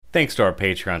Thanks to our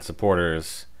Patreon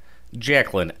supporters,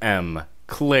 Jacqueline M.,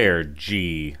 Claire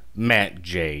G., Matt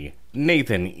J.,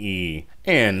 Nathan E.,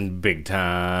 and Big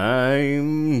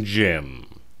Time Jim.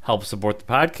 Help support the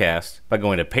podcast by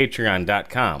going to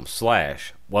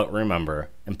patreon.com/whatremember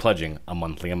and pledging a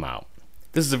monthly amount.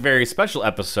 This is a very special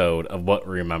episode of What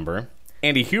We Remember.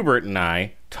 Andy Hubert and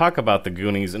I talk about the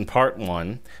Goonies in part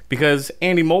 1 because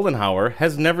Andy Moldenhauer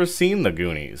has never seen the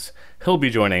Goonies. He'll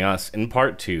be joining us in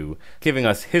part 2, giving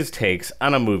us his takes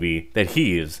on a movie that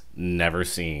he's never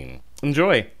seen.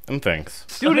 Enjoy, and thanks.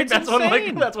 Dude, it's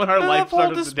insane. That's when our They life have full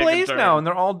started to take a displays turn. now, and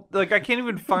they're all like, I can't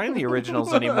even find the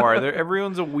originals anymore.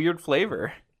 Everyone's a weird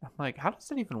flavor. I'm like, how does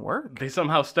that even work? They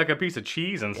somehow stuck a piece of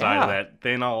cheese inside of that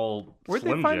thin old Where'd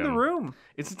Slim they find Jim. the room?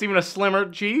 It's even a slimmer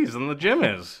cheese than the Jim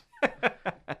is.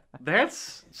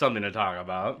 That's something to talk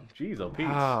about. Jeez, oh Pete.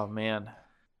 Oh man,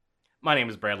 My name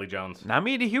is Bradley Jones, not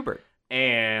me, Andy Hubert.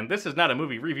 and this is not a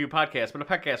movie review podcast, but a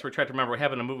podcast where we try to remember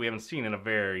having a movie we haven't seen in a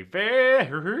very,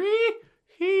 very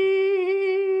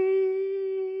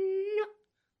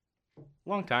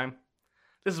long time.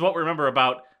 This is what we remember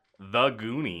about The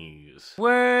Goonies.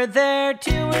 Were there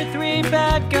 2 or 3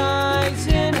 bad guys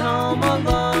in Home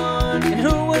Alone? And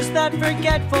who was that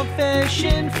forgetful fish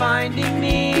in Finding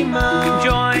Nemo?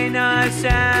 Join us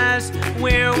as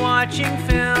we're watching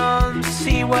films.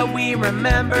 See what we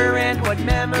remember and what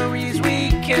memories we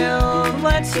kill.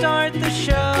 Let's start the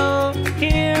show.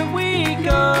 Here we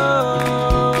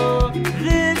go.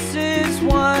 This is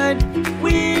what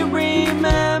we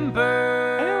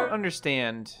remember. I don't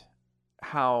understand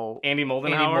how Andy Mulder-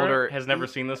 Moldenhauer has never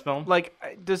seen this film? like,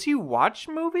 does he watch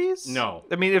movies? No.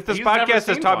 I mean, if this He's never podcast has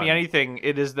seen taught one. me anything,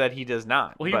 it is that he does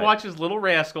not. Well, he but- watches Little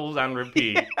Rascals on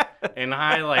repeat and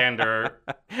Highlander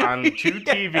on 2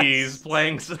 TVs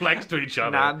playing next to each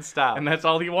other. nonstop. And that's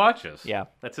all he watches. Yeah.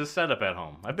 That's his setup at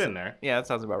home. I've been there. Yeah, that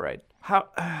sounds about right. How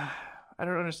I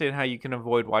don't understand how you can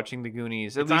avoid watching the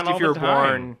Goonies. At It's least on all if you're the time.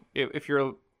 born, if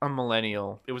you're a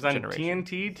millennial. It was on generation.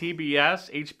 TNT,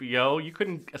 TBS, HBO. You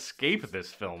couldn't escape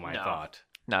this film, I thought.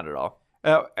 Not at all.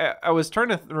 I was trying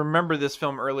to remember this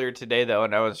film earlier today, though,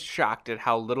 and I was shocked at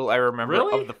how little I remember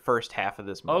Really? of the first half of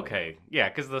this movie. Okay. Yeah,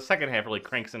 because the second half really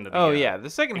cranks into the Oh, yeah.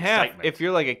 The second half, excitement. if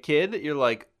you're like a kid, you're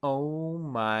like, oh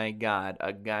my God,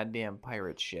 a goddamn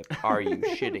pirate ship. Are you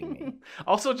shitting me?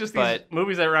 Also, just these But-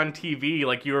 movies that are on TV,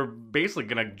 like you were basically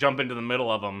going to jump into the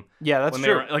middle of them. Yeah, that's When they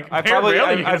true. were, like, I've rarely you get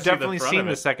to see the definitely front seen of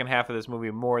the it. second half of this movie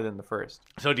more than the first.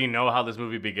 So do you know how this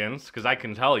movie begins? Because I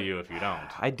can tell you if you don't.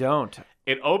 I don't.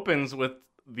 It opens with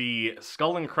the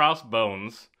skull and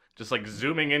crossbones just like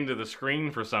zooming into the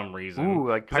screen for some reason. Ooh,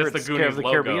 like 'Cause it's Pirates the Goonies of the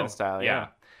logo. Caribbean style, yeah.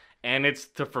 And it's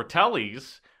the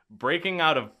Fratellis breaking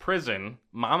out of prison.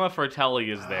 Mama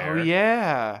Fratelli is there. Oh,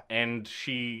 yeah. And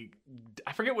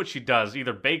I forget what she does.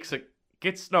 Either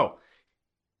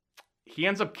he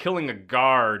ends up killing a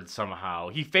guard somehow.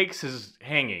 He fakes his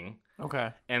hanging.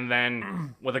 Okay. And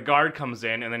then when the guard comes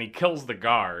in, and then he kills the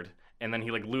guard, and then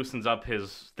he like loosens up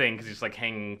his thing because he's like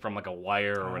hanging from like a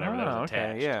wire or whatever that was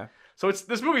attached. Okay, yeah. So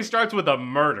this movie starts with a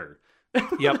murder.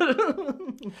 Yep.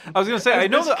 I was gonna say, I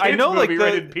know This I kid's know like movie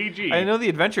rated PG. I know the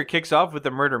adventure kicks off with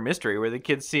the murder mystery where the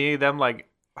kids see them like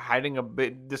hiding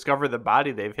discover the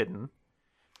body they've hidden.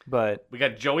 But We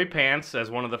got Joey Pants as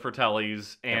one of the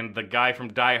Fratellis, and the guy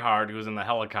from Die Hard who's in the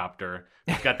helicopter.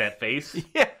 He's got that face.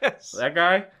 yes. That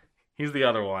guy, he's the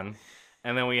other one.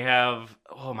 And then we have,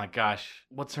 oh my gosh,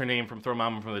 what's her name from Throw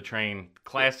Mama from the Train?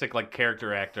 Classic like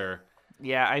character actor.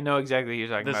 Yeah, I know exactly who you're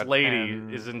talking This about. lady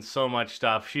and- is in so much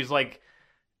stuff. She's like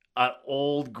an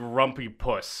old grumpy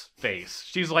puss face.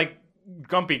 She's like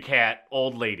grumpy cat,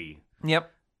 old lady.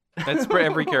 Yep. That's for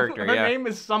every character, Her yeah. name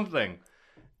is something.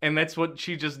 And that's what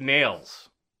she just nails.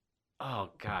 Oh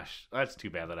gosh, that's too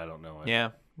bad that I don't know it. Yeah.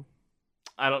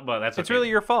 But that's It's okay. really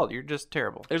your fault. You're just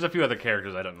terrible. There's a few other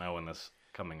characters I don't know in this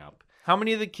coming up. How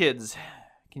many of the kids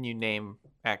can you name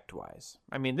act-wise?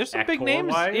 I mean, there's some big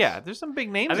names. Actor-wise? Yeah, there's some big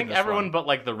names. I think in this everyone one. but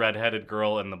like the redheaded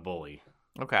girl and the bully.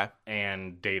 Okay.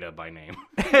 And Data by name.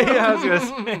 Yeah, I was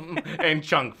gonna say. And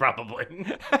Chunk probably.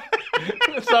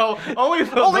 So only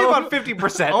about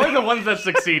 50%. Only the ones that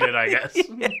succeeded, I guess.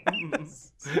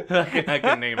 Yes. I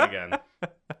can name again.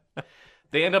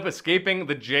 They end up escaping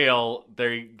the jail.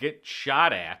 They get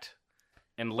shot at,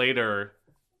 and later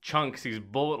Chunk sees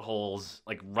bullet holes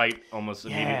like right almost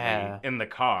immediately Yeah. in the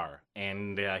car,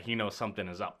 and he knows something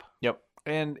is up. Yep.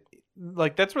 And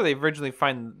like that's where they originally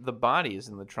find the bodies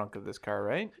in the trunk of this car,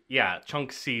 right? Yeah,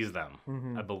 Chunk sees them,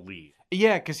 Mhm. I believe.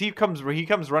 Yeah, because he comes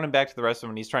running back to the rest of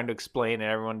them, and he's trying to explain,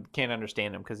 and everyone can't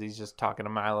understand him because he's just talking a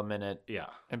mile a minute Yeah.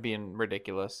 and being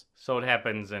ridiculous. So it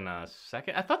happens in a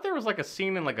second. I thought there was like a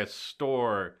scene in like a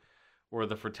store where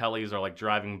the Fratellis are like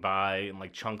driving by and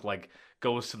like Chunk like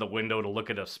goes to the window to look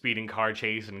at a speeding car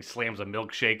chase and he slams a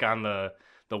milkshake on the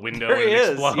window There and it is.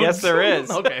 explodes. Yes, there is.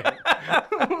 Okay.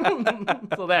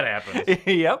 So that happens.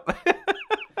 Yep.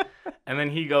 And then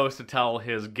he goes to tell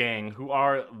his gang, who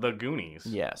are the Goonies.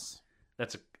 Yes.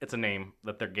 It's a name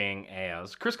that their gang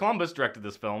has. Chris Columbus directed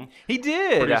this film, He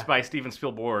did. produced by Steven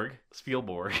Spielberg.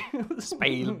 Spielberg.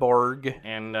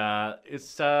 And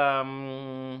it's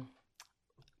quite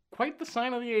the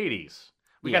sign of the 80s.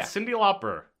 We got Cyndi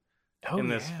Lauper in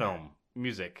this film.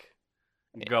 Music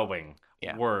going.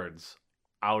 Yeah. Words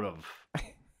out of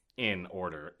in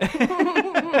order. I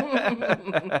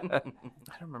don't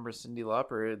remember Cyndi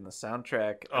Lauper in the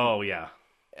soundtrack. Oh, yeah.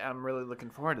 I'm really looking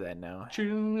forward to that now.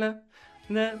 True love,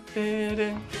 not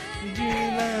better, true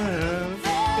love,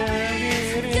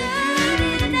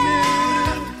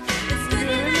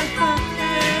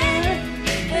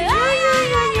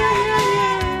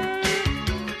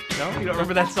 No, you don't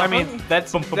remember that song? I mean,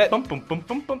 that's. I don't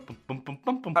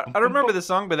remember the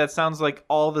song, but that sounds like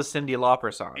all the Cyndi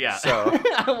Lauper songs. Yeah. So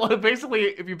Well, basically,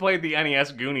 if you played the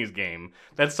NES Goonies game,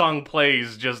 that song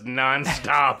plays just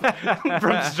nonstop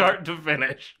from start to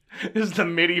finish. This is the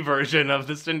MIDI version of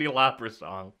the Cyndi Lauper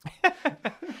song.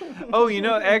 oh,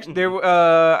 actually,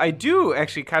 I do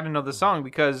actually kind of know the song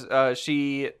because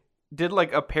she did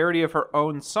like a parody of her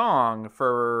own song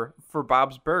for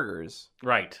Bob's Burgers.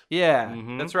 Right. Yeah,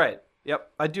 Mhm. that's right.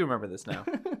 Yep, I do remember this now.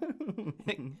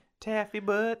 Taffy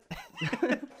butt.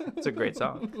 It's a great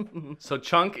song. So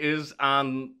Chunk is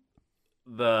on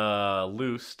the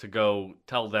loose to go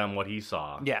tell them what he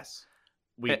saw. Yes.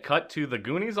 We cut to the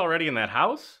Goonies already in that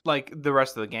house. Like the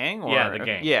rest of the gang? Or, Yeah, the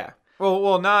gang. Yeah.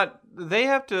 Well, not. They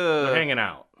have to. They're hanging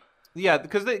out. Yeah,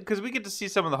 because we get to see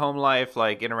some of the home life,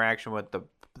 like interaction with the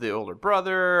older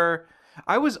brother.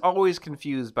 I was always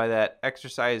confused by that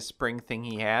exercise spring thing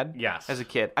he had. Yes. As a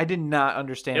kid, I did not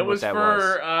understand It what was that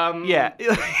for was. Yeah.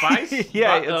 Vice.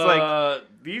 Yeah, But, it's like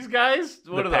these guys.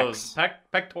 What the are those?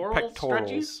 Pectoral pectorals.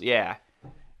 stretchies? Yeah.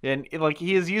 And like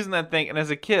he is using that thing, and as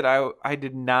a kid, I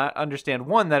did not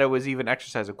understand that it was even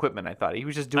exercise equipment. I thought he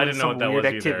was just I doing didn't know some what that weird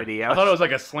was activity. either. I thought it was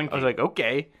like a slinky. I was like,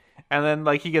 okay, and then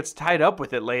like he gets tied up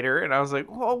with it later, and I was like,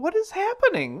 well, what is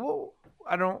happening? Well,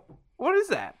 I don't. What is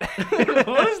that?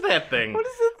 What is that thing? What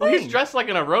is the Well, he's thing? dressed like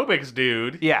an aerobics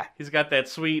dude. Yeah. He's got that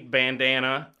sweet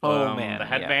bandana. Oh man, the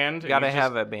headband. Yeah. Gotta He's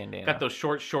have just a bandana. Got those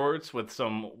short shorts with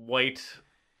some white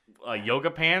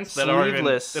yoga pants that are even,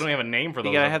 Sleeveless. they don't have a name for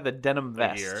those. You gotta have the denim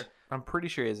vest. here. I'm pretty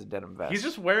sure he has a denim vest. He's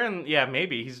just wearing, yeah,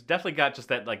 maybe. He's definitely got just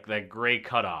that that gray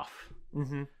cutoff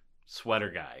sweater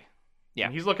guy. Yeah.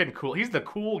 And he's looking cool. He's the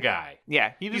cool guy.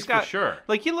 Yeah, he He's just for got sure.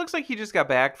 like he looks like he just got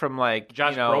back from like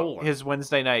Josh Brolin. his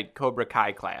Wednesday night Cobra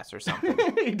Kai class or something.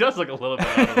 He does look a little bit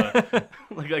out of the,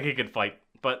 like he could fight,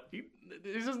 but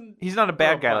He's not a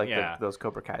bad guy like yeah. those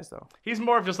Cobra Kais though. He's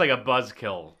more of just like a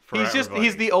buzzkill for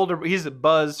everybody. He's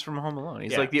Buzz from Home Alone.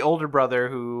 He's Yeah. like the older brother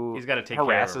who He's gotta take care of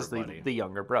harasses everybody. the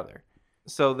younger brother.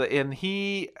 So And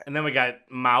then we got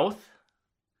Mouth,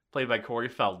 played by Corey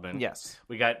Feldman. yes,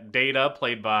 We got Data,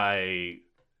 played by.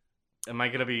 Am I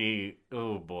gonna be?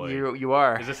 Oh boy. you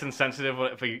are. Is this insensitive?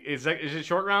 Is it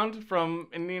Short Round from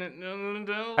Indiana?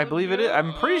 I believe it is.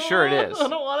 I'm pretty sure it is. I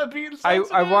don't want to be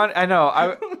insensitive. I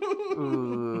know.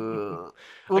 Ooh.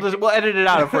 We'll edit it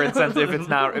out if we're insensitive.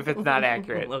 If it's not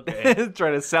accurate. Okay.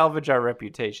 Try to salvage our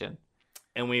reputation.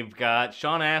 And we've got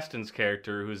Sean Astin's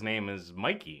character, whose name is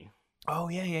Mikey, Oh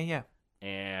yeah.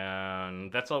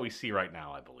 and that's all we see right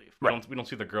now, I believe. Right. We don't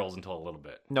see the girls until a little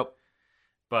bit. Nope.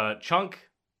 But Chunk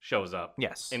shows up.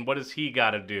 Yes. And what does he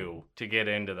got to do to get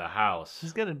into the house?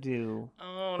 He's gonna do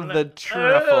Oh, the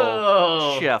truffle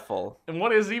Oh. shuffle. And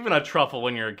what is even a truffle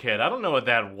when you're a kid? I don't know what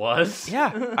that was.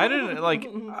 Yeah, I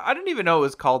didn't even know it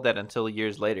was called that until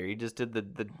years later. He just did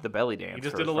the belly dance. He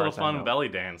just for did a as far little as I fun know. belly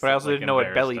dance. But I also that, didn't know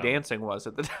what belly embarrassed him. dancing was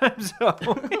at the time. So,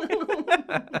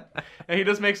 And he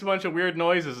just makes a bunch of weird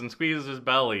noises and squeezes his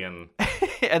belly, and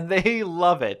and they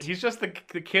love it. he's just the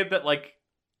kid that like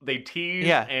they tease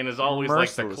Yeah, and is always like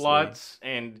the mercilessly. klutz,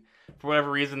 and for whatever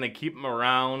reason they keep him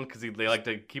around because they like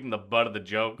to keep him the butt of the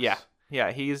jokes.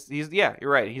 Yeah, he's yeah.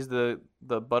 You're right. He's the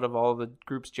butt of all the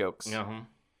group's jokes. Uh-huh.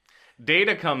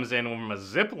 Data comes in from a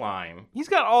zip line He's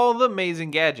got all the amazing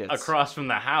gadgets across from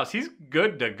the house. He's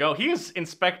good to go. He is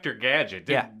Inspector Gadget.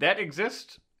 Did Yeah. that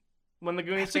exist when the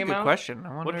Goonies That's a came good out? question.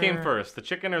 I What wonder... came first, the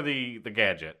chicken or the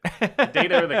gadget? The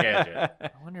Data or the gadget?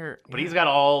 I wonder. But he's got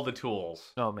all the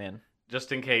tools, Oh man.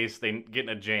 just in case they get in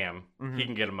a jam. Mhm. He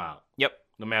can get them out, Yep.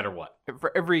 no matter what.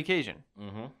 For every occasion.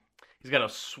 Hmm He's got a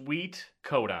sweet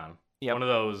coat on. Yep. One of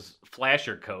those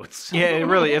flasher coats. Yeah, it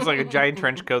really is like a giant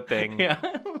trench coat thing. Yeah.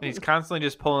 And he's constantly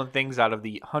just pulling things out of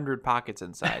the 100 pockets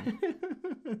inside.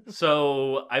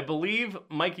 So I believe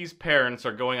Mikey's parents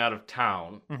are going out of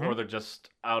town, Mm-hmm. or they're just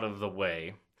out of the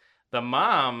way. The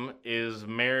mom is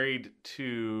married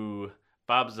to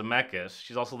Bob Zemeckis.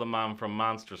 She's also the mom from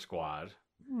Monster Squad.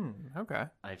 Okay.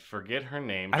 I forget her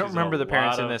name. I don't She's remember a the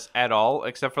parents lot in of- this at all,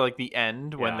 except for like the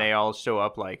end when Yeah. they all show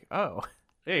up like, oh.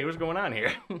 Hey, what's going on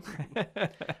here?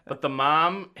 But the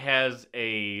mom has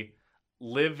a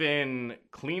live-in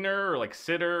cleaner or like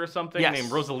sitter or something Yes.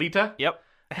 named Rosalita. Yep.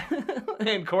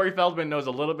 And Corey Feldman knows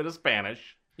a little bit of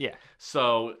Spanish. Yeah.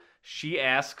 So she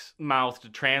asks Mouth to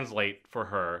translate for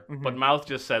her, but Mouth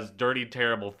just says dirty,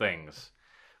 terrible things.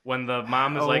 When the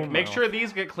mom is Oh, like, make Mouth. sure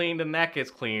these get cleaned and that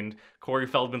gets cleaned, Corey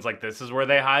Feldman's like, this is where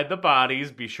they hide the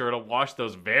bodies. Be sure to wash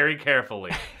those very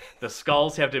carefully. The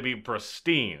skulls have to be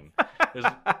pristine.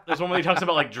 There's one where he talks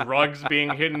about like drugs being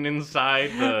hidden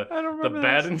inside the remember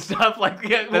bed this. and stuff. Like,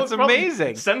 yeah, well, That's it's probably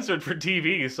amazing. Censored for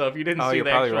TV, so if you didn't Oh, see you're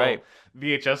the probably actual right.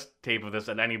 VHS tape of this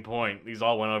at any point, these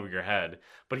all went over your head.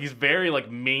 But he's very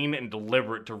like mean and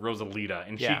deliberate to Rosalita,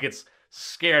 and Yeah. she gets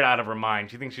scared out of her mind.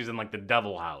 She thinks she's in like the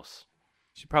devil house.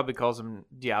 She probably calls him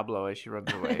Diablo as she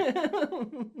runs away.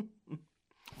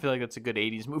 I feel like that's a good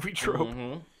 80s movie trope.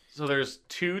 Mhm. So there's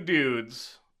two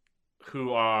dudes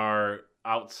who are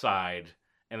outside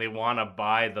and they want to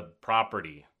buy the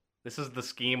property. This is the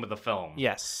scheme of the film.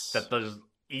 Yes. That there's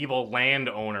evil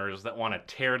landowners that want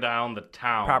to tear down the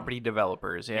town. Property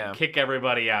developers, yeah. And kick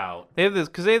everybody out. They have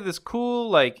this cool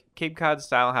like Cape Cod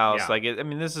style house. Yeah. Like I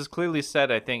mean, this is clearly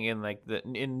set, I think, in like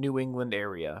in New England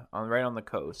area, right on the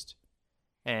coast.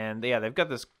 And yeah, they've got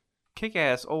this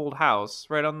kick-ass old house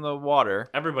right on the water.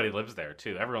 Everybody lives there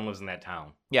too. Everyone lives in that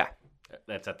town. Yeah,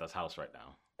 That's at this house right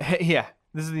now. yeah.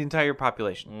 This is the entire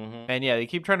population. Mhm. And yeah, they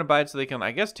keep trying to buy it so they can,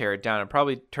 I guess, tear it down and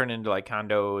probably turn it into like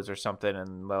condos or something.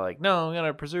 And they're like, no, we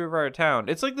gotta preserve our town.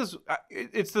 It's like this.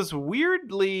 It's this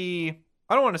weirdly,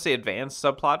 I don't want to say advanced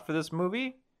subplot for this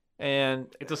movie. And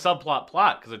It's a subplot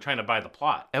plot because they're trying to buy the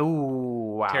plot.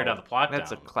 oh wow, Tear down the plot That's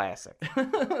down. a classic.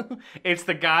 It's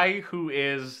the guy who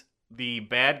is the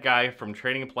bad guy from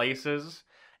Trading Places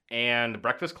and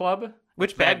Breakfast Club.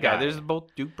 Which It's that bad guy? There's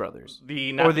both Duke brothers.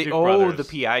 The Or not the Duke oh, brothers,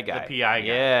 the PI guy. The PI guy.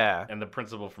 Yeah. And the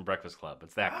principal from Breakfast Club.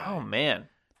 It's that guy. Oh man,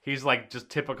 He's like just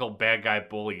typical bad guy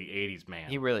bully 80s man.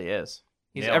 he really is.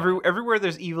 He's Nailed it. everywhere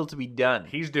there's evil to be done.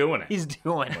 He's doing it. He's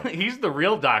doing it. He's the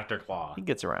real Dr. Claw. He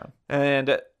gets around.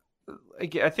 And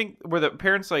I think where the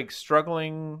parents like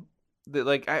struggling,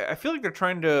 like I feel like they're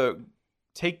trying to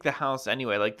take the house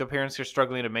anyway. Like the parents are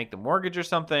struggling to make the mortgage or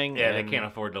something. Yeah, and they can't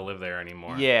afford to live there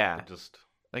anymore. Yeah. They're just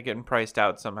Like getting priced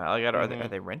out somehow. Like are Mhm.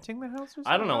 they renting the house? Or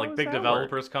I don't know, something? How like does big that work?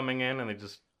 developers coming in and they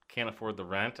just can't afford the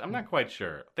rent. I'm not quite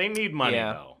sure. They need money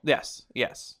Yeah. though. Yes.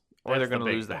 Or That's they're the going to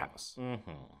big lose the thing. house.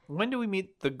 Mm-hmm. When do we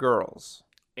meet the girls?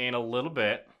 In a little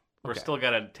bit. We're Okay. still got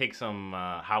to take some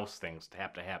house things to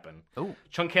have to happen. Oh.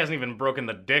 Chunk hasn't even broken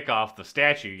the dick off the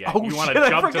statue yet. Oh, you want shit, to I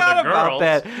jump forgot to the about girls?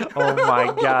 that. Oh my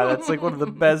god, that's like one of the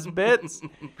best bits.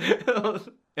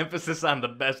 Emphasis on the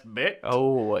best bit.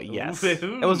 Oh yes, that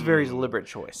was a very deliberate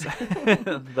choice.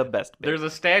 The best bit. There's a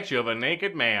statue of a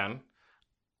naked man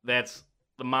that's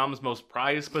the mom's most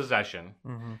prized possession.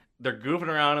 Mhm. They're goofing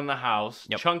around in the house.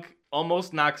 Yep. Chunk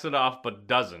almost knocks it off, but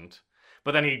doesn't.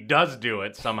 But then he does do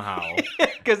it somehow.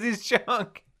 Because he's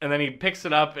Chunk. And then he picks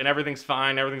it up and everything's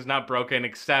fine. Everything's not broken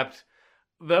except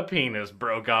the penis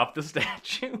broke off the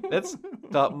statue. That's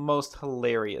the most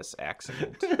hilarious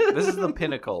accident. This is the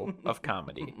pinnacle of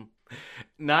comedy.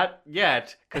 Not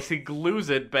yet, because he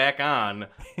glues it back on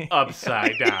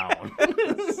upside down.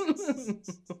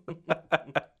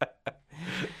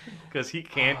 Because he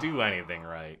can't do anything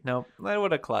right. Nope,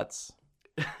 what a klutz.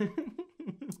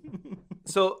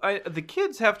 So the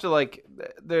kids have to like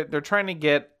they're trying to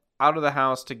get out of the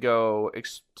house to go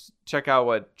check out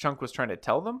what Chunk was trying to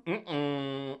tell them.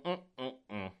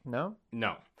 No.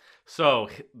 No. So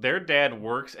their dad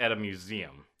works at a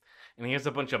museum, and he has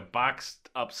a bunch of boxed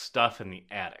up stuff in the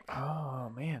attic.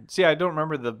 Oh man. See, I don't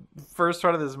remember the first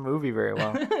part of this movie very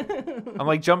well. I'm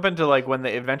like jumping to like when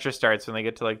the adventure starts when they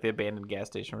get to like the abandoned gas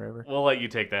station or whatever. We'll let you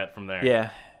take that from there. Yeah.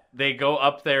 They go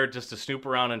up there just to snoop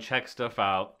around and check stuff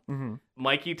out. Mm-hmm.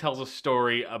 Mikey tells a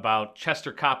story about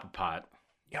Chester Copperpot.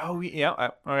 Oh yeah,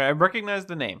 I recognize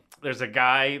the name. There's a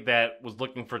guy that was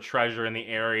looking for treasure in the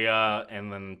area, and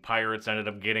then pirates ended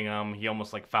up getting him. He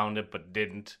almost like found it, but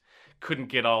didn't. Couldn't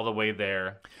get all the way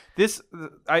there. This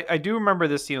I do remember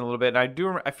this scene a little bit.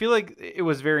 And I feel like it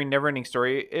was very Neverending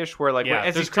Story-ish, where like Yeah,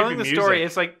 as there's he's telling the creepy story, music.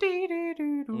 it's like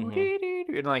dee-dee-doo-doo,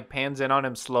 dee-dee-doo, and like pans in on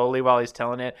him slowly while he's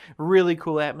telling it. Really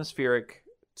cool atmospheric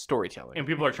storytelling. And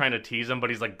people are trying to tease him, but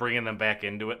he's like bringing them back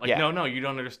into it. Like, Yeah. no, you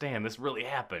don't understand. This really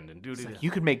happened. And It's like,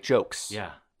 you could make jokes.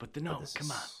 Yeah, but no, This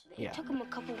come on. is- It Yeah. took them a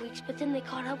couple weeks, but then they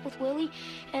caught up with Willie,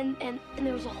 and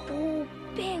there was a whole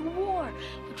big war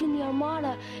between the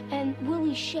Armada and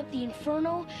Willie's ship, the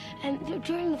Inferno. And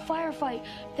during the firefight,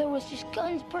 there was just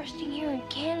guns bursting here and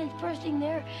cannons bursting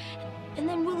there. And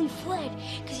then Willie fled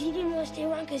because he didn't want to stay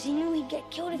around because he knew he'd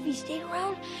get killed if he stayed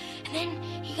around. And then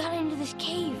he got into this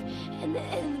cave, and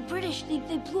the British, they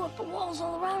blew up the walls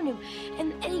all around him.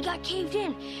 And he got caved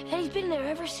in, and he's been there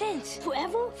ever since.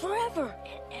 Forever,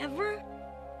 and ever.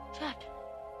 Trapped.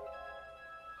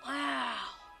 Wow.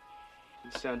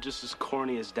 You sound just as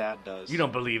corny as Dad does. You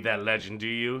don't believe that legend, do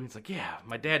you? He's like, yeah,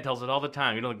 my dad tells it all the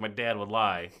time. You don't think my dad would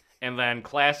lie. And then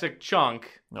classic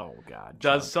Chunk Oh, God.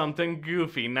 does something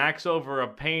goofy, knocks over a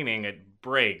painting, it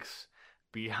breaks.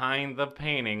 Behind the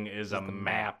painting is a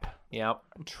map. Yep.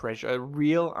 A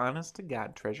real, honest to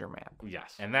God treasure map.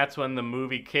 Yes. And that's when the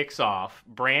movie kicks off.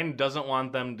 Bran doesn't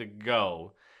want them to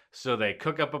go, so they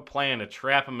cook up a plan to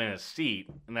trap him in a seat.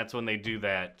 And that's when they do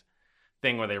that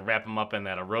thing where they wrap him up in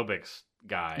that aerobics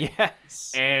guy.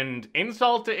 Yes. And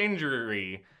insult to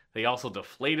injury, they also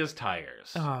deflate his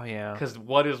tires. Oh, yeah. Because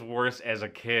what is worse as a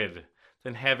kid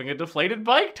than having a deflated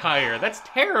bike tire? That's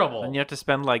terrible. And you have to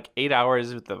spend like 8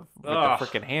 hours with the Ugh.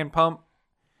 freaking hand pump.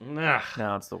 Ugh.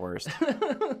 No, it's the worst.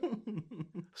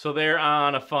 So they're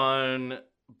on a fun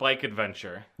bike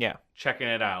adventure, Yeah. checking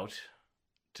it out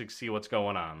to see what's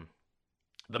going on.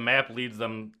 The map leads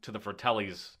them to the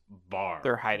Fratelli's bar.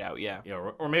 Their hideout, yeah. Yeah,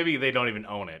 or maybe they don't even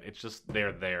own it. It's just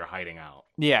they're there hiding out.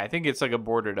 Yeah, I think it's like a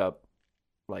boarded up,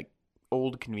 like,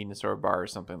 old convenience store bar or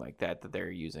something like that they're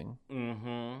using.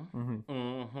 Mm-hmm. Mm-hmm.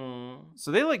 Mm-hmm.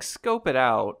 So they, like, scope it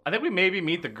out. I think we maybe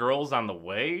meet the girls on the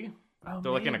way. Oh,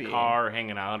 They're like in a maybe. car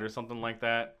hanging out or something like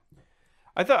that.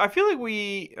 I feel like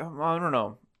I don't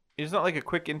know. It's not like a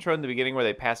quick intro in the beginning where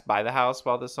they pass by the house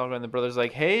while this song and the brother's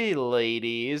like, "Hey,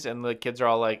 ladies," and the kids are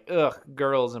all like, "Ugh,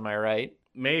 girls, am I right?"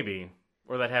 Maybe.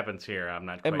 Or that happens here. I'm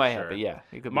not quite It might sure. happen, yeah.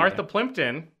 It could Martha be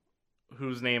Plimpton,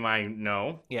 whose name I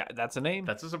know. yeah, that's a name.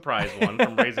 That's a surprise one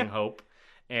from Raising Hope.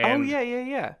 And Oh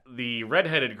yeah. the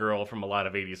redheaded girl from a lot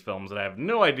of 80s films that I have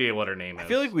no idea what her name is. I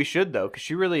feel like we should though, because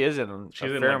she really is in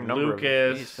She's a in fair like number of these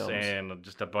Lucas films. and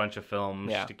just a bunch of films.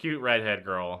 Yeah. She's a cute redhead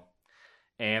girl.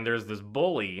 And there's this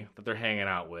bully that they're hanging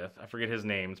out with. I forget his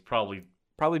name. It's probably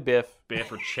Probably Biff.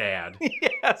 Biff or Chad.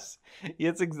 Yes,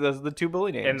 those are the two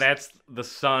bully names. And that's the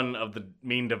son of the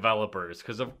mean developers,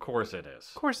 because of course it is.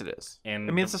 of course it is. And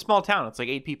I mean, it's a small town. It's like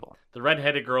 8 people. the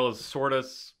redheaded girl is sort of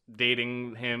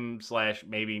dating him /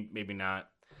 maybe not.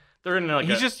 They're in like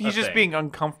he's a just thing. being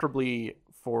uncomfortably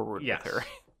forward Yes, with her,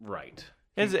 right.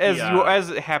 as He, as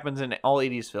it happens in all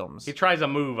 80s films. he tries a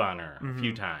move on her a few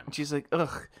And times, she's like,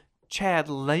 "Ugh, Chad,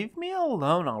 leave me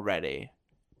alone already."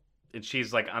 and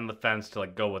she's like on the fence to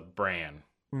like go with Bran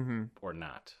Mm-hmm. or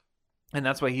not. And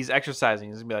that's why he's exercising.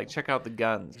 He's gonna be like, "Check out the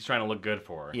guns." He's trying to look good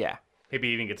for her. Yeah. Maybe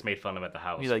he even gets made fun of at the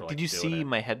house. He's for, like, "Did you doing see it."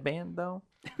 my headband though?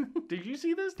 Did you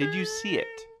see this? Did you see it?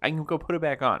 I can go put it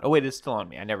back on. Oh wait, it's still on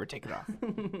me. I never take it off."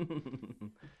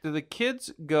 Do the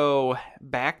kids go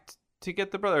back to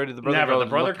get the brother, or did the brother Never. go The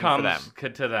brother looking for comes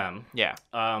them? to them. Yeah.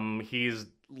 He's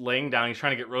laying down. He's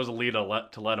trying to get Rosalie to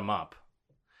let him up.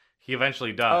 He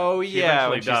eventually does. Oh He yeah, eventually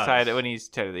when she's does. tied. When he's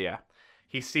tied. Yeah.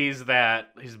 He sees that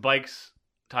his bike's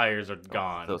tires are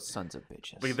gone. Those sons of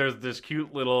bitches. But there's this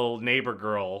cute little neighbor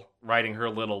girl riding her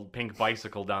little pink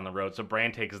bicycle down the road, so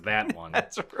Bran takes that one.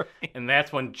 That's right. And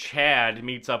that's when Chad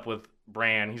meets up with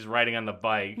Bran. He's riding on the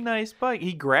bike. Nice bike.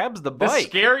 He grabs the The bike.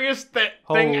 scariest thing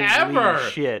Holy ever.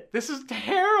 shit. This is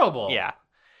terrible. Yeah.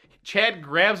 Chad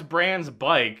grabs Bran's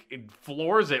bike and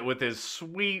floors it with his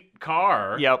sweet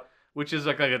car. Yep. Which is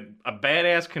like a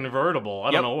badass convertible. I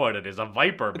don't Yep. know what it is. A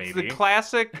Viper, It's maybe. the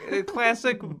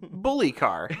classic bully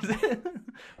car.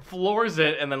 Floors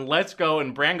it and then lets go,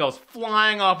 and Bran goes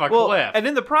flying off a Well, cliff. and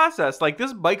in the process, like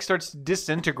this bike starts to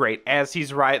disintegrate as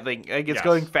he's riding. Like it's Yes.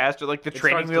 going faster. Like the It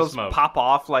training starts to wheels smoke. pop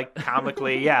off, like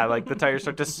comically. Yeah, like the tires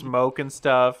start to smoke and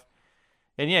stuff.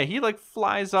 And yeah, he like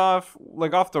flies off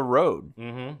the road.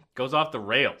 Mm-hmm. Goes off the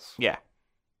rails. Yeah.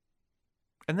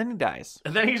 And then he dies.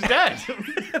 And then he's dead.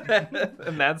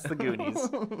 And that's the Goonies.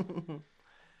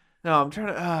 No, I'm trying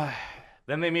to.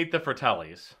 Then they meet the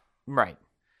Fratellis. Right.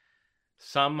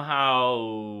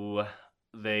 Somehow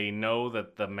they know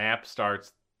that the map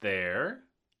starts there,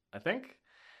 I think.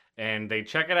 And they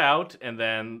check it out, and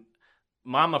then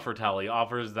Mama Fratelli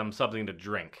offers them something to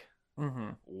drink. Mm-hmm.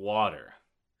 Water.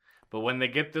 But when they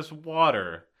get this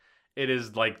water, it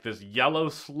is like this yellow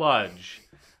sludge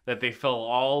that they fill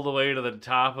all the way to the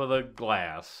top of the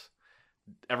glass.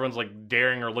 everyone's like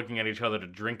daring or looking at each other to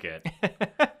drink it.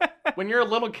 When you're a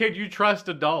little kid, you trust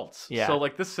adults. Yeah. So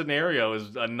like this scenario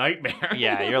is a nightmare.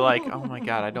 Yeah, you're like, oh my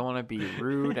god, I don't want to be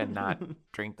rude and not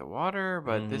drink the water,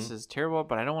 but this is terrible.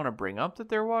 But I don't want to bring up that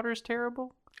their water is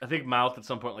terrible. I think Mouth at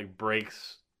some point like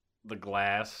breaks the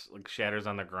glass, like shatters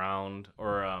on the ground,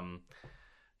 or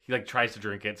he like tries to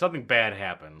drink it. Something bad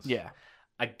happens. Yeah.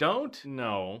 I don't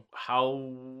know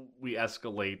how we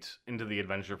escalate into the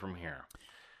adventure from here.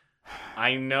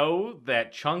 I know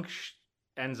that Chunk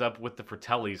ends up with the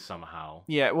Fratellis somehow.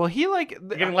 Yeah, well, he like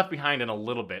They're getting left behind in a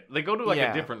little bit. They go to like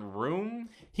Yeah. a different room.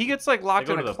 he gets like locked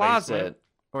They go in to a the closet basement.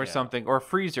 or Yeah. something, or a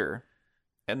freezer,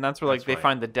 and that's where like That's they right.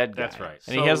 find the dead guy. That's right.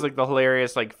 And he has So- like the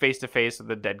hilarious like face to face with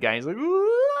the dead guy. He's like, "Ooh!"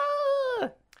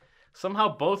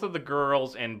 Somehow both of the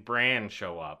girls and Bran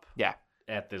show up Yeah.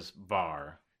 at this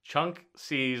bar. Chunk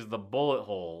sees the bullet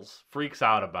holes, freaks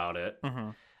out about it. Mm-hmm.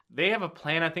 They have a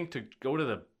plan, I think, to go to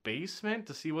the basement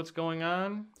to see what's going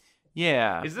on.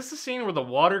 Yeah. Is this the scene where the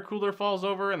water cooler falls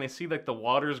over and they see like the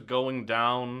water's going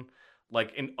down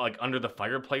like in like under the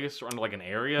fireplace or under like an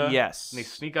area? Yes. And they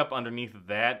sneak up underneath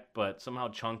that, but somehow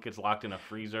Chunk gets locked in a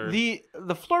freezer. The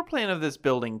floor plan of this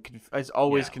building has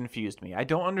always Yeah. confused me. I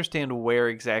don't understand where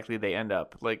exactly they end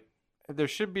up. Like, there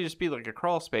should be just be like a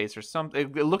crawl space or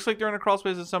something. It looks like they're in a crawl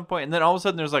space at some point, and then all of a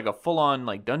sudden there's like a full on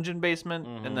like dungeon basement,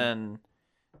 Mhm. and then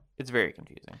it's very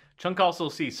confusing. Chunk also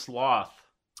sees Sloth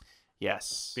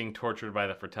Yes. being tortured by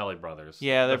the Fratelli brothers.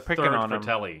 Yeah, they're the picking third on him.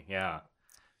 Fratelli. Yeah,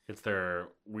 it's their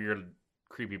weird,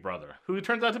 creepy brother who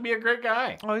turns out to be a great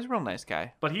guy, Oh, he's a real nice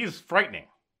guy. but he's frightening.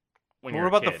 When What you're a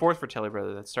about the kid. fourth Fratelli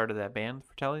brother that started that band,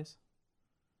 Fratellis?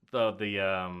 The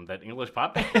that English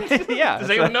pop band? Yeah, Does that's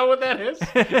anyone right. know what that is?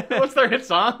 What's their hit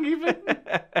song even?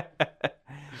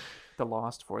 The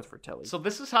lost fourth Fratelli. So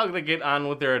this is how they get on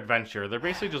with their adventure. They're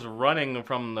basically just running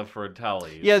from the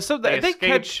Fratellis. yeah, so they escape-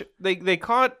 catch they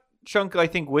caught Chunk, I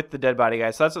think, with the dead body guy.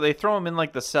 So that's what they throw him in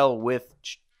like the cell with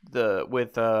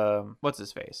what's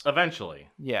his face? eventually,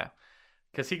 Yeah.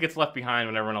 because he gets left behind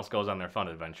when everyone else goes on their fun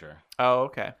adventure. Oh,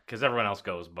 okay. Because everyone else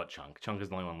goes but Chunk. Chunk is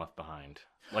the only one left behind.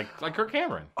 Like Kirk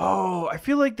Cameron. Oh, I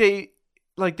feel like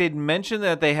they'd mentioned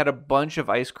that they had a bunch of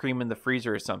ice cream in the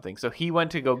freezer or something. So he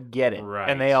went to go get it, Right.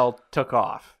 and they all took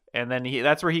off. And then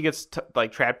that's where he gets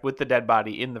like trapped with the dead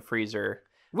body in the freezer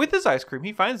with his ice cream.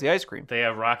 He finds the ice cream. They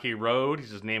have Rocky Road.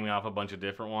 He's just naming off a bunch of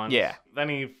different ones. Yeah. Then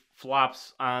he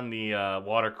flops on the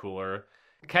water cooler,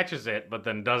 catches it, but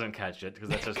then doesn't catch it because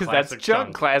that's just Because that's classic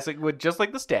Chunk, classic with just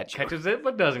like the statue. Catches it,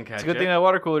 but doesn't catch It's a good it. thing that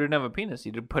water cooler didn't have a penis.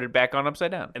 You would put it back on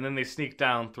upside down. And then they sneak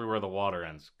down through where the water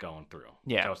ends going through.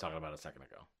 Yeah. Which I was talking about a second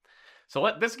ago. So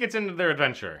this gets into their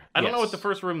adventure. I don't know Yes. what the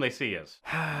first room they see is,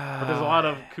 but there's a lot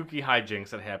of kooky hijinks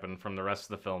that happen from the rest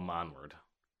of the film onward.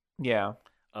 Yeah.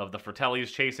 Of the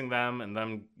Fratellis chasing them and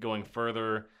them going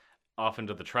further off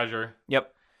into the treasure.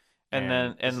 Yep.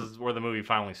 And this is where the movie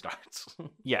finally starts.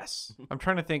 yes, I'm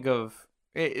trying to think of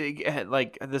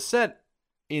like the set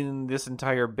in this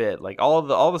entire bit, like all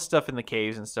the stuff in the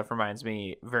caves and stuff reminds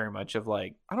me very much of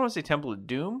like, I don't want to say Temple of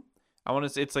Doom. I want to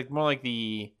say it's like more like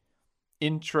the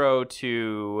intro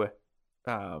to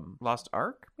Lost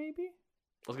Ark, maybe.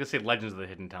 I was gonna say Legends of the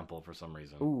Hidden Temple for some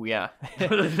reason. Ooh, yeah.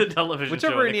 The television show.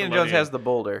 Whichever Indiana Jones Nickelodeon. has the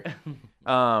boulder.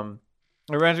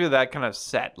 It reminds me of that kind of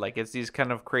set. Like it's these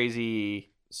kind of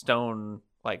crazy stone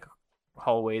like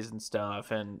hallways and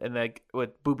stuff, and like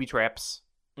with booby traps.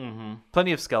 Mm-hmm.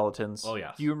 Plenty of skeletons. Oh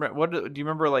yes. Do you remember? Do you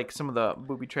remember like some of the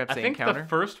booby traps I they think encounter? the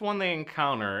first one they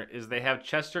encounter is they have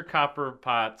Chester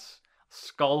Copperpot's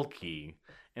skull key,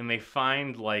 and they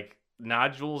find like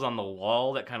nodules on the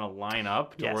wall that kind of line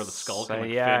up to where the skull can like,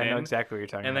 yeah, fit I know in. exactly what you're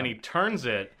talking And about. then he turns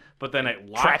it, but then it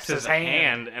locks Traps his his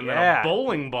hand. and Yeah. then a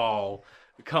bowling ball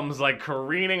comes like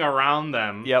careening around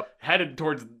them. Yep. Headed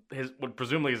towards what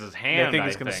presumably is his hand. I think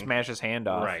he's gonna smash his hand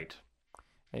off. Right.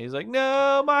 And he's like,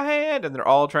 "No, my hand!" And they're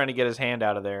all trying to get his hand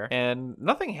out of there, and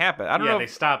nothing happened. I don't know. They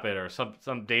stop it or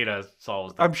some data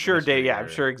solves. The I'm sure mystery Data. Yeah, or- I'm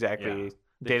sure exactly. yeah.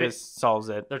 They Data fi- solves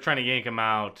it. They're trying to yank him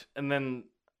out, and then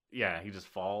he just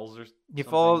falls or He something.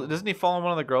 falls. Doesn't he fall on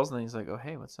one of the girls? And then he's like, "Oh,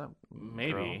 hey, what's up?"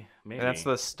 Maybe, girl?" maybe. And that's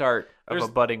the start of There's-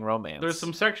 a budding romance. There's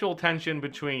some sexual tension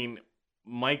between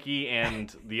Mikey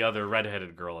and the other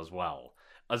redheaded girl as well.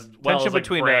 tension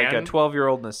between like a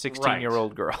 12-year-old and a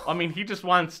 16-year-old girl. I mean, he just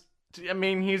wants.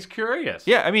 He's curious.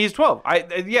 Yeah, I mean he's 12. I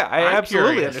I'm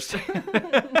absolutely curious.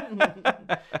 understand.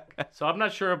 So I'm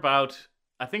not sure about.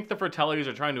 I think the Fratellis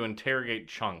are trying to interrogate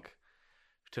Chunk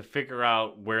to figure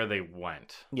out where they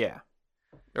went. Yeah,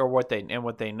 or what they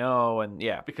know, and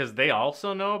yeah. Because they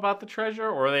also know about the treasure,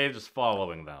 or are they just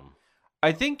following them?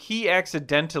 I think he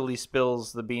accidentally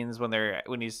spills the beans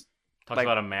when he's Talks like,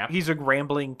 about a map. He's like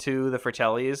rambling to the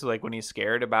Fratellis, like when he's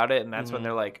scared about it, and that's when Mhm.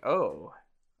 they're like, "Oh,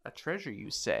 a treasure, you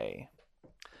say?"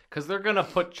 Because they're going to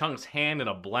put Chunk's hand in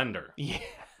a blender. Yeah.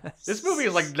 This movie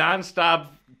is like nonstop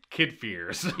kid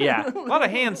fears. Yeah, a lot of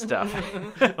hand stuff.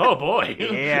 Oh, boy.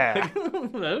 Yeah.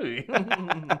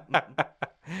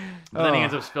 But then he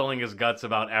ends up spilling his guts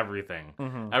about everything.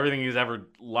 Mhm. Everything he's ever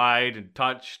lied and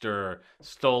touched or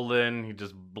stolen, he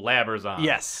just blabbers on.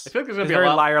 Yes. I feel like there's going He's to be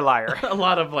very liar. a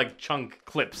lot of like Chunk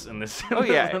clips in this. Oh,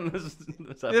 yeah. in this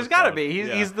There's got to episode. be.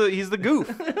 Yeah. He's the goof.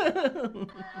 My mom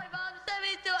sent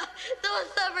me to a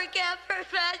summer camp for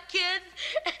fat kids,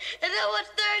 and then once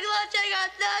during lunch I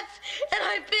got nuts, and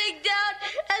I pigged out,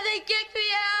 and they kicked me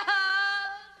out.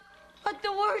 But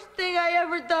the worst thing I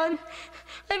ever done,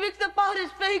 I mixed up all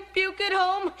this fake puke at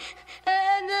home,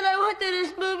 and then I went to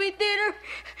this movie theater,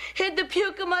 hid the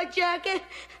puke in my jacket,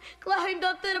 climbed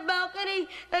up to the balcony,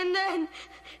 and then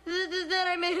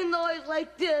I made a noise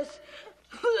like this.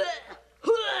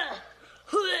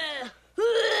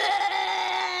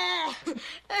 And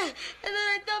then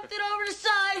I dumped it over the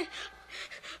side.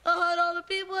 And all the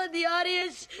people in the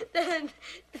audience, then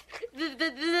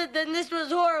this was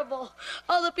horrible.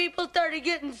 All the people started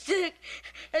getting sick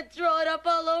and throwing up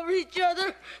all over each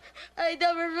other. I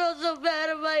never felt so bad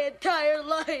in my entire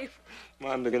life.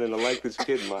 Mom, they're gonna like this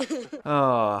kid, Mom.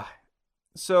 Oh,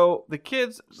 so the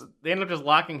kids, They end up just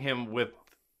locking him with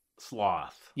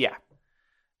Sloth. yeah,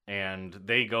 And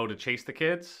they go to chase the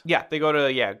kids. they go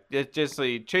to just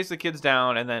like, chase the kids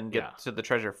down and then get Yeah. to the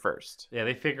treasure first. Yeah,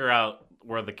 they figure out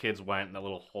where the kids went in that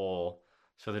little hole.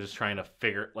 So they're just trying to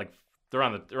figure, like, they're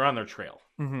on their trail.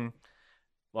 Mm-hmm.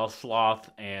 While Sloth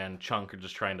and Chunk are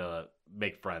just trying to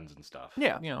make friends and stuff.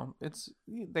 Yeah,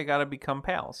 they got to become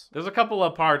pals. There's a couple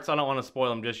of parts, I don't want to spoil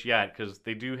them just yet, because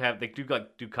they do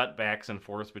cutbacks and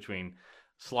forth between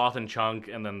Sloth and Chunk,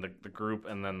 and then the group,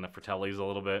 and then the Fratellis a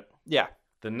little bit. Yeah.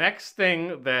 The next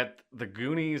thing that the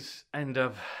Goonies end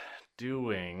up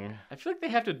doing, I feel like they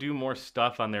have to do more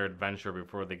stuff on their adventure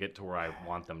before they get to where I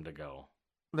want them to go.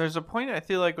 There's a point I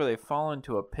feel like where they fall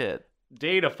into a pit.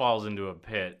 Data falls into a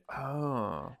pit,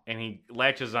 Oh. and he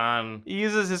latches on. He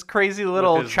uses his crazy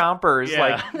little his- chompers,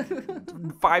 Yeah. like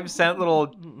 5-cent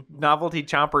little novelty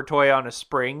chomper toy on a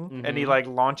spring, and he Mhm. like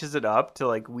launches it up to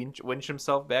like winch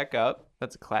himself back up.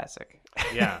 That's a classic.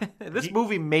 Yeah. This He-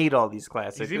 movie made all these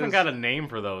classics. He's even got a name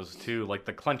for those, too, like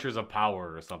the Clenchers of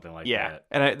Power or something like yeah, that.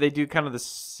 and they do kind of the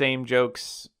same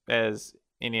jokes as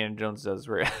Indiana Jones does,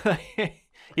 where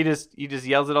he just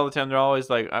yells it all the time. They're always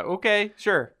like, "Okay,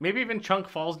 sure." Maybe even Chunk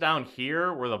falls down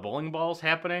here where the bowling ball's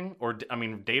happening, or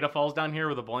Data falls down here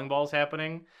where the bowling ball's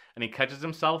happening, and he catches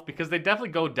himself, because they definitely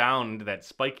go down into that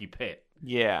spiky pit.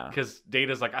 Yeah. Because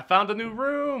Data's like, I found a new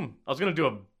room. I was gonna do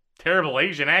a terrible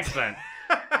Asian accent.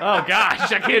 Oh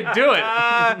gosh, I can't do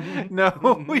it. No,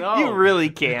 No. you really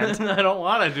can't. I don't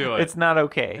want to do it. It's not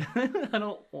okay. I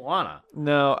don't wanna.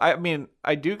 No, I mean,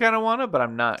 I do kind of want to, but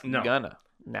I'm not No. gonna.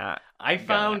 Not. I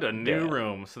found a God new damn.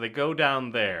 room, so they go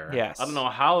down there. Yes. I don't know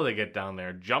how they get down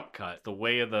there. Jump cut, the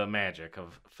way of the magic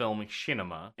of film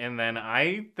cinema. And then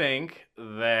I think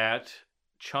that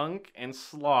Chunk and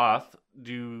Sloth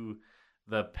do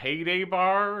the Payday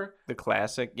Bar The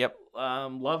classic. Yep.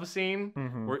 love scene.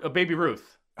 Mhm. Where, Baby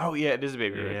Ruth. Oh yeah, it is a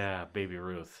Baby Ruth. Yeah, Baby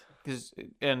Ruth.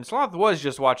 And Sloth was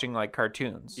just watching like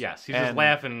cartoons. Yes, he's just And-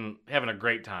 laughing, having a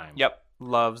great time. Yep.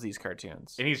 Loves these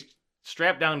cartoons. And he's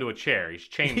strapped down to a chair. He's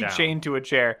chained He down. chained to a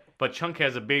chair. But Chunk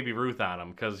has a Baby Ruth on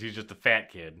him because he's just a fat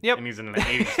kid. Yep. And he's in an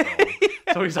 80s film.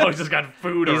 So he's always just got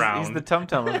food around. He's the tum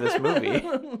tum of this movie.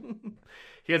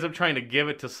 He ends up trying to give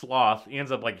it to Sloth. He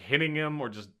ends up like hitting him, or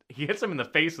just he hits him in the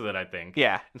face with it, I think.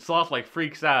 Yeah. And Sloth like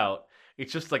freaks out.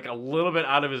 It's just like a little bit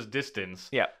out of his distance.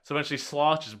 Yeah. So eventually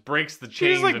Sloth just breaks the He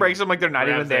chains. just like and breaks them like they're not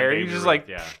grabs even that there. Baby He's just Ruth, like,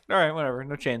 yeah. all right, whatever,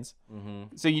 no chains.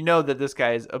 Mm-hmm. So you know that this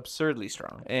guy is absurdly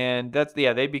strong, and that's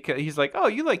he's like, oh,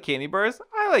 you like candy bars?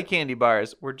 I like candy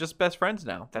bars. We're just best friends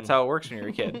now. That's how it works when you're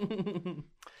a kid.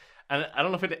 And I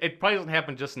don't know if it probably doesn't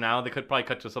happen just now. They could probably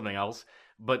cut to something else.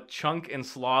 But Chunk and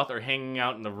Sloth are hanging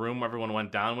out in the room everyone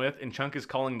went down with, and Chunk is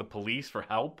calling the police for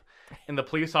help. And the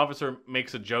police officer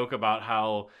makes a joke about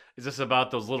how, is this about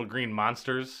those little green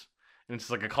monsters? And it's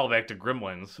like a callback to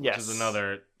Gremlins, which is Yes.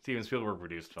 another Steven Spielberg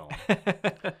produced film.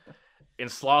 And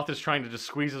Sloth is trying to just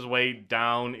squeeze his way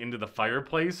down into the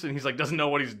fireplace, and he's like, doesn't know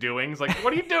what he's doing. He's like,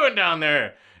 what are you doing down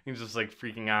there? He's just like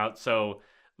freaking out. So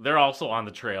they're also on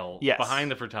the trail Yes. behind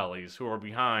the Fratellis, who are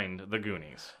behind the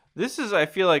Goonies. This is, I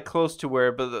feel like, close to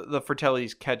where the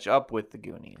Fratellis catch up with the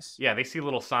Goonies. Yeah, they see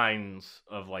little signs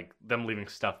of like them leaving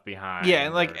stuff behind. Yeah,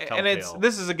 and like, or and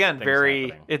this is again things very,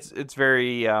 happening. it's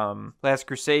very Last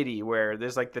Crusade, where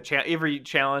there's like every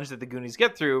challenge that the Goonies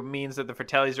get through means that the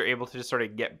Fratellis are able to just sort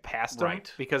of get past them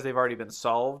Right. because they've already been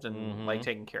solved and Mhm. like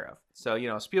taken care of. So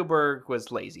Spielberg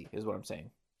was lazy, is what I'm saying.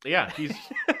 Yeah, he's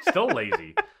still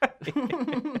lazy.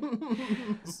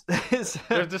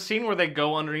 There's the scene where they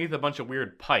go underneath a bunch of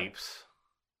weird pipes.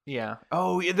 Yeah.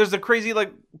 Oh, yeah, there's a crazy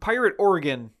like pirate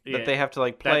organ Yeah. that they have to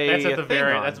like play. That's at a the thing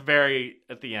very. on. That's very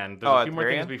at the end. There's Oh, a at few the more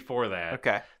very things end? before that.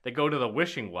 Okay. They go to the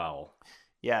wishing well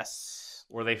Yes.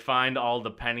 where they find all the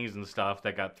pennies and stuff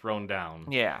that got thrown down.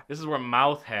 Yeah. This is where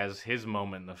Mouth has his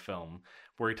moment in the film,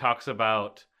 where he talks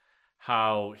about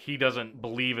how he doesn't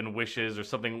believe in wishes or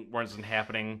something wasn't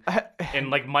happening,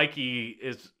 and like Mikey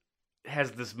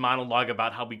has this monologue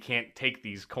about how we can't take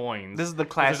these coins. This is the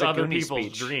 'cause classic there's other Goonies people's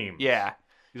speech. dreams. Yeah.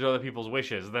 These are other people's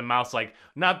wishes. Then Mouth's like,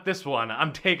 not this one.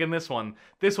 I'm taking this one.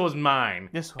 This was mine.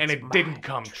 This and one's it didn't mine.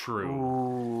 come true.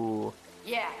 Ooh.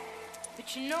 Yeah,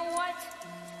 but you know what?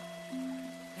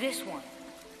 This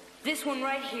one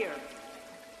right here.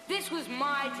 This was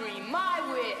my dream, my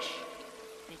wish.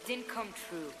 And it didn't come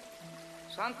true.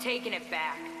 So I'm taking it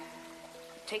back. I'm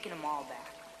taking them all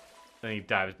back. Then he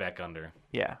dives back under.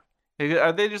 Yeah.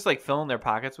 Are they just like filling their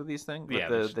pockets with these things? With Yeah,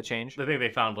 the change? The thing they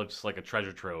found looks just like a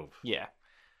treasure trove. Yeah.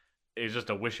 It's just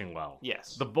a wishing well.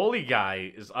 Yes. The bully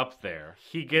guy is up there.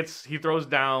 He throws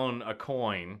down a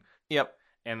coin, Yep.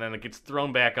 and then it gets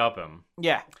thrown back up him.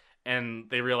 Yeah. And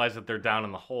they realize that they're down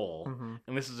in the hole. Mhm.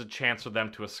 And this is a chance for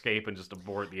them to escape and just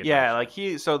abort the Yeah, adventure.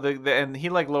 like he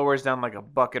like lowers down like a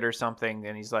bucket or something,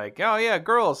 and he's like, "Oh yeah,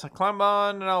 girls, climb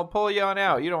on, and I'll pull you on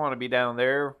out. You don't want to be down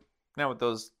there, not with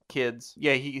those kids."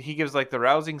 Yeah, he gives like the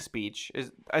rousing speech.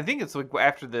 I think it's like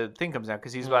after the thing comes out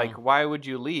because he's like, "Why would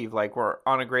you leave? Like we're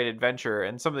on a great adventure."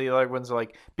 And some of the other ones are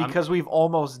like, "Because we've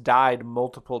almost died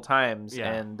multiple times."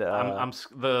 Yeah. And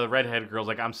the redhead girl's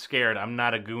like, I'm scared. I'm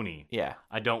not a Goonie. yeah,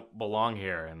 I don't belong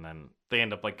here. And then they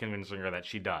end up like convincing her that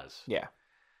she does. yeah,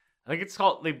 I think it's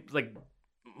called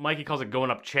Mikey calls it going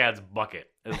up Chad's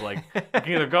bucket. It's like you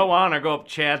can either go on or go up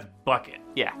Chad's bucket.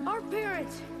 yeah. Our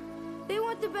parents, they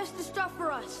want the best of stuff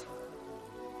for us.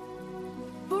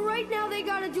 But right now they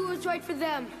gotta do what's right for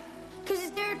them. Cause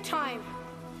it's their time.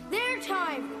 Their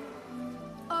time.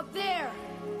 Up there.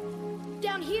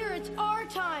 Down here, it's our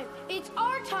time. It's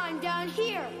our time down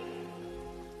here.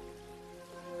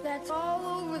 That's all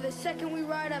over the second we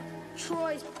ride up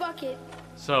Troy's bucket.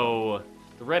 So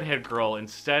the redhead girl,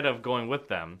 instead of going with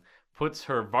them, puts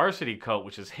her varsity coat,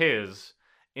 which is his,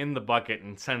 in the bucket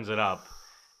and sends it up.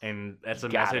 And that's a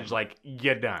Got message him. like,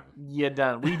 you're done. You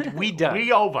done? We done?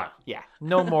 We over. Yeah,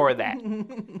 no more of that.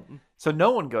 So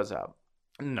no one goes up.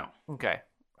 No. Okay,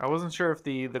 I wasn't sure if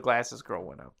the glasses girl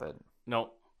went up, but No.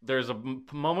 There's a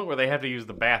moment where they have to use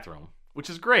the bathroom,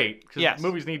 which is great because Yes.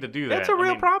 movies need to do that. that's a I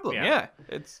real mean, problem. Yeah,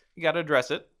 it's you got to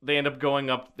address it. They end up going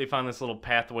up. They find this little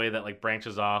pathway that like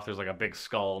branches off. There's like a big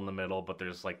skull in the middle, but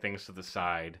there's like things to the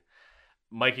side.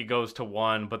 Mikey goes to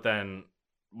one, but then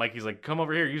Mikey's like, come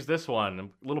over here, use this one, and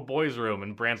little boy's room.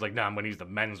 And Brand's like, nah, I'm going to use the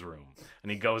men's room.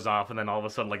 And he goes off, and then all of a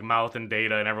sudden, like, Mouth and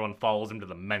Data and everyone follows him to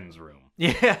the men's room.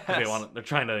 Yeah, They're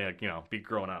trying to, like, be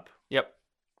grown up. Yep.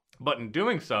 But in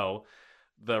doing so,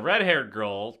 the red-haired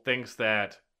girl thinks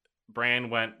that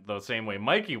Brand went the same way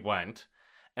Mikey went,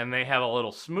 and they have a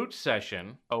little smooch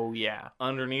session Oh yeah,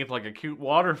 underneath, like, a cute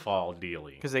waterfall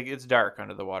dealie. because it's dark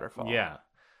under the waterfall. Yeah.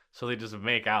 So they just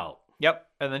make out. Yep.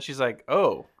 And then she's like,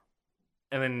 "Oh,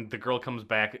 And then the girl comes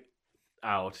back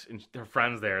out, and her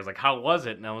friend's there. Is like, "How was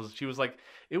it?" And she was like,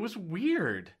 "It was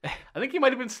weird. I think he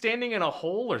might have been standing in a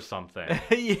hole or something."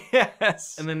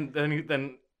 yes." And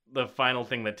then the final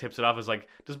thing that tips it off is like,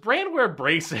 "Does Brand wear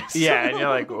braces?" yeah, and you're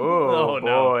like, "Oh, Oh,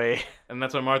 no. boy." And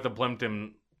that's when Martha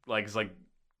Plimpton is like,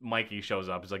 Mikey shows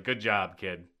up. He's like, "Good job,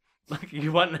 kid. Like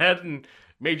you went ahead and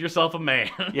made yourself a man."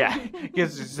 Yeah,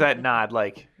 gives just that nod,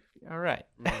 like, "All right."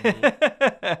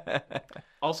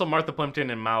 Also, Martha Plimpton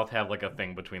and Mouth have like a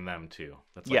thing between them too.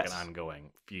 That's like Yes. an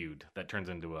ongoing feud that turns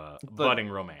into a budding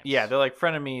romance. Yeah, they're like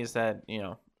frenemies that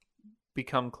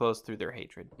become close through their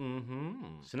hatred.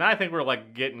 Mm-hmm. So now I think we're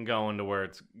like getting going to where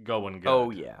it's going good.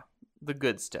 Oh yeah, the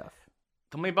good stuff.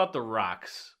 Tell me about the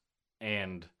rocks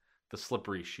and the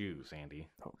slippery shoes, Andy.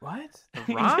 What?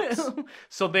 The rocks?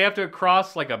 So they have to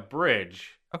cross like a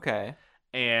bridge, Okay.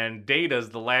 and Data's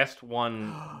the last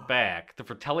one back. The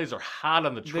Fratellis are hot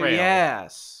on the trail.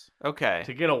 Yes. Okay.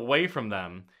 To get away from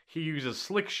them, he uses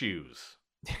slick shoes.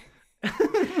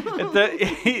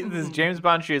 This James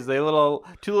Bond shoes,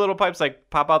 two little pipes like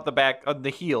pop out the back of the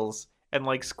heels, and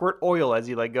like squirt oil as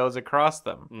he like goes across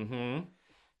them. Mm-hmm.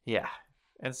 Yeah.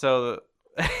 And so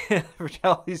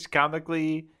Fratellis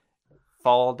comically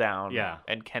fall down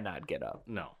and cannot get up.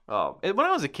 No. Oh, when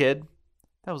I was a kid,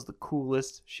 that was the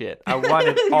coolest shit. I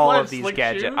wanted all wanted of these slick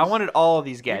gadgets. shoes? I wanted all of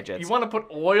these gadgets. You want to put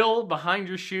oil behind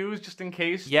your shoes just in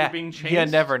case you're being chased? You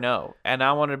never know. And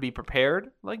I wanted to be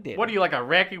prepared like David. What are you, like a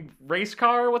wacky race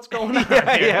car? What's going on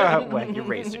here? Wacky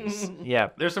racers. Yeah.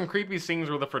 There's some creepy scenes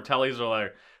where the Fratellis are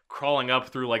like crawling up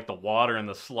through like the water and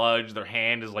the sludge. Their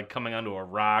hand is like coming onto a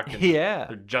rock. And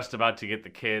they're just about to get the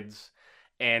kids.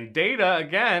 And Data,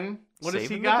 again, what does he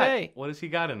Saving got? the day. What does he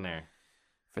got in there?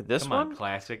 For this Come one? on,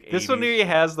 classic. This 80s. one here he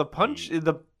has the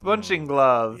punching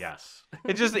glove. Yes.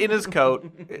 It's just in his coat.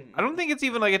 I don't think it's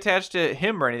even like attached to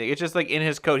him or anything. It's just like in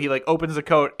his coat. He like opens the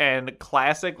coat and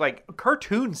classic like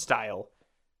cartoon style.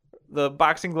 The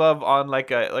boxing glove on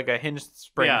like a hinge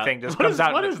spring thing just comes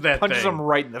out and punches him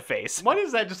right in the face. What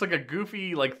is that? Just like a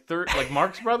goofy like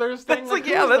Marx Brothers thing? That's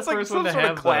that's like some sort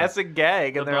of classic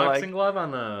gag. And the they're boxing like glove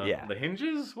on the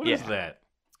hinges? What is that?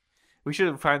 We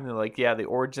should find the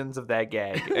origins of that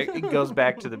gag. It goes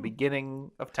back to the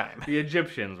beginning of time. The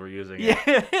Egyptians were using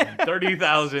it.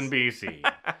 30,000 BC.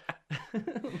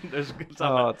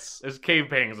 There's cave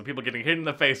paintings of people getting hit in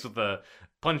the face with a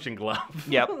punching glove.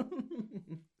 Yep.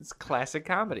 It's classic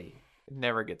comedy. It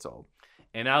never gets old.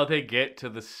 And now they get to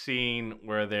the scene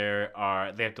where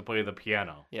they have to play the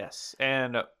piano. Yes.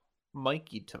 And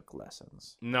Mikey took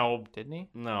lessons. No. Didn't he?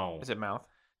 No. Is it Mouth?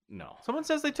 No. Someone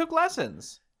says they took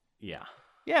lessons. Yeah.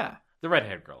 Yeah. The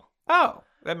redhead girl. Oh,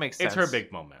 that makes sense. It's her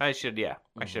big moment. I should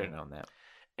have known that.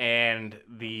 And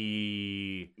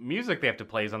the music they have to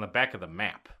play is on the back of the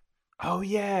map. Oh,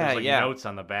 yeah. There's notes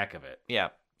on the back of it. Yeah.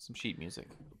 Some sheet music.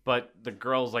 But the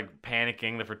girl's like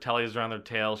panicking. The Fratellis are on their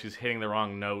tail. She's hitting the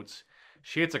wrong notes.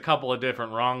 She hits a couple of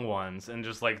different wrong ones. And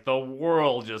just like the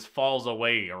world just falls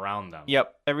away around them.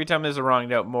 Yep. Every time there's a wrong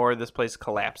note, more of this place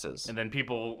collapses. And then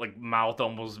people like Mouth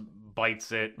almost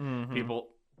bites it. Mm-hmm. People...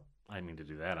 I didn't mean to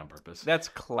do that on purpose. That's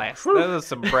classic. That was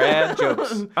some Brad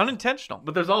jokes. Unintentional.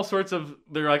 But there's all sorts of...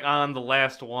 They're like on the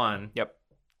last one. Yep.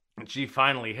 And she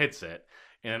finally hits it.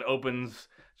 And it opens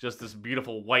just this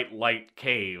beautiful white light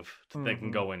cave they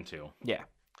can go into. Yeah.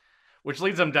 Which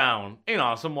leads them down an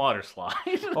awesome water slide.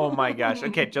 Oh my gosh.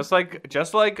 Okay, just like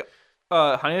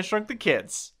Honey, I Shrunk the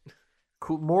Kids.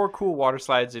 More cool water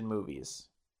slides in movies.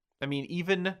 I mean,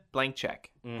 even Blank Check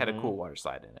had a cool water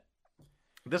slide in it.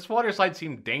 This water slide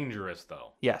seemed dangerous,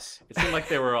 though. Yes. It seemed like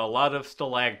there were a lot of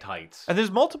stalactites. And there's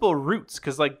multiple routes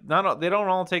because, like, they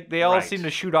all seem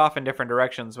to shoot off in different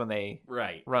directions when they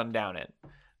run down it.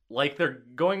 Like they're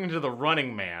going into the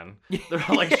Running Man. They're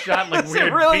like shot like Yes,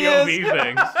 weird really POV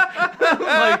things.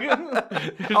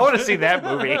 I want to see that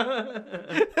movie.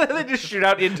 They just shoot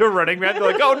out into Running Man. They're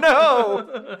like, oh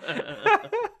no.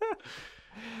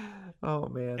 Oh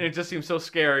man. And it just seems so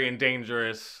scary and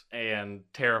dangerous and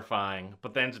terrifying.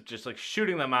 But then just like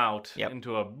shooting them out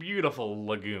into a beautiful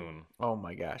lagoon. Oh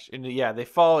my gosh. And yeah, they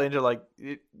fall into like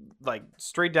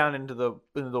straight down into the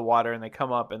water, and they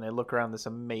come up and they look around this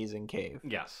amazing cave.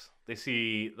 Yes. They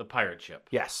see the pirate ship.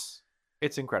 Yes.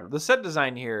 It's incredible. The set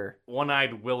design here.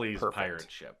 One-Eyed Willie's pirate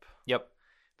ship. Yep.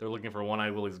 They're looking for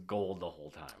One-Eyed Willie's gold the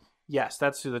whole time. Yes,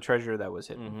 that's who the treasure that was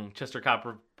hidden. Mm-hmm. Chester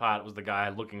Copperpot was the guy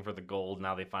looking for the gold.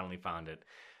 Now they finally found it.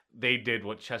 They did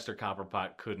what Chester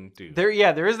Copperpot couldn't do.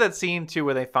 There is that scene too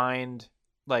where they find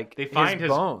his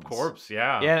bones. Corpse.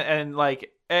 Yeah, and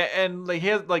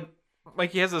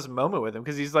he has this moment with him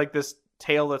because he's like this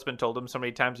tale that's been told him so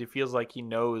many times. He feels like he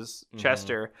knows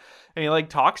Chester, and he like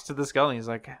talks to this skull, and he's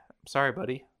like, "I'm sorry,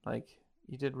 buddy. Like,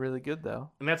 you did really good, though."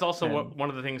 And that's also one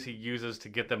of the things he uses to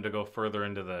get them to go further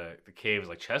into the caves.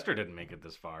 Like, Chester didn't make it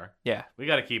this far. Yeah. We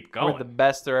got to keep going. We're the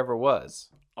best there ever was.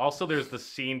 Also, there's the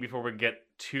scene before we get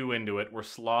too into it where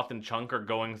Sloth and Chunk are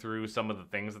going through some of the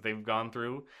things that they've gone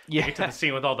through. Yeah. They get to the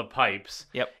scene with all the pipes.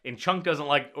 Yep. And Chunk doesn't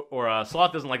like, or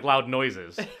Sloth doesn't like loud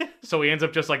noises. So he ends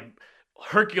up just like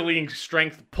Herculean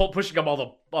strength pushing up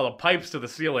all the pipes to the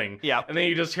ceiling. Yeah. And then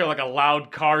you just hear like a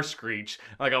loud car screech,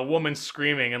 like a woman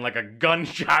screaming, and like a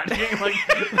gunshot. Like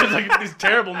there's like these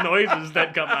terrible noises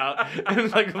that come out.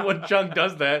 And like when Chunk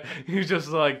does that, he's just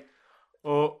like,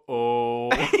 oh.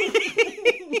 Yeah,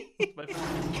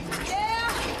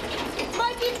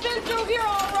 Mikey's been through here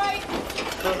all right.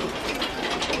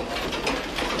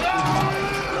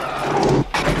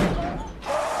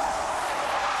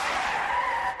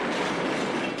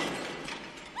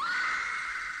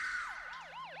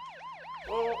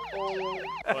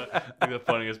 Like the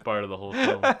funniest part of the whole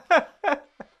film.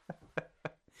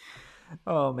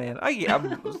 Oh man,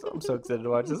 I'm so excited to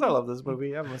watch this. I love this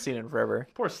movie. I haven't seen it in forever.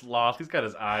 Poor Sloth. He's got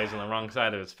his eyes on the wrong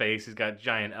side of his face. He's got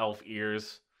giant elf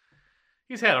ears.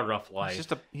 He's had a rough life.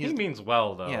 He means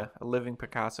well, though. Yeah, a living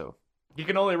Picasso. You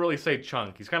can only really say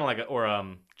Chunk. He's kind of like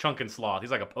Chunk and Sloth.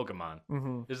 He's like a Pokemon.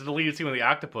 Mm-hmm. There's a deleted scene with the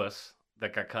octopus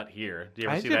that got cut here. Do you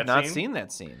ever see that scene? I have not seen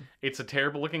that scene. It's a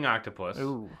terrible looking octopus.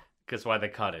 Ooh. That's why they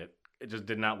cut it. It just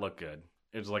did not look good.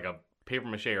 It was like a paper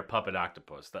mache or puppet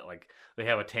octopus that like they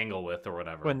have a tangle with or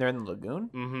whatever. When they're in the lagoon?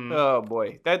 Mm-hmm. Oh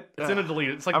boy, it's in a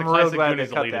deleted. It's like I'm the classic real glad Goonies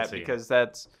they cut deleted that scene. because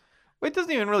that's. Well, it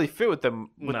doesn't even really fit with the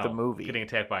movie. Getting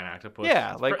attacked by an octopus.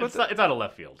 Yeah, it's out of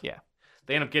left field. Yeah.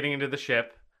 They end up getting into the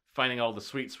ship, finding all the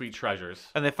sweet, sweet treasures.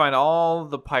 And they find all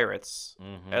the pirates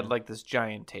at like this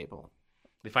giant table.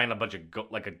 They find a bunch of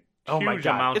huge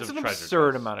amount of treasure. It's treasure. an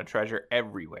absurd amount of treasure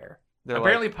everywhere.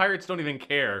 Apparently, pirates don't even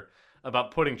care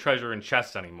about putting treasure in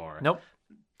chests anymore. Nope.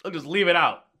 They'll just leave it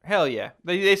out. Hell yeah.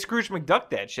 They Scrooge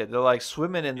McDuck that shit. They're like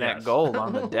swimming in that gold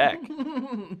on the deck.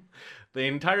 The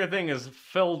entire thing is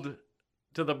filled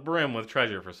to the brim with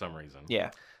treasure for some reason. Yeah.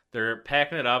 They're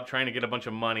packing it up, trying to get a bunch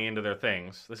of money into their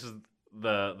things. This is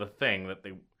the thing that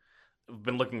they've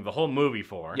been looking the whole movie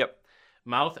for. Yep.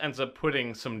 Mouth ends up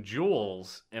putting some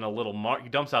jewels in a little he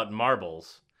dumps out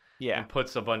marbles. Yeah. And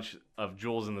puts a bunch of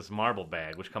jewels in this marble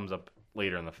bag, which comes up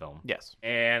later in the film. Yes.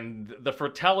 And the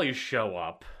Fratellis show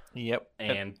up. Yep.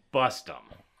 And bust them.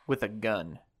 With a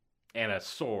gun. And a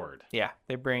sword. Yeah,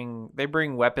 they bring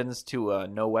weapons to a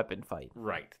no weapon fight.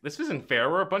 Right. This isn't fair.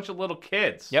 We're a bunch of little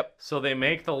kids. Yep. So they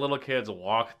make the little kids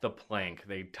walk the plank.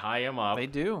 They tie them up. They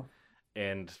do.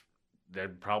 And they're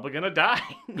probably gonna die.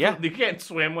 Yeah. You can't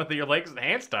swim with your legs and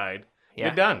hands tied. Yeah.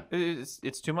 You're done.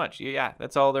 It's too much. Yeah,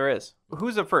 that's all there is.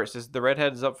 Who's up first? Is the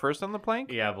redhead's up first on the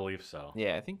plank? Yeah, I believe so.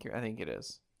 Yeah, I think it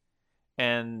is.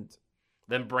 And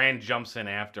then Bran jumps in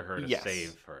after her to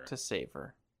save her. To save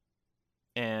her.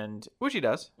 And which he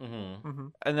does. Mm-hmm. Mm-hmm.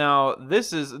 And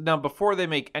now before they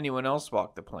make anyone else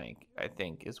walk the plank, I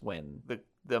think is when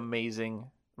the amazing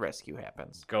rescue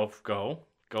happens. Go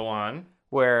on.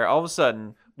 Where all of a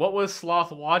sudden, what was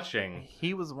Sloth watching?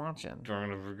 He was watching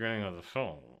during the beginning of the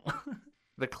film.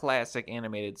 The classic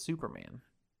animated Superman.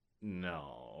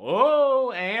 No.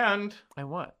 Oh, and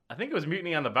what? I think it was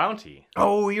Mutiny on the Bounty.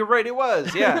 Oh, you're right. It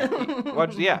was. Yeah.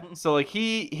 Yeah. So like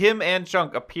him and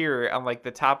Chunk appear on like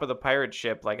the top of the pirate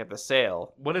ship, like at the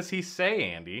sail. What does he say,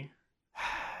 Andy?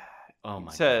 Oh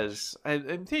my. Says,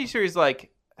 I'm pretty sure he's like,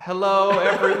 "Hello,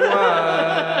 everyone."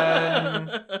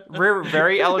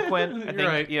 Very eloquent. I think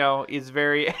right. He's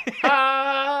very.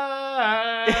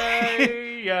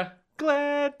 Yeah.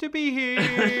 Glad to be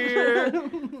here.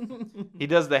 He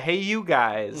does the "Hey you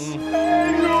guys,"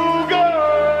 Hey you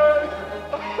guys,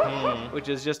 which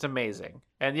is just amazing.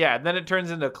 And then it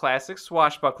turns into a classic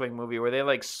swashbuckling movie where they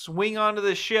like swing onto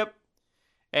the ship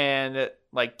and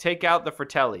like take out the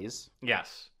Fratellis.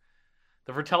 Yes,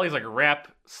 the Fratellis like wrap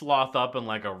Sloth up in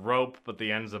like a rope, but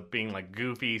the ends up being like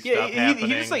goofy stuff happening.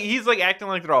 He's like acting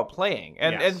like they're all playing,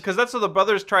 and because that's what the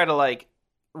brothers try to like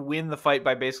win the fight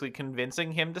by basically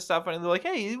convincing him to stop, and they're like,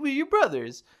 "Hey, we're your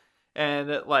brothers," and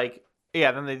then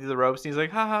they do the ropes, and he's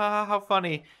like, "Ha ha ha, how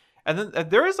funny!" And then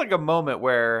there is like a moment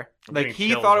where like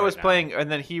he thought it was playing, and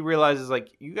then he realizes like,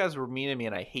 "You guys were mean to me,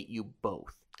 and I hate you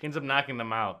both." He ends up knocking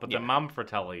them out, but the mom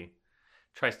Fratelli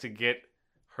tries to get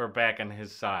her back on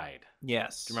his side.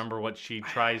 Yes. Do you remember what she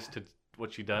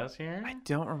does here? I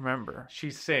don't remember.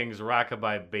 She sings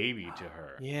 "Rockabye Baby" to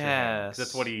her. Yes.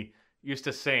 That's what he used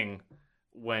to sing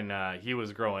when he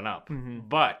was growing up. Mm-hmm.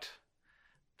 But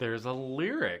there's a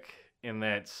lyric in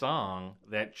that song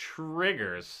that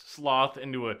triggers Sloth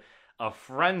into a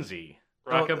frenzy.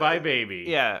 Rockabye Baby.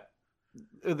 Yeah.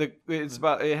 It has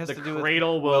the to do with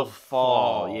cradle will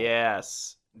fall.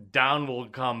 Yes. Down will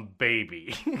come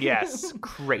baby. Yes.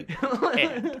 Great.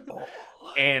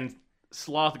 And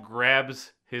Sloth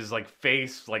grabs his like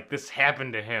face, like this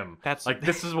happened to him. That's like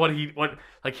this is what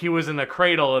he was in the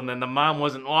cradle and then the mom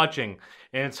wasn't watching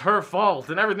and it's her fault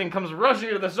and everything comes rushing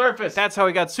to the surface. That's how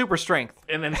he got super strength.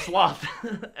 And then Sloth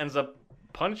ends up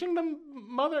punching the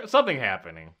mother. Something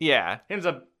happening. Yeah. Ends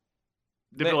up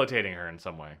debilitating her in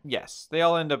some way. Yes. They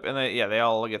all end up they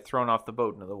all get thrown off the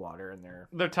boat into the water and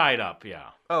they're tied up. Yeah.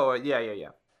 Oh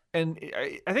yeah. And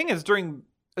I think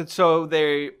it's so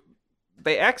they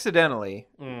accidentally.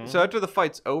 So after the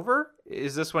fight's over,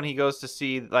 is this when he goes to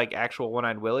see like actual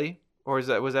One-Eyed Willie, or was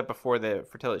that before the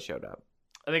Fratelli showed up?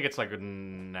 I think it's like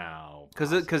now.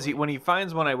 Because when he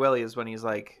finds One-Eyed Willie is when he's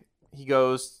like he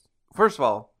goes. First of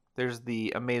all, there's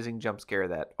the amazing jump scare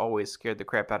that always scared the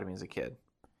crap out of me as a kid,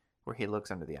 where he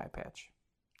looks under the eye patch.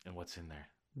 And what's in there?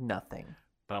 Nothing.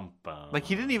 Bum, bum. Like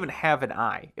he didn't even have an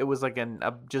eye. It was like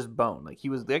just bone. Like he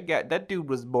was that dude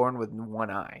was born with one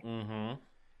eye. Mm-hmm.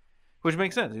 Which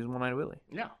makes sense. He was one-eyed Willie.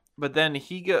 Yeah. But then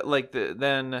he got like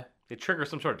then They trigger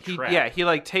some sort of he trap. he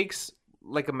like takes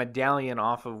like a medallion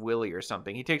off of Willie or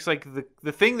something. He takes like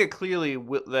the thing that clearly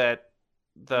that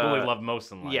the Willie loved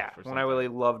most in life. yeah, or when I something. really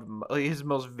loved his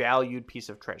most valued piece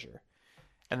of treasure,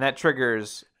 and that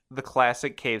triggers the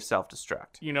classic cave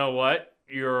self-destruct. You know what?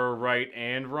 You're right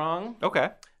and wrong. Okay.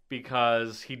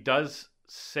 Because he does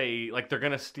say, like, they're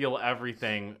going to steal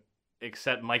everything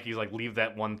except Mikey's like, leave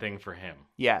that one thing for him.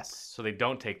 Yes. So they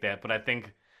don't take that. But I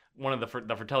think one of the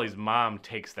Fratelli's mom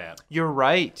takes that. You're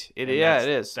right. It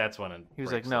is. That's when it He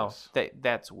was like, breaks no, loose.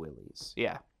 that's Willie's.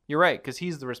 Yeah. You're right, because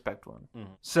he's the respect one. Mhm.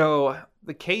 So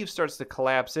the cave starts to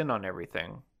collapse in on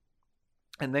everything,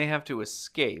 and they have to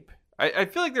escape. I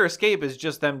feel like their escape is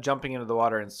just them jumping into the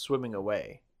water and swimming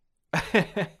away.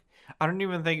 I don't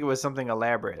even think it was something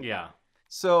elaborate. Yeah.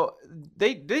 So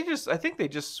they just, I think they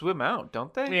just swim out,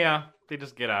 don't they? Yeah. They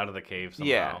just get out of the cave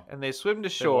somehow. Yeah, and they swim to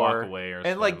They shore. walk away or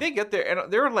and like swim. they get there,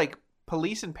 and there are like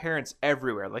police and parents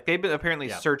everywhere. Like they've been apparently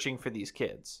Yeah. searching for these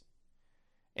kids.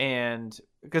 And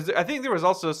because I think there was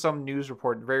also some news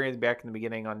report very back in the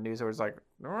beginning on news that was like,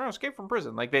 oh, escape from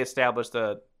prison. Like they established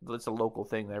it's a local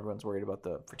thing that everyone's worried about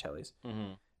the Fratellis.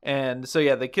 Mhm. And so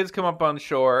yeah, the kids come up on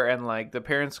shore and like the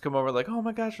parents come over like, oh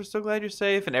my gosh, we're so glad you're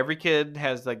safe. And every kid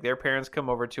has like their parents come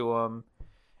over to them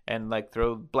and like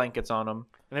throw blankets on them.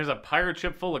 And there's a pirate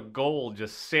ship full of gold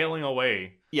just sailing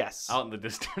away Yes. out in the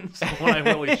distance. When I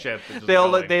Willie ship. is just They all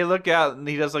going. look. They look out, and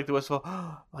he does like the whistle,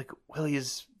 like Willie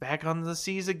is back on the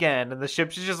seas again, and the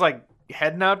ship's just like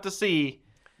heading out to sea.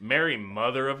 Mary,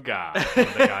 Mother of God, is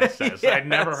what the guy says. I'd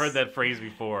never Yes. heard that phrase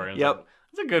before. And it's Yep. like,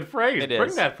 that's a good phrase. It Bring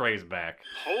is. that phrase back.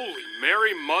 Holy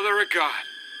Mary, Mother of God.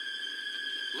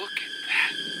 Look at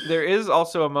that. There is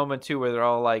also a moment too where they're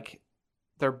all like,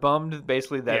 they're bummed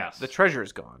basically that Yes. the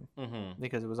treasure's gone Mm-hmm.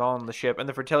 because it was all on the ship, and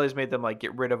the Fratellis made them like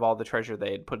get rid of all the treasure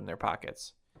they had put in their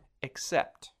pockets,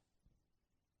 except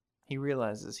he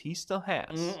realizes he still has.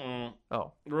 Mm-mm.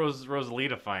 Oh,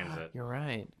 Rosalita finds it. you're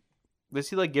right. Does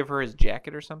he like give her his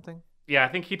jacket or something? Yeah, I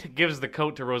think he gives the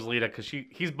coat to Rosalita because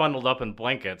he's bundled up in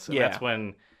blankets. And Yeah. that's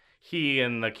when he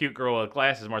and the cute girl with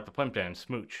glasses, Martha Plimpton,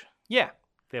 smooch. Yeah.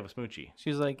 They have a smoochie.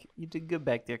 She was like, "You did good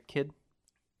back there, kid."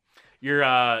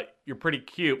 You're pretty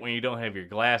cute when you don't have your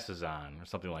glasses on, or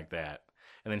something like that.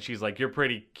 And then she's like, you're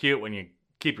pretty cute when you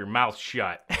keep your mouth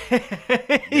shut.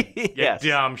 You Yes.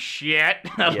 dumb shit.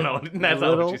 I don't know. That's not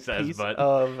Little what she says, piece but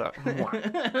of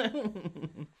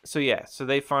so yeah, so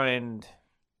they find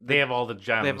they have all the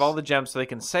gems. they have all the gems so they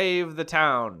can save the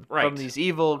town from Right. these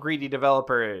evil, greedy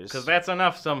developers. because that's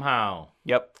enough somehow.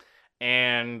 Yep.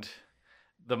 And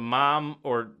the mom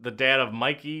or the dad of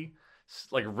Mikey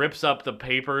like rips up the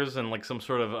papers in like some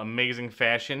sort of amazing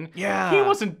fashion. Yeah. He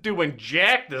wasn't doing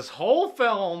jack this whole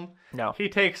film. No. He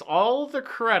takes all the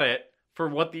credit for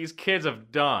what these kids have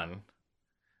done.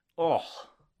 Oh.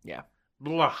 Yeah.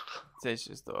 Blah. It's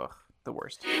just the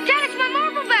worst. Dad, it's my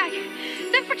marble bag.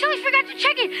 The Fratellis forgot to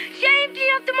check it. See, I emptied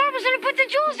out the marbles and I put the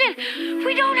jewels in.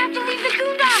 We don't have to leave the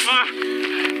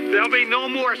Goondocks. There'll be no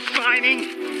more signing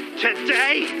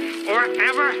today or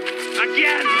ever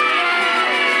again.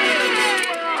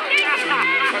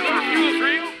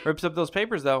 Rips up those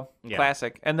papers though. Yeah.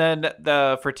 Classic. And then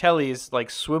the Fratellis like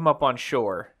swim up on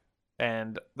shore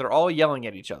and they're all yelling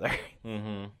at each other.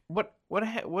 Mm-hmm. What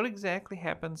exactly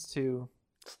happens to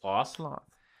Sloth. Sloth?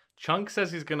 Chunk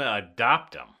says he's gonna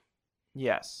adopt him.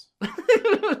 Yes.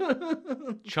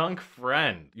 Chunk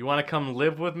friend. You wanna come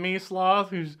live with me, Sloth?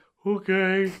 Who's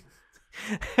okay.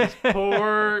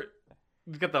 Poor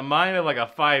he's got the mind of like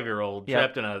a 5-year-old Yep.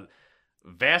 trapped in a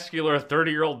vascular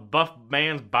 30-year-old buff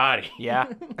man's body. Yeah.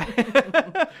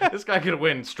 This guy could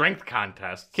win strength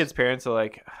contests. Kids' parents are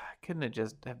like, couldn't it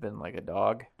just have been like a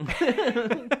dog?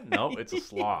 No, it's a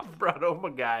sloth. Brought home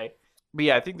a guy. But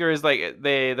yeah, I think there is like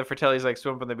the Fratellis like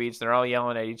swim up on the beach. They're all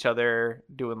yelling at each other,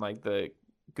 doing like the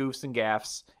goofs and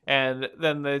gaffs, and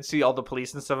then they see all the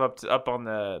police and stuff up on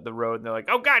the road, and they're like,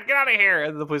 "Oh God, get out of here!"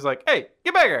 And the police are like, "Hey,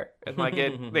 get back here!" And like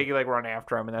they like run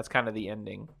after him, and that's kind of the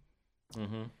ending,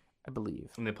 Mm-hmm. I believe.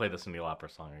 And they play the Cyndi Lauper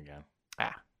song again.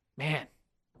 Man,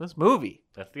 this movie.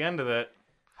 That's the end of it.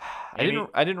 I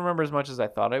didn't remember as much as I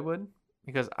thought I would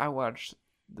because I watched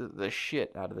the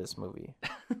shit out of this movie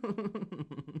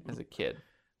as a kid.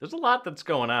 There's a lot that's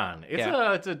going on. It's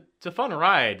Yeah. it's a fun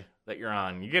ride that you're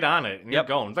on. You get on it and you're Yep.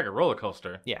 going. It's like a roller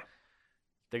coaster. Yeah.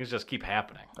 Things just keep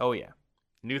happening. Oh yeah.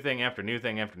 New thing after new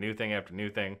thing after new thing after new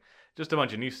thing. Just a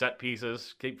bunch of new set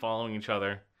pieces. Keep following each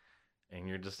other. And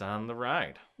you're just on the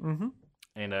ride. Mm-hmm.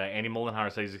 And Andy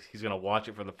Moldenhauer says he's going to watch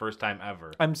it for the first time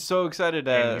ever. I'm so excited.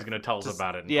 And he's going to tell us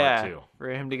about it in part 2. For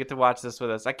him to get to watch this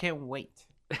with us. I can't wait.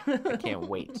 I can't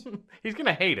wait. He's going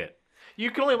to hate it. You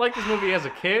can only like this movie as a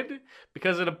kid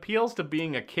because it appeals to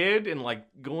being a kid and like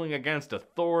going against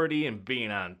authority and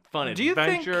being on fun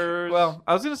adventures. Well,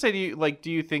 I was gonna say,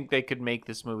 do you think they could make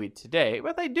this movie today?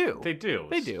 But they do. They do.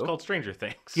 They do. It's called Stranger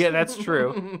Things. Yeah, that's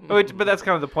true. But that's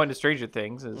kind of the point of Stranger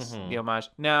Things is the homage.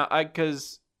 Now,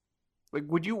 because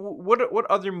what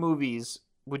other movies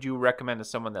would you recommend to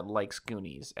someone that likes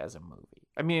Goonies as a movie?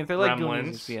 I mean, if they like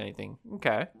Goonies, it could be anything.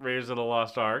 Okay. Raiders of the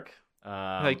Lost Ark. Do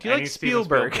you like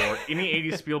Spielberg? Any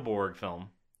 80s Spielberg film.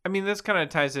 I mean, this kind of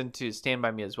ties into Stand By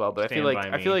Me as well, but I feel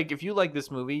like if you like this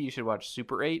movie, you should watch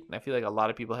Super 8, and I feel like a lot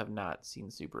of people have not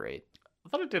seen Super 8. I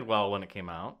thought it did well when it came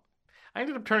out. I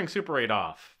ended up turning Super 8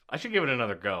 off. I should give it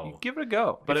another go. You give it a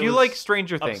go. But if you like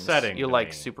Stranger Things, you'll like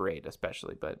me. Super 8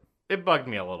 especially, but it bugged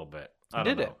me a little bit. I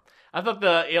don't know. It? I thought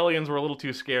the aliens were a little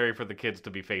too scary for the kids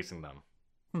to be facing them.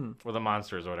 Or the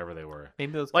monsters or whatever they were.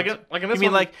 Maybe those like kids... in this You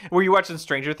mean one, like were you watching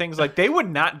Stranger Things? Like they would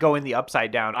not go in the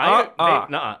upside down.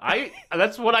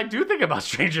 That's what I do think about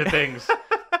Stranger Things.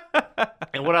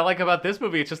 And what I like about this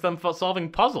movie, it's just them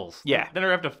solving puzzles. Yeah.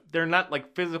 They're not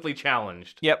like physically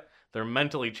challenged. Yep. They're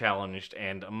mentally challenged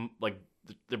and like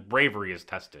the bravery is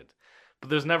tested. But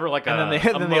there's never like and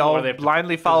then they all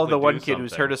blindly follow the one kid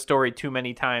who's heard a story too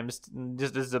many times,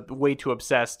 just is way too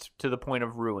obsessed to the point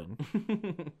of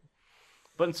ruin.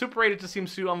 But in Super 8, it just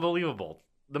seems too unbelievable.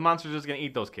 The monster's just going to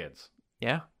eat those kids.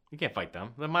 Yeah. You can't fight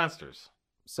them. They're monsters.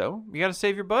 So, you got to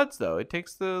save your buds, though. It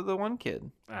takes the one kid.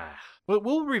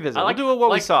 We'll revisit. We'll do what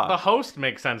we saw. The Host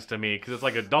makes sense to me, because it's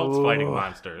like adults fighting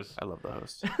monsters. I love The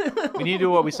Host. We need to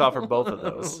do what we saw for both of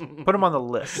those. Put them on the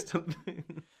list.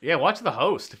 Yeah, watch The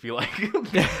Host if you like.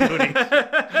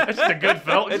 It's just a good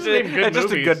film. It's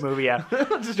just a good movie, yeah.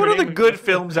 What other good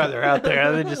films are there out there?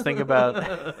 I just think about...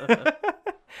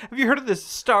 Have you heard of this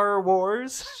Star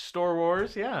Wars? Star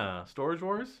Wars, yeah. Storage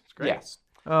Wars? It's great. Yes.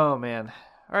 Oh, man.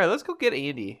 All right, let's go get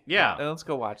Andy. Yeah. And let's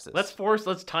go watch this.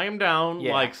 Let's tie him down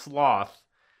like Sloth.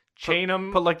 Chain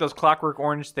him. Put like those Clockwork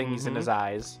Orange thingies in his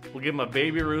eyes. We'll give him a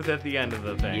Baby Ruth at the end of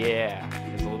the thing. Yeah.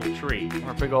 It's a little treat.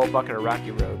 Or a big old bucket of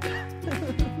Rocky Road.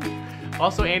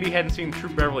 Also, Andy hadn't seen True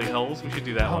Beverly Hills. We should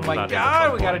do that one. Oh my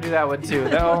God, we got to do that one too.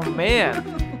 Oh,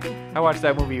 man. I watched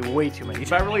that movie way too many times.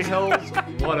 Beverly Hills,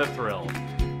 what a thrill.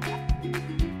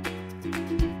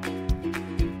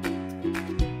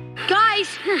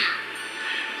 Guys!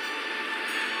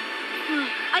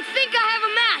 I think I have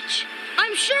a match.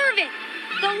 I'm sure of it.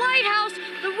 The lighthouse,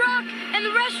 the rock, and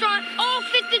the restaurant all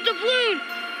fit the doubloon.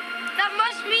 That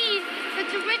must mean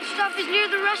that the rich stuff is near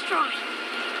the restaurant.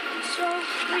 So,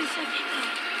 wait a second.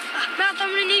 Matt, I'm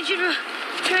gonna need you to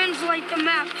translate the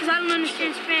map, because I don't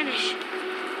understand Spanish.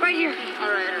 Right here.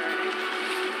 All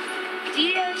right.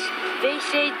 Diaz, they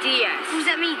say Diaz. What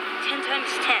does that mean? 10 times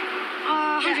 10.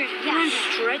 100. Yeah.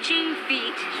 Stretching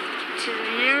feet to the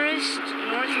nearest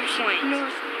north point.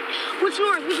 North. What's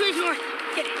north? Which way's north?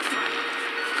 Get it.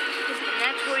 And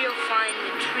that's where you'll find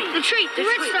the tree. The tree. The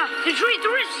rich stuff. The tree.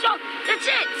 The rich stuff. That's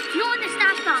it. No one the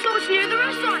staff stuff. So it's near the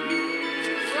restaurant.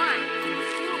 Right.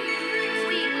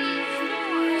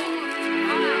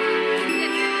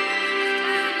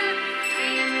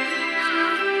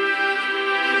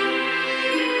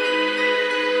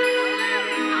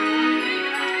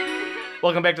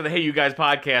 Welcome back to the Hey You Guys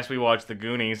podcast. We watched The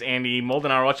Goonies. Andy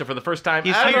Moldenhauer watched it for the first time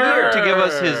He's ever. here to give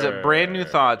us his brand new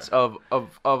thoughts of a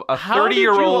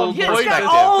 30-year-old. Yeah, it's got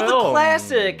all the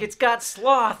classic. It's got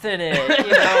Sloth in it.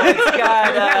 You know, it's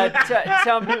got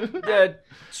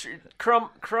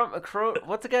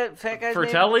what's the guy? Fat guy's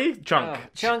Fratelli? name? Chunk.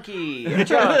 Chunky.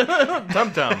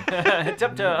 Tum Tum.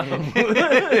 Tum Tum.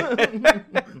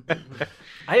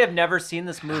 I have never seen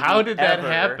this movie. How did that ever.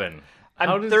 happen?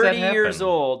 I'm 30 years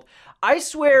old. I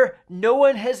swear no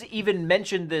one has even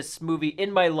mentioned this movie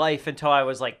in my life until I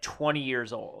was like 20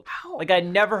 years old. How? Like I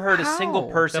never heard a single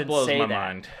person that blows say my that.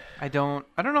 mind. I don't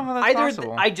know how that's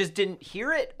possible. I just didn't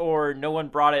hear it, or no one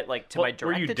brought it like to my direct attention.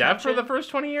 Were you deaf for the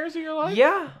first 20 years of your life?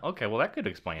 Yeah. Okay, well that could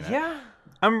explain it. Yeah.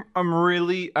 I'm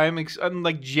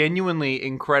like genuinely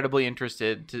incredibly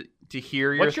interested to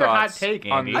hear your What's your thoughts hot take,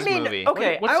 on Andy? this movie.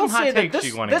 Okay, What's I will some hot say that takes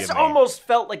you wanna this give me? almost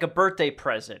felt like a birthday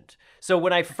present. So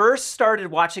when I first started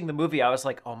watching the movie, I was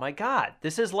like, oh my God,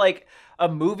 this is like a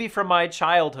movie from my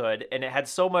childhood. And it had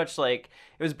so much like,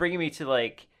 it was bringing me to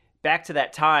like, back to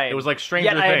that time. It was like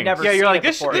Stranger Yet I had Things. never Yeah, seen you're like it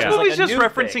this. before. This It was movie's like a just new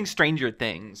referencing thing. Stranger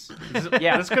Things.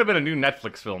 Yeah. This could have been a new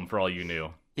Netflix film for all you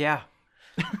knew. Yeah.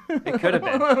 It could have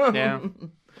been. Yeah.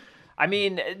 I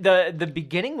mean, the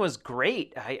beginning was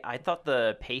great. I thought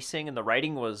the pacing and the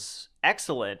writing was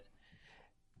excellent.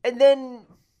 And then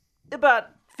about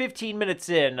 15 minutes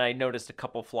in, I noticed a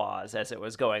couple flaws as it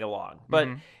was going along. But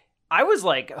I was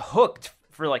like hooked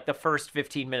for like the first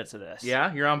 15 minutes of this.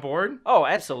 Yeah, you're on board? Oh,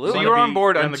 absolutely. So you were on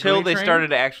board on the until Goonie they train?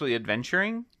 started actually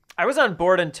adventuring? I was on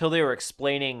board until they were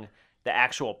explaining the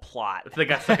actual plot. They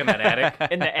got stuck in that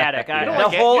attic? In the attic. don't The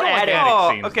like whole you don't like attic. attic Oh,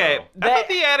 scenes, okay. though. I thought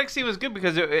the attic scene was good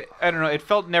because I don't know. It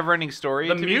felt never-ending story.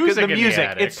 The to me, music because in the the music.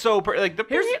 attic. It's so like the.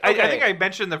 Here's- I okay. think I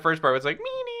mentioned the first part. It was like.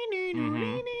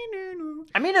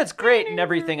 I mean, it's great and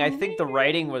everything. I think the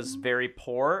writing was very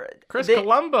poor. Chris They-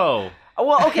 Colombo.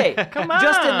 Well, okay. Come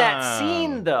Just in that on.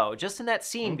 scene, though. Just in that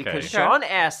scene, Okay. because Okay. Sean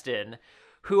Astin,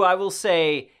 who I will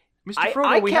say, Mr. Frodo,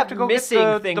 I we kept have to go get missing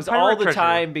the things pirate all the treasure.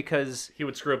 time because, He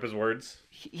would screw up his words.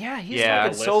 he's Yeah.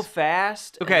 talking so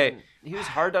fast. Okay. and he was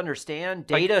hard to understand.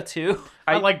 Data, too.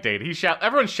 I like Dave.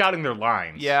 Everyone's shouting their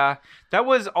lines. Yeah, that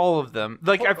was all of them.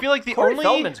 Like I feel like the Corey only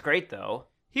Feldman's great, though.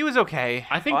 he was okay.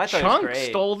 I think Oh, I thought it was Chunk great.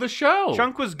 stole the show.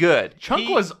 Chunk was good. Chunk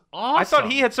He- was awesome. I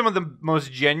thought he had some of the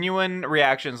most genuine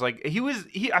reactions. Like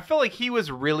I felt like he was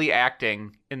really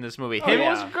acting in this movie. Him, yeah.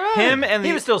 was good. him and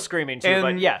He the was still screaming, too, and-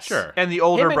 but yes. Sure. and the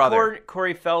older Him and brother.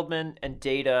 Corey Feldman and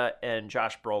Data and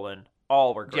Josh Brolin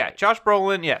all were great. Yeah, Josh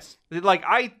Brolin. Yes, like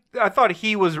I thought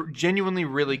he was genuinely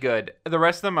really good. The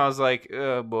rest of them, I was like,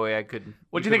 oh boy, I couldn't.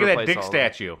 What'd you think of that dick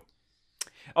statue?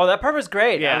 Oh, that part was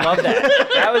great. Yeah. I love that.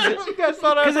 That was You guys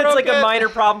thought I because it's like broke a it? minor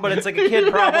problem, but it's like a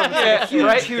kid problem. It's like a huge,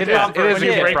 right? huge It is- problem it for a is a When you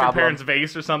kid kid. break your problem. parents'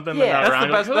 vase or something. Yeah. and That's they're the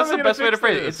around, best. you're like, That's "Oh, the I'm best gonna way to fix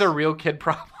phrase it. this." It's a real kid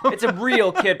problem. It's a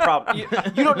real kid problem.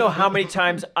 You don't know how many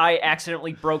times I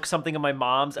accidentally broke something of my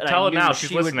mom's, and Tell I it knew now. She's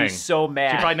she would listening. be so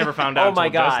mad. She probably never found out Oh my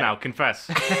until just god! now. Confess.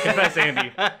 Confess,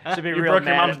 Andy. She'd be You real broke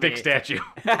your mad mom's at dick me. statue.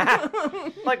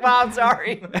 Like, Mom,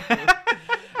 sorry.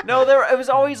 No, it was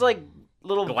always like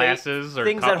little Glasses or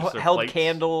things that cups or held plates.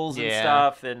 candles and Yeah.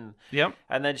 stuff, and Yep.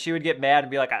 and then she would get mad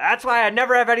and be like, "That's why I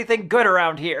never have anything good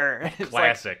around here." It's like-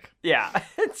 Classic. yeah,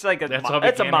 it's like That's mom, why we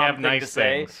that's a can't mom have thing nice to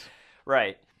say, things.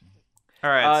 right?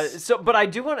 All right. But I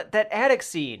do want that attic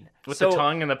scene With so the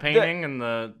tongue and the painting and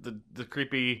the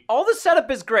creepy... all the setup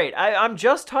is great. I'm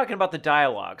just talking about the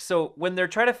dialogue. So when they're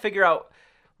trying to figure out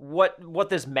what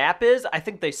this map is, I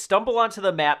think they stumble onto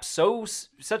the map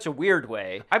such a weird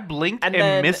way. I blinked and and,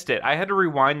 then- missed it. I had to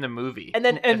rewind the movie. And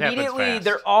then happens immediately fast.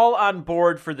 they're all on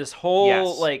board for this whole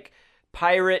Yes. like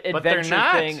pirate But they're adventure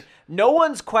not. thing. No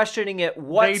one's questioning it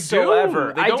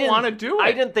whatsoever. They don't wanna do I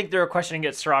it. didn't think they were questioning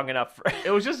it strong enough.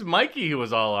 It was just Mikey who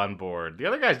was all on board. The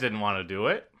other guys didn't want to do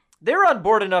it. They were on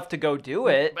board enough to go do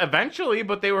it. Eventually,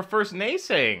 but they were first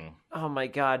naysaying. Oh my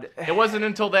god! It wasn't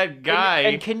until that guy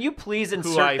And can you please who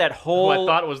insert that who I whole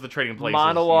thought was the Trading Places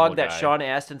monologue evil that guy. Sean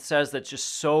Astin says that's just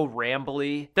so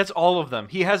rambly? That's all of them.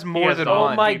 He has more has than all-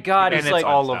 one. Oh my god! and He's it's like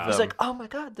all of them. He's like, oh my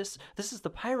god, this is the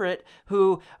pirate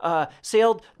who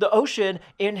sailed the ocean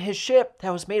in his ship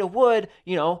that was made of wood,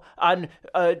 on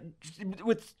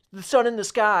with the sun in the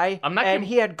sky. I'm not and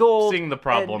he had gold. seeing the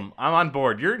problem. I'm on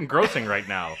board. You're engrossing right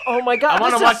now. Oh my god! I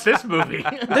want to this watch is- this movie.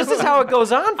 This is how it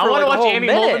goes on for I want like to a watch whole Andy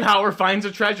minute. Moldenhauer finds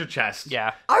a treasure chest.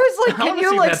 yeah. I was like, I can wanna you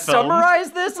see like that film.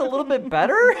 summarize this a little bit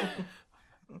better?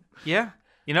 Yeah.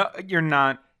 You know, you're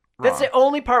not wrong. That's the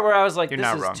only part where I was like, You're this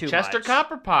not is wrong. too Chester much.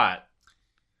 Copperpot.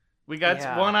 We got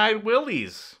Yeah. One-Eyed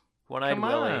Willies. One-eyed Come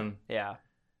Willie. on. Yeah.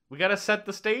 We got to set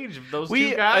the stage of those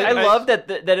We- two guys. I love that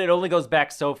it only goes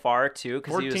back so far too,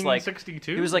 because he was like,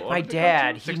 1462. he was like, What my did it go to?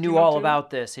 dad, he knew all 1602? about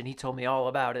this, and he told me all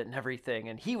about it and everything,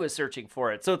 and he was searching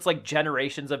for it. So it's like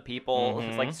generations of people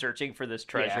Mm-hmm. like searching for this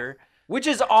treasure, which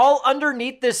is all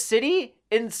underneath this city.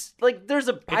 Like there's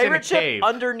a in a pirate ship cave.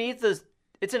 underneath this.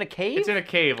 It's in a cave. It's in a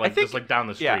cave, like think- just like down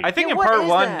the street. Yeah, I think Yeah, in what part is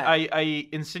one, that? I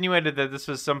insinuated that this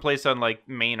was someplace on like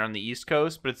Maine on the East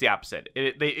Coast, but it's the opposite.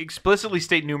 They explicitly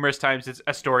state numerous times it's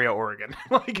Astoria, Oregon.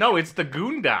 Like, no, it's the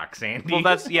Goondocks, Andy. well,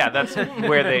 that's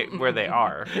where they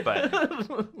are, but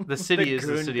the city is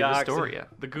the city of Goondocks. Astoria.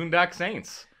 the Goondock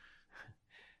Saints.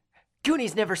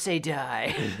 Goonies never say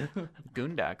die.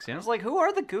 Goondocks, yeah. I was like, who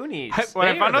are the Goonies? When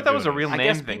I They found are out the that was a Goonies. real I name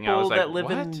guess thing, people I was like, that live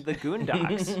what? in the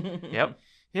Goondocks. Yep.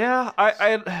 Yeah,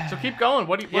 I So keep going.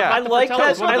 What do you? Yeah. What I about like the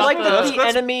Fratellis? that. What I about like that the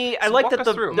let's- enemy. I so like walk that us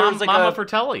the through. there was like Mama a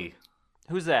Fratelli.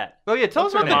 who's that? Oh yeah, tell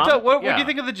us What's about her the name? what Yeah. do you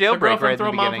think of the The girl jailbreak from right at the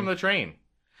Throw Mom beginning? from the Train.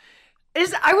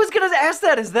 I was gonna ask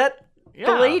that. Is that the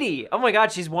Yeah. lady? Oh my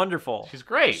god, she's wonderful. She's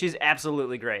great. She's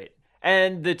absolutely great.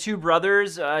 And the two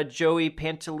brothers, Joey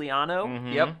Pantoliano,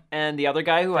 Mhm. Yep. and the other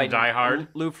guy who I Die Hard.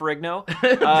 Lou Ferrigno.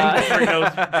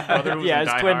 Ferrigno's brother was yeah, in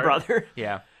his Die twin Hard. brother.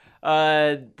 Yeah.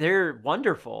 They're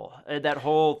wonderful. That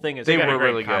whole thing is They got a were great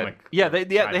really good. comic Yeah, they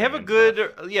timing have a and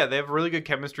good they have really good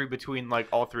chemistry between like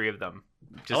all three of them.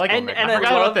 just I and forgot I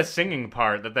about love- the singing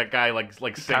part that guy like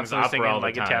sings Constantly opera singing, all the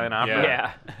like, time. Italian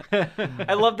opera. Yeah.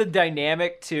 I love the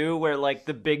dynamic too, where like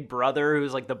the big brother,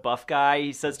 who's like the buff guy,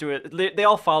 he says to it. They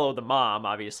all follow the mom,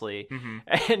 obviously,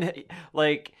 and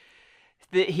like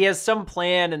he has some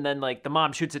plan, and then like the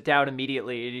mom shoots it down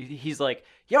immediately. He's like,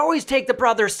 "You always take the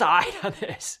brother's side on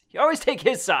this. You always take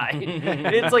his side." And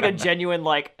it's like a genuine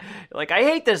like I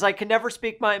hate this. I can never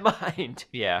speak my mind.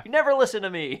 Yeah. You never listen to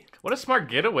me. What a smart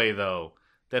getaway though.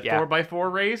 That Yeah.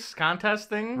 4x4 race contest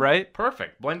thing. Right.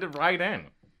 Perfect. Blended right in.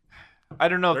 I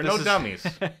don't know They're if no this is... dummies.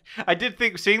 I did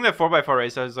think, seeing that 4x4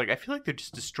 race, I was like, I feel like they're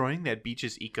just destroying that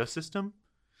beach's ecosystem.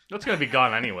 It's gonna be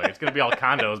gone anyway. It's gonna be all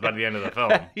condos by the end of the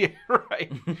film. Yeah,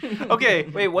 right. Okay.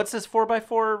 Wait, what's this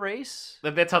 4x4 race?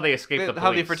 That's how they escaped the police.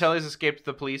 How the Fratellis escaped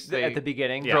the police. They At the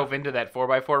beginning? Yeah. drove into that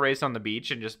 4x4 race on the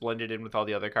beach and just blended in with all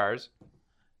the other cars.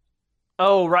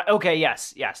 Oh, right. Okay,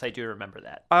 yes, I do remember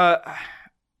that.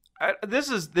 This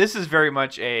is very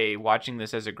much a watching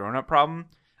this as a grown-up problem.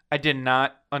 I did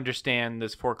not understand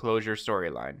this foreclosure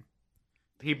storyline.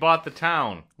 He bought the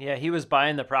town. Yeah, he was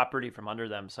buying the property from under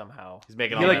them somehow. He's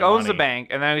making He all like that owns money. the bank,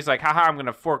 and then he's like, haha, I'm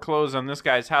gonna foreclose on this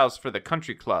guy's house for the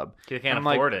country club. He And can't I'm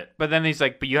like, afford it. But then he's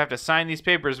like, but you have to sign these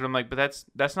papers. And I'm like, but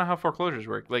that's not how foreclosures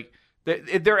work. Like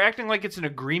they're acting like it's an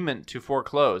agreement to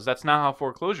foreclose. That's not how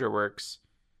foreclosure works.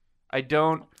 I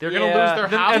don't. They're gonna Yeah. lose their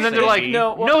Then- house. and then they're like, Andy.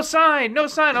 no sign.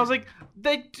 I was like,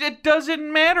 it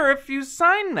doesn't matter if you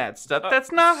sign that stuff. That's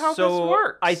not how so this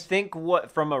works. I think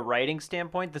from a writing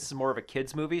standpoint, this is more of a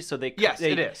kids movie, so Yes,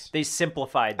 it is. They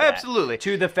simplified that Absolutely.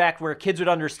 to the fact where kids would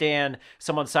understand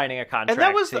someone signing a contract. And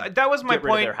that was my get rid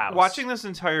of point. their house. Watching this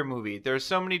entire movie, there's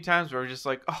so many times where I was just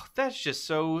like, oh, that's just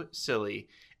so silly.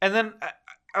 And then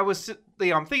I was,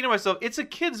 I'm thinking to myself, it's a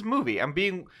kids movie.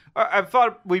 I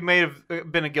thought we may have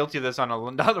been guilty of this on a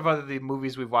lot of other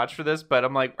movies we've watched for this, but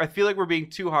I'm like, I feel like we're being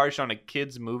too harsh on a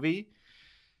kids movie.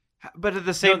 But at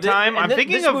the same time, I'm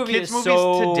thinking this of movie kids is movies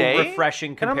so today.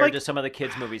 refreshing and I'm compared like, to some of the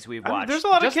kids movies we've I mean, watched. there's a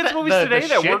lot of Just kids movies today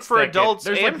that work shits for get- adults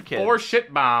There's and like kids. 4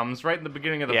 shit bombs right in the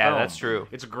beginning of the Yeah, film. that's true.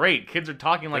 It's great. Kids are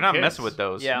talking like They're not kids. messing with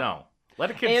those. Yeah. No.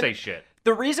 Let a kid And- say shit.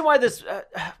 The reason why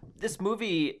this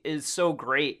movie is so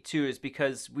great too is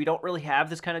because we don't really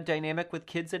have this kind of dynamic with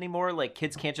kids anymore. Like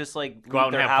kids can't just like Go out leave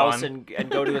and their have house fun. and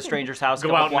go to a stranger's house, Go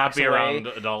a couple out and not blocks be away. around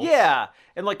adults. Yeah,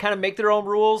 and like kind of make their own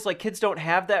rules. Like kids don't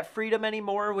have that freedom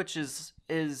anymore, which is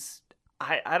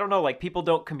I don't know. Like people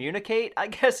don't communicate, I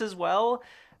guess, as well,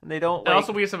 and they don't. And Like,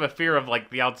 also, we just have a fear of like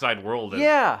the outside world. And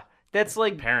yeah, that's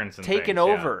like parents and taken things,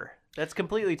 yeah. over. That's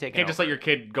completely You taken. can't just over. let your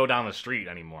kid go down the street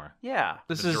anymore. Yeah.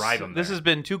 This Just drive 'em there. has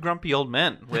been two grumpy old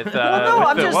men with, Well, no,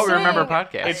 I'm the just What We Remember saying,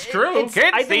 podcast. It's true. I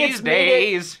think these it's made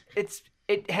days.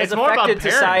 It has It's more about affected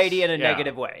parents, society in a yeah.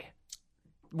 negative way,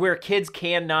 where kids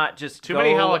cannot just Too go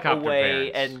many helicopter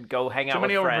away parents. and go hang out Too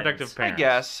many with overprotective friends. parents. I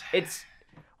guess. It's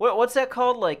what's that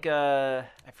called? Like I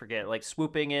forget, like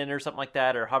swooping in or something like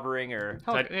that, or hovering, or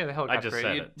The helicopter. I just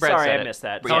said it. Brad Sorry, said I it. missed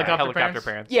that. Yeah, Helicopter helicopter parents?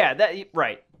 parents. yeah, that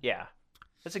right, yeah,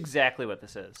 that's exactly what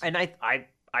this is. And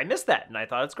I missed that, and I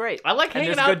thought it's great. I like And hanging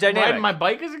there's out good dynamic. riding my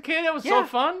bike as a kid. That was Yeah. so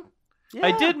fun. Yeah.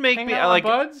 I did make Hanging me out like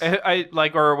with buds. I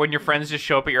like, or when your friends just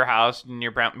show up at your house and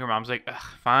your mom's like, ugh,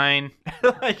 fine.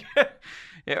 Like,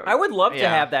 yeah. I would love to Yeah.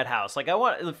 have that house. Like I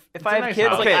want, if I a have nice kids,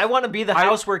 house. like Okay. I want to be the I-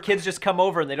 house where kids just come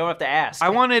over and they don't have to ask. I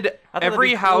wanted thought that'd every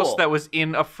be house cool. that was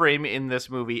in a frame in this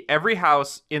movie. Every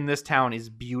house in this town is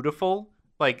beautiful.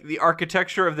 Like the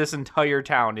architecture of this entire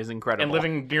town is incredible. And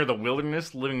living near the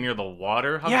wilderness, living near the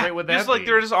water. How yeah, great would that just be? like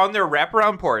they're just on their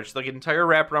wraparound porch, like an entire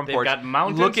wraparound They've porch, got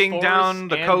mountains, looking down forests,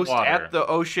 the and coast water. at the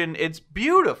ocean. It's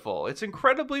beautiful. It's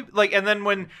incredibly like. And then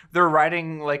when they're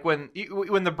riding, like when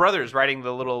the brothers riding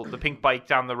the pink bike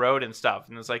down the road and stuff,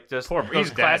 and it's like just Poor those bro's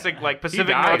dead. classic like Pacific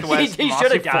died. Northwest. He mossy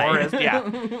should have died. forest.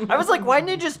 Yeah, I was like, why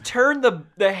didn't he just turn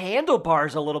the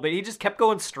handlebars a little bit? He just kept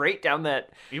going straight down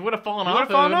that. He would have fallen he off. would have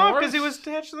fallen It would've off been because he worse.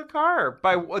 was attached to the car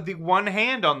by the one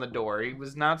hand on the door. He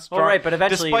was not strong. right, but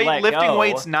eventually he despite let lifting go.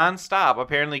 weights nonstop,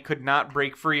 apparently could not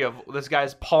break free of this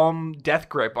guy's palm death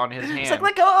grip on his hand. It's like,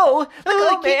 let go,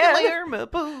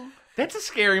 man. That's a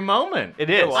scary moment. It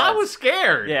is. I was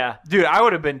scared. Yeah. Dude, I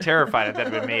would have been terrified if that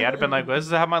had been me. I'd have been like, well, this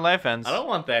is how my life ends. I don't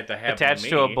want that to happen Attached to,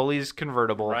 to me. a bully's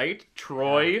convertible. Right?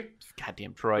 Troy.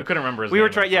 Goddamn Troy. I couldn't remember his we name were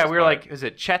in trying. the Yeah, first we were part. like, is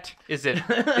it Chet? Is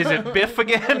it Biff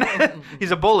again?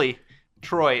 He's a bully.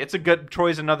 Troy. It's a good.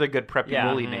 Troy's another good preppy Yeah.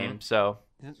 bully name. So.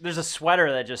 There's a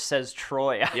sweater that just says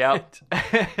Troy. on Yep.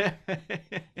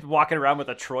 it. Walking around with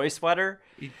a Troy sweater.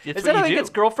 It's Is that how what he you gets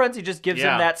do. girlfriends? He just gives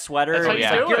Yeah. him that sweater. That's how and you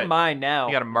he's do like, you're it. mine now.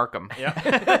 You got to mark him.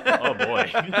 Yeah. Oh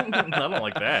boy. I don't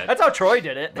like that. That's how Troy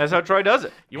did it. That's how Troy does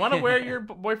it. You want to wear your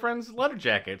boyfriend's leather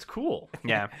jacket. It's cool.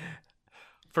 Yeah.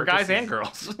 For guys and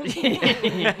girls.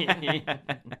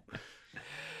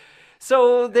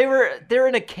 So they're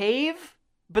in a cave,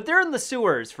 but they're in the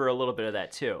sewers for a little bit of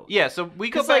that too. Yeah, so we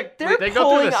go Because back. like they're they go through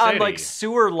pulling the on city. like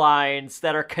sewer lines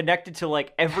that are connected to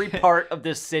like every part of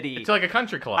this city. It's like a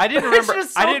country club. I didn't It's remember.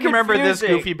 just so I didn't remember this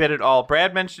confusing. goofy bit at all.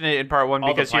 Brad mentioned it in part one All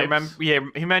the because pipes.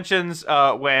 he mentions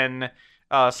when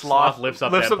Sloth lifts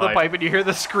up the that pipe and you hear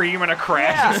the scream and a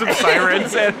crash and some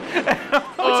sirens. And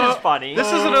which is funny. this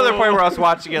is another point where I was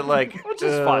watching it like, Which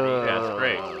is funny. Yeah, it's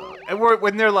great. and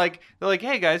when they're like,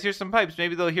 hey guys, here's some pipes.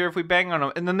 Maybe they'll hear if we bang on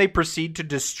them. And then they proceed to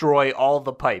destroy all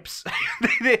the pipes.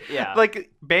 Yeah.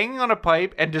 Like banging on a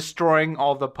pipe and destroying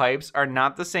all the pipes are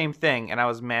not the same thing. And I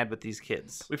was mad with these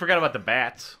kids. We forgot about the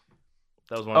bats.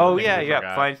 That was one of Oh the things we yeah,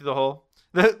 forgot. flying through the hole.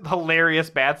 The hilarious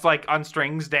bats like on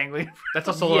strings dangling. That's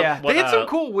also Yeah. what, They had some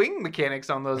cool wing mechanics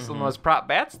on those prop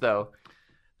bats though.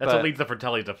 That's but- what leads the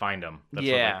Fratellis to find him. That's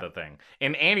Yeah. what, like, the thing.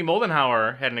 And Andy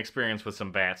Moldenhauer had an experience with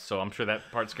some bats, so I'm sure that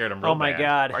part scared him real Oh my bad.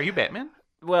 god. Are you Batman?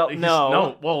 Well, He's-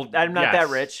 no. well, I'm not yes. that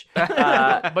rich.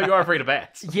 But you are afraid of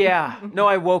bats. Yeah. No,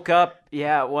 I woke up,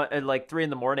 at like 3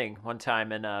 a.m. one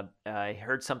time, and I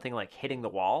heard something like hitting the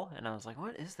wall, and I was like,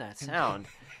 "What is that sound?"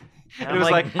 And It was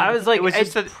like- I was like, it was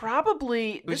it's just a-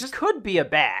 probably was this just- could be a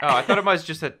bat. Oh, I thought it was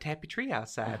just a tappy tree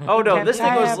outside. Oh no, this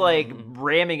thing was Tap. like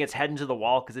ramming its head into the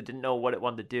wall because it didn't know what it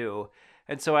wanted to do.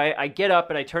 And so I get up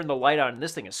and I turn the light on, and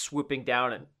this thing is swooping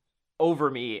down and over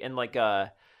me in like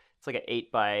it's like an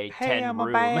 8 by 10 Hey, I'm room.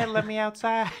 a bat. Let me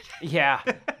outside. Yeah,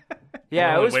 yeah,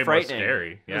 it Probably was way more frightening.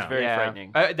 scary. It was Yeah. very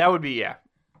frightening. That would be that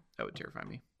would terrify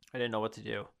me. I didn't know what to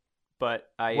do, but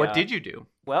I. What did you do?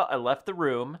 Well, I left the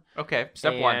room. Okay,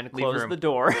 step and 1, leave closed room. the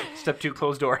door, Step 2,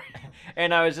 close door.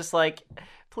 and I was just like,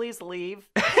 "Please leave,"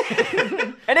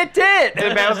 and it did.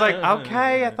 And the bat was like,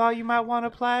 okay, I thought you might want to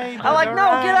play. I'm like, "No,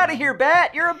 get out of here,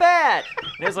 bat! You're a bat!"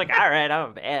 And it was like, "All right, I'm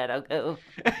a bat. I'll go.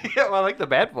 Yeah, well, I like the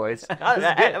bat voice. All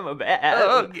right, I'm a bat.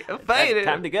 Oh, fight it.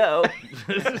 Time to go."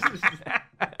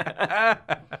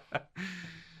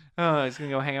 Oh, he's gonna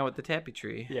go hang out with the tappy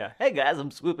tree. Yeah. Hey guys, I'm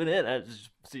swooping in. I just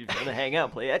see if you're gonna hang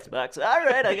out, play Xbox. All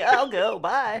right, I'll go.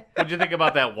 Bye. What did you think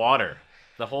about that water?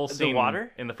 The whole The scene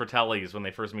water? in the Fratellis when they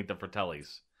first meet the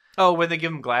Fratellis. Oh, when they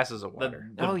give him glasses of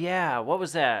water. Oh yeah, what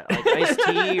was that? Like iced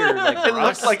tea or like It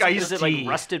looks rust? like Is iced it like tea.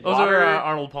 rusted Those water? are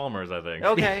Arnold Palmer's, I think.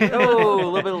 Okay. Oh, a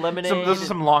little bit of lemonade. Those are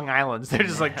some Long Islands. They're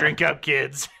just like, drink up,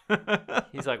 kids.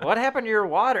 He's like, "What happened to your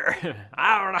water?"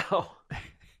 I don't know.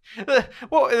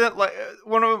 Well, and then, like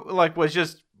one of them like was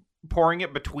just pouring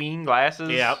it between glasses.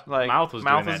 Yeah, like Mouth was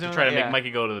doing that to try to yeah. make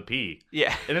Mikey go to the pee.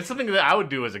 Yeah. And it's something that I would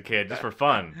do as a kid just for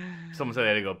fun. Someone said they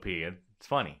had to go pee. and It's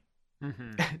funny.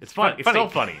 It's fun. It's funny. so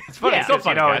funny. It's funny. It's so because,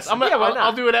 funny, you know, guys. it's-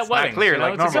 I'll do it at not weddings. clear you know?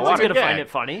 like It's normal a- Someone's it's a gonna gag. find it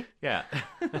funny. Yeah.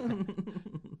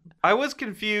 I was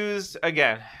confused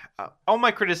again. All my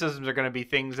criticisms are going to be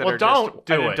things that Well, are don't just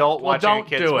do an it. adult Well, watching a don't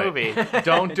kid's do it. movie.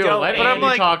 Don't do it. Let But I'm Andy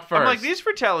like, talk first. I'm like, these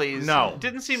Fratellis No.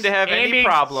 didn't seem to have Andy, any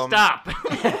problem Stop.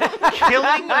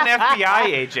 killing an FBI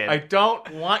agent. I don't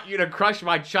want you to crush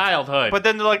my childhood. But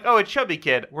then they're like, oh, a chubby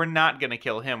kid. We're not going to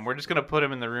kill him. We're just going to put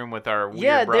him in the room with our weird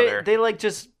Yeah, brother. they like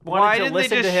just wanted Why to did they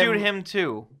listen just to shoot him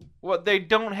too? Well, they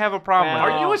don't have a problem Well-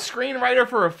 with Are you a screenwriter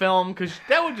for a film? Because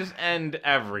that would just end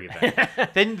everything.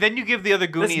 Then you give the other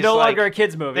Goonies This no like, longer a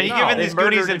kids movie. then you No. give in They these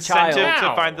Goonies murdered a child. incentive No.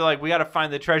 to find we got to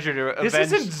find the treasure to This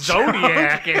avenge. isn't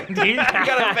Zodiac, Andy. You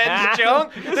gotta avenge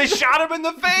Junk. They shot him in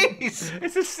the face.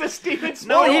 This is the Steven Well,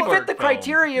 Spielberg he fit the film.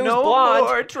 criteria. He was No blonde.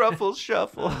 more truffle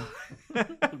shuffle.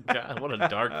 God, what a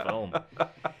dark film.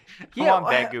 Come on,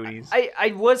 Bad Goonies.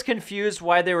 I was confused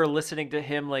why they were listening to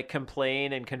him like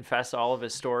complain and confess all of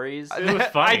his stories. It was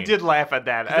funny. I did laugh at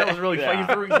that. That was really Yeah.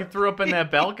 funny. He threw up in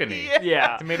that balcony.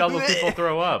 Yeah. It made all those people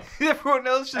throw up. Everyone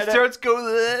else just starts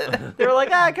going. They were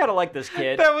like, I kind of like this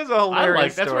kid. That was a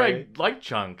hilarious That's story. where I like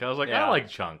Chunk. I was like, Yeah. I like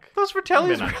Chunk. Those Fratellis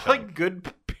Been on were Chunk. like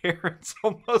good parents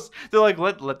almost. They're like,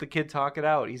 let the kid talk it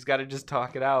out. He's got to just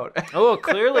talk it out. Oh,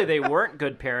 clearly they weren't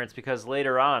good parents because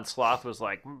later on Sloth was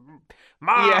like,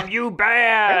 "Mom, Yeah. you I only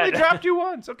bad," dropped you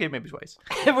once. Okay, maybe twice.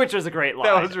 which was a great line.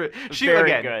 That was she Very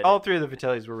again. good. All three of the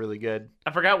Fratellis were really good.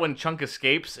 I forgot when Chunk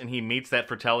escapes and he meets that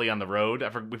Fratelli on the road.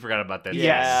 We forgot about that.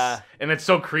 Yeah. scene. And it's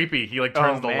so creepy. He like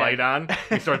turns Oh, the man. light on.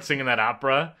 He starts singing that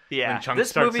opera. Yeah. And Chunk This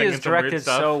starts movie singing is some weird directed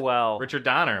stuff. so well. Richard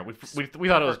Donner. We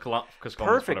thought it was Chris Columbus for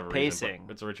Perfect whatever reason, pacing.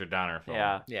 but it's a Richard Donner film.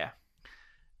 Yeah. Yeah.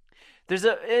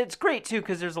 It's great too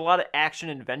because there's a lot of action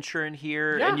and adventure in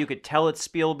here, Yeah. and you could tell it's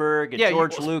Spielberg and Yeah,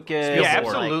 George Lucas. Yeah, and,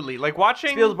 like, absolutely. Like watching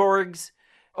Spielberg's.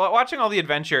 watching all the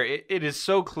adventure, it is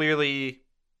so clearly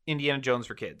Indiana Jones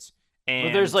for kids. And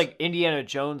Well, there's like Indiana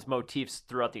Jones motifs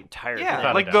throughout the entire thing.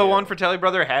 yeah, like the one for Telly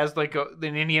Brother has like an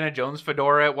Indiana Jones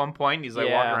fedora at one point. And he's like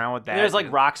walking around with that. And there's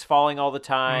like rocks falling all the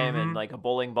time, and like a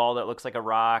bowling ball that looks like a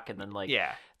rock, and then like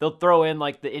they'll throw in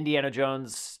like the Indiana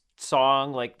Jones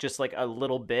song, like just like a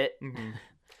little bit.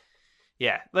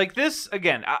 Yeah, like this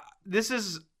again. This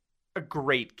is a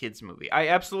great kids movie. I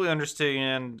absolutely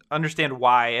understand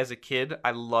why as a kid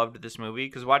I loved this movie,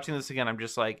 because watching this again, I'm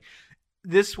just like,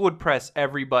 this would press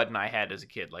every button I had as a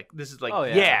kid. Like, this is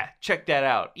like, yeah, check that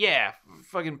out. Yeah,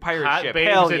 fucking pirate Hot ship. Babes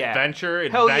Hell yeah. Adventure,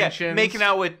 Hell Inventions. yeah. Making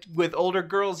out with older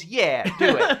girls. Yeah,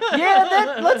 do it.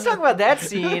 Yeah, let's talk about that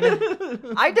scene.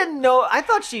 I didn't know. I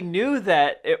thought she knew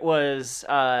that it was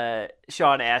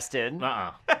Sean Astin.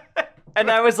 And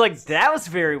I was like, that was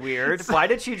very weird. Why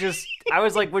did she just... I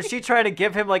was like, was she trying to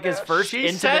give him like his first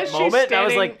intimate moment? And I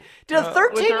was like, did a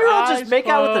 13-year-old just make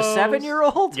out with a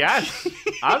 7-year-old? Yes.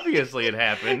 Obviously it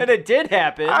happened. And it did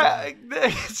happen.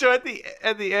 So at the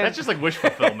end... That's just like wish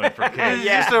fulfillment for kids.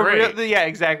 Yeah,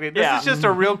 exactly. This is just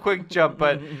a real quick jump,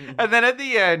 but... And then at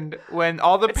the end, when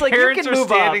all the parents are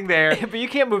standing there... But you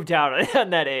can't move down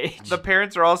on that age. The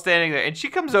parents are all standing there, and she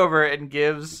comes over and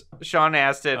gives Sean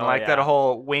Astin that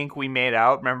whole wink we made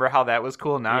out. Remember how that was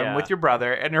cool? Now I'm with your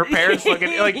brother. And her parents look at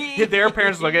it, like, their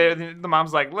parents look at it, and the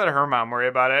mom's like, let her mom worry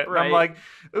about it. And I'm like,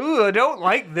 ooh, I don't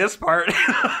like this part.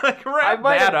 Like, wrap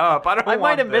that up. I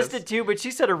might have missed it too, but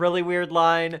she said a really weird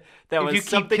line that was you keep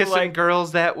something kissing like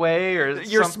girls that way, or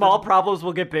your small problems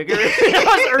will get bigger,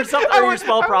 or something. Or your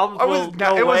small problems will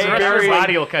go away. Your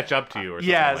body will catch up to you, or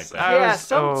something like that.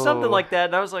 Something like that.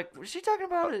 And I was like, was she talking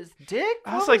about his dick?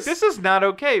 I was like, this is not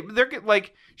okay. They're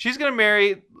like, she's gonna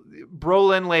marry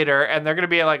Brolin later, and they're gonna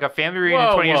be at like a family reunion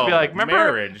in 20 years. Be like,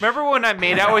 remember when I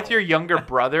made out with your younger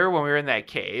brother when we were in that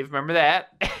cave? Remember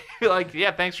that? Like,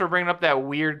 yeah, thanks for bringing up that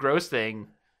weird, gross thing.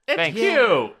 It's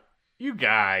cute. You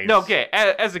guys. No, okay.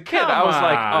 As a kid, I was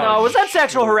like, no, was that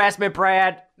sexual harassment,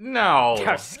 Brad? No.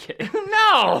 I was just kidding.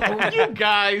 No, you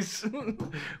guys.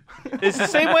 It's the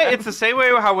same way. It's the same way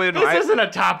how when this isn't a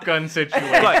Top Gun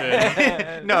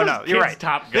situation. No, you're right.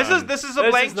 Top Gun. This is a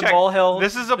blank check.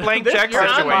 This is a blank check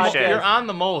situation. You're on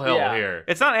the molehill here.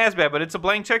 It's not as bad, but it's a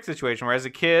blank check situation. Where as a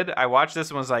kid, I watched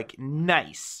this and was like,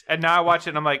 nice, and now I watch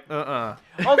it and I'm like,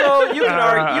 Although you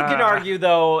can argue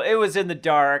though, it was in the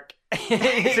dark.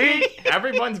 See,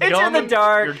 everyone's it's in the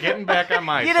dark. You're getting back on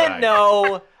my side. You didn't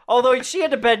know. Although she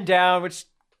had to bend down, which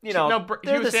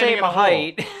they're the same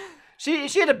height. She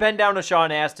had to bend down to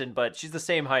Sean Astin, but she's the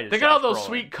same height as They got all those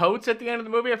sweet coats at the end of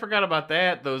the movie. I forgot about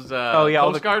that. Those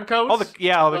Coast Guard coats. All the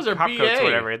those cop coats, or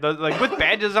whatever. Those, like with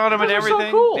badges on them and everything.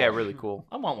 So cool. Yeah, really cool.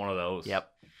 I want one of those. Yep.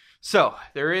 So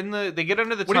they get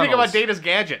under the tunnels. What do you think about Data's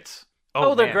gadgets?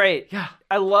 Oh, they're great. Yeah,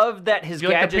 I love that his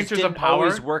gadgets didn't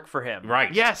always work for him.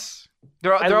 Right. Yes.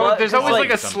 There's always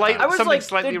like a slight something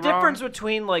slightly wrong. The difference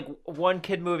between like one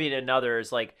kid movie and another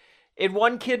is like in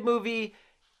one kid movie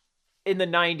in the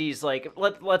 90s, like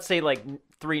let's say like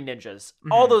Three Ninjas,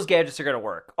 all those gadgets are gonna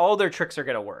work, all their tricks are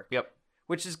gonna work. Yep.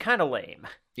 Which is kind of lame.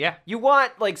 Yeah. You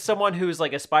want like someone who's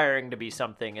like aspiring to be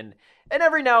something, and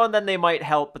every now and then they might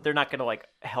help, but they're not gonna like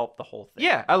help the whole thing.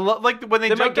 Yeah, I love like when they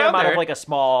might jump get down them out there. of like a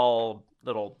small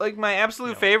little. Like my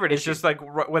absolute favorite is just like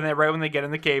when they get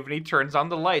in the cave and he turns on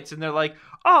the lights and they're like,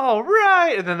 all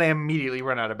right, and then they immediately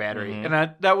run out of battery,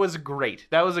 and that was great.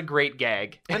 That was a great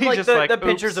gag. And like the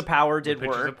pinchers of power did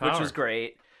work, which was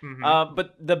great.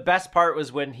 But the best part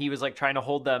was when he was like trying to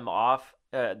hold them off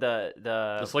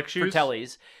the slick shoes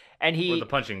Fratellis. And with the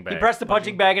punching bag. He pressed the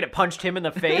punching bag and it punched him in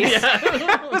the face.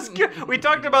 It was good. We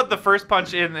talked about the first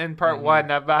punch in part one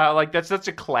about like that's such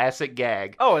a classic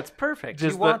gag. Oh, it's perfect.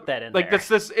 You want that in like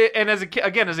there. And as a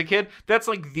kid, that's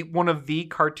like one of the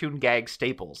cartoon gag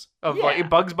staples of like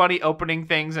Bugs Bunny opening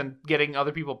things and getting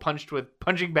other people punched with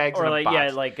punching bags or in a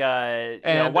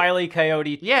box. Wile E.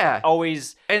 Coyote. Yeah,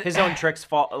 always his own tricks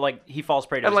fall like he falls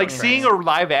prey to. And his like own seeing tricks. a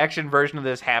live action version of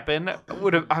this happen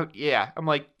would have. I'm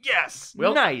like yes,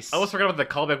 nice. I almost forgot about the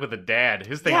callback with the dad.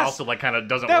 His thing also like kind of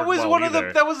doesn't that work was well one either.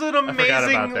 of the that was an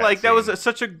amazing that was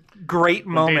such a great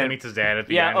when moment. Data meets his dad at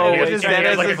the end. Oh, his dad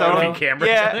has like his a own movie camera.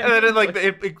 Yeah, and then like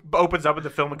it opens up and the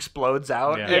film explodes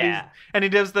out. Yeah. And he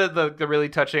does the really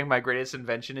touching "My greatest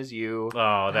invention is you."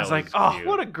 Oh, that was like cute.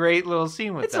 what a great little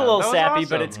scene with It's them. a little That was sappy, awesome.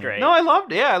 but it's great. No, I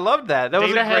loved that. That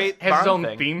was Data a great has his own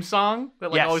thing. theme song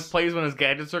that like always plays when his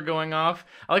gadgets are going off.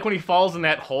 I like when he falls in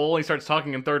that hole and he starts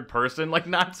talking in third person like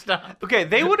nonstop. Okay,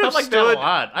 they would would have like that stood a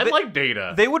lot. I like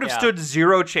Data. They would have Yeah. stood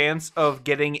zero chance of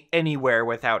getting anywhere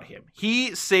without him.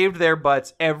 He saved their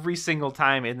butts every single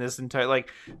time in this entire, like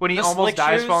when he The almost slick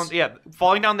dies, shoes?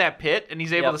 falling down that pit, and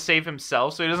he's able Yep. to save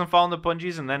himself, so he doesn't fall in the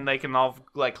punjies, and then they can all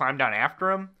like climb down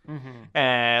after him.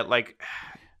 Like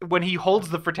when he holds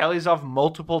the Fratellis off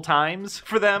multiple times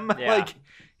for them, Yeah. like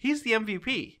he's the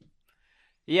MVP.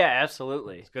 Yeah,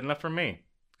 absolutely. It's good enough for me.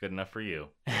 It's good enough for you.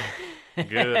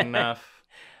 Good enough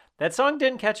That song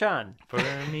didn't catch on. for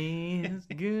me. It's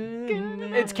good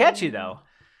enough. It's catchy though.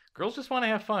 Girls just want to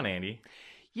have fun, Andy.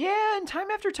 Yeah, and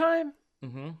time after time.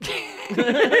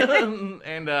 Mm-hmm.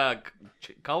 And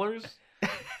colors,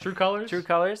 True Colors. True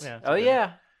Colors. Yeah, it's Oh good.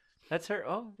 yeah, that's her.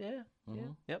 Oh yeah, yeah.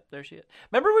 Yep, there she is.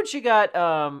 Remember when she got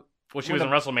Well, she was in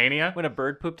WrestleMania. when a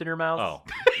bird pooped in her mouth? Oh,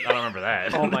 I don't remember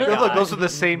that. Oh my Look, god. those are the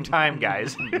same time,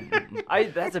 guys.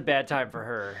 That's a bad time for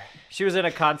her. She was in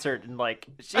a concert and like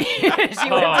she went to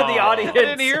the audience. I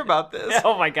didn't hear about this.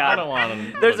 Oh my god. I don't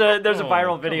want to. There's a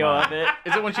viral video of it.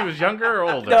 Is it when she was younger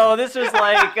or older? No, this was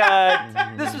like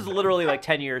this was literally like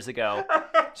 10 years ago.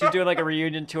 She's doing like a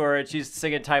reunion tour and she's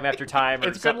singing time after time.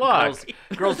 It's good luck.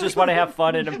 Girls just want to have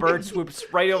fun, and a bird swoops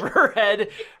right over her head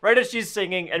right as she's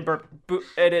singing, and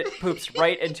it poops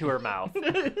right into her mouth.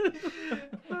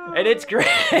 And it's great.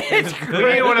 It's We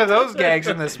great. need one of those gags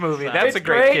in this movie. That's It's a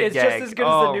great kid It's gag. just as good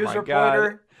Oh as the news my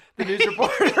reporter. The news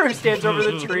reporter who stands over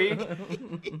the tree.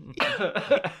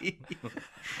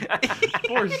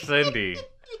 Poor Cindy.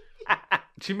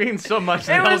 She means so much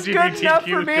to It the was good LGBTQ enough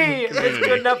for me. It was community.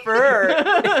 good enough for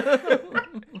her.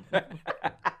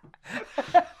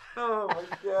 Oh my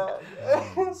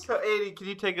god. So, Andy, can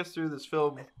you take us through this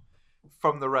film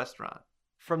from the restaurant?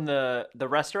 From the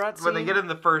restaurant scene? When they get in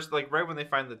the first, like right when they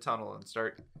find the tunnel and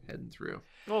start heading through.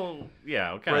 Well,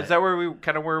 yeah, Or okay. is that where we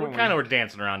kind of were? We when kind of were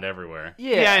dancing around everywhere.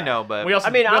 Yeah, I know, but We also,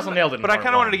 I mean, we also I'm- nailed it. In but I part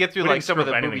kind of wanted one. to get through We like didn't some of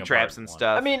screw the up booby anything in traps part and one.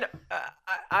 stuff. I mean,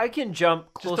 I can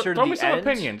jump closer throw to me the some end.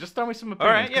 opinion. Just throw me some All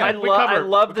right, opinions. yeah. I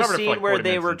love we the covered it for scene like where 40 they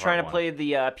minutes were in trying to part play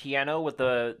the piano with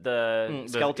the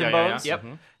skeleton yeah, yeah. bones. Yep.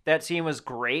 Mhm. That scene was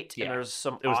great. Yeah. And there's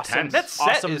some It was awesome, tense. That set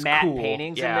awesome is matte cool.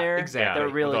 paintings Yeah, in there. exactly. They're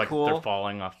really like, cool. They're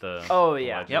falling off the. Oh, the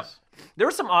yeah. ledges. Yep. There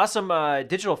were some awesome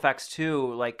digital effects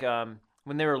too, like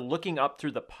when they were looking up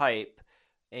through the pipe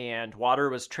and water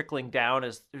was trickling down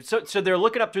so they're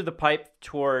looking up through the pipe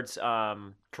towards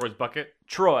Troy's bucket.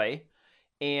 Troy,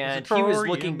 and he was Troy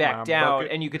looking in back my down,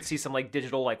 bucket? and you could see some like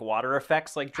digital like water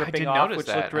effects like dripping didn't off, notice which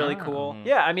that. looked really Ah. cool.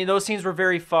 Yeah, I mean those scenes were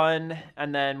very fun,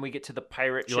 and then we get to the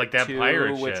pirate You ship like that too,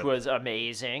 pirate which ship. was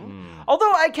amazing.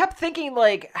 Although I kept thinking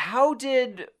like, how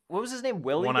did what was his name?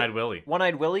 Willie? One-Eyed Willie.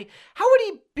 One-Eyed Willie. How would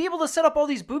he be able to set up all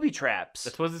these booby traps?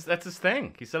 That's his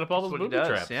thing. He set up all those what he booby does,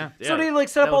 traps. yeah. So did he like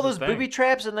set up that all was those his booby thing.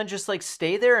 traps and then just like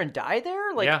stay there and die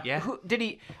there? Like, Yeah. who did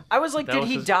he? I was like, That did was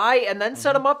he his- die and then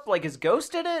set him up like his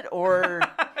ghost did it, or?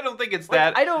 I don't think it's Like,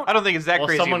 that. I don't think it's that Well,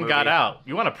 crazy. someone got movie. out.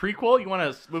 You want a prequel? You want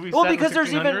a movie Well, set because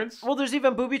in the 1600s? there's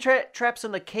even booby traps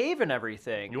in the cave and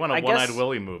everything. You want a I One-Eyed guess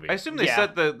Willie movie? I assume they Yeah.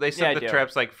 set the Yeah, I do.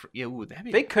 traps like yeah. Ooh, that'd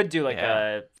be They could do like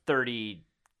Yeah. a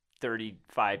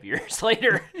 35 years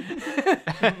later.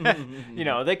 You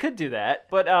know, they could do that.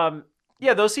 But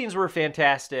yeah, those scenes were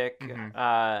fantastic.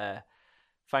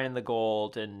 Finding the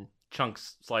gold and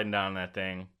Chunks sliding down that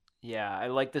thing. yeah, I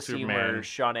like the scene where Superman.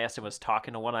 Sean Astin was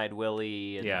talking to One-Eyed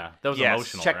Willie. And Yeah, that was Yes.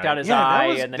 emotional. checked right? out his Yeah, that eye,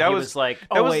 was- and then that he was- was like, that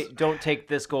 "Oh was- wait, don't take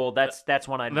this gold. That's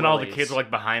One-Eyed." And then all the Willie's." kids were like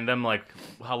behind them, like,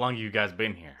 "How long have you guys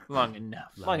been here?" long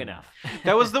enough. long enough.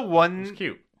 That was the It's one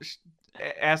cute.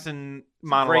 Aston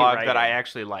monologue that I writing.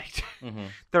 actually liked. Mhm.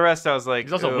 The rest I was like,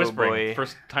 He's also oh, whispering. boy.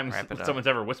 First time Wrap it up. someone's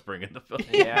ever whispering in the film.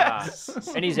 Yeah,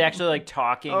 and he's actually like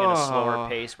talking at a slower Oh.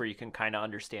 pace where you can kind of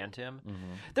understand him.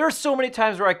 Mm-hmm. There are so many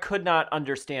times where I could not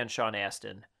understand Sean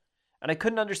Astin, and I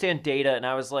couldn't understand Data, and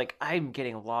I was like, I'm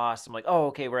getting lost. I'm like, oh,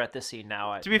 okay, we're at this scene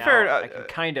now. To be Now fair, I can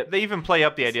kind of they even play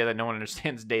up the idea that no one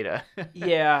understands Data.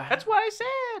 yeah, That's what I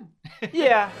said.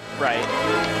 yeah, right.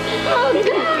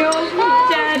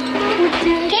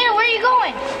 Dana, where are you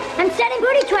going? I'm setting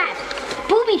booby traps.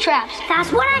 Booby traps.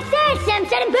 That's what I said, Sam.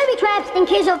 Setting booby traps in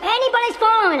case of anybody's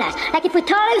following us. Like if we're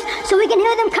tall, so we can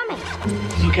hear them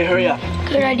coming. Okay, hurry up.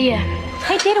 Good idea.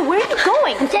 Hey, Dana, where are you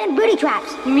going? I'm setting booby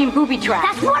traps. You mean booby traps?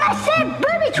 That's what I said.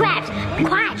 Booby traps.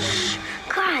 Quiet. Shh.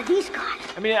 God, these guys.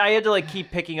 I mean, I had to like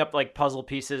keep picking up like puzzle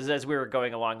pieces as we were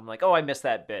going along. I'm like, oh, I missed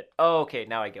that bit. Oh, okay,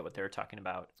 now I get what they were talking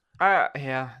about.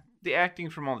 Yeah, the acting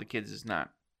from all the kids is not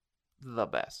the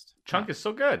best. Chunk is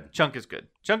so good. Chunk is good.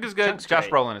 Chunk is good. Chunk's Josh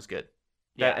great. Brolin is good.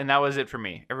 Yeah. And that was it for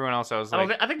me. Everyone else, I was I, don't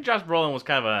like, thi- I think Josh Brolin was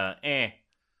kind of a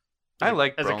I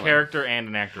like as Brolin. a character and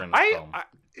an actor in this film.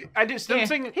 I just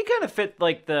something He kind of fit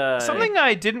like the something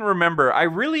I didn't remember. I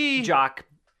really jock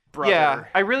brother. Yeah,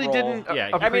 I really role. didn't Yeah,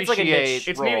 appreciate. I mean, it's like a niche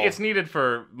It's needed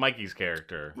for Mikey's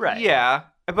character. Right. Yeah,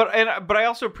 but I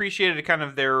also appreciated kind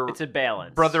of their It's a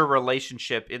balance. brother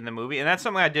relationship in the movie, and that's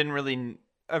something I didn't really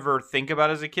ever think about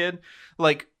as a kid.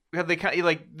 Like they kind of,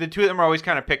 like the two of them are always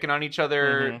kind of picking on each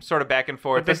other, sort of back and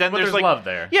forth. But then there's like love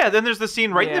there. Yeah, then there's the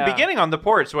scene right in the Yeah. beginning on the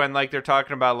porch when like they're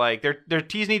talking about like they're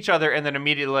teasing each other, and then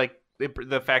immediately like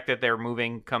the fact that they're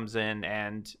moving comes in,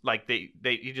 and like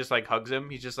he just like hugs him.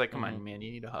 He's just like, come on, man,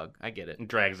 you need a hug. I get it. And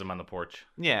drags him on the porch.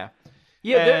 Yeah.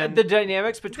 Yeah, And the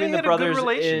dynamics between they the had a good brothers is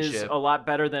relationship. a lot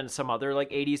better than some other like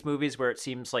 80s movies where it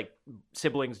seems like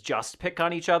siblings just pick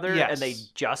on each other Yes. and they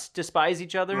just despise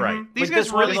each other. Right. Mhm. These Like, guys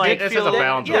this one, really like, did this feel is a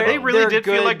balance Yeah, they of really they're did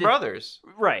feel like good- brothers.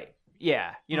 Right.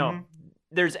 Yeah. You know,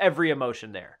 there's every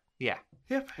emotion there. Yeah.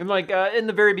 Yep. And like in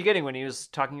the very beginning when he was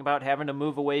talking about having to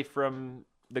move away from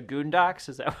the Goondocks,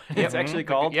 is that what it's actually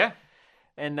called? Yeah.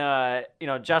 And you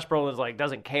know, Josh Brolin's like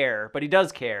doesn't care, but he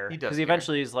does care He does because care.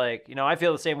 eventually he's like, you know, I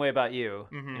feel the same way about you.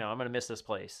 Mhm. You know, I'm gonna miss this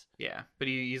place. Yeah, but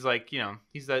he's like, you know,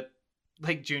 he's that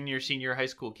like junior, senior high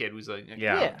school kid who's like,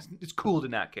 Yeah. it's cool to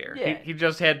not care. Yeah. He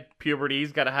just had puberty.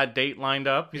 He's got a hot date lined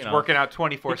up. He's you know. working out He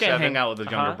 24/7. can't hang out with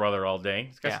his younger Uh-huh. brother all day.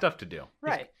 He's got Yeah. stuff to do.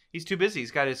 Right. He's too busy.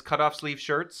 He's got his cutoff sleeve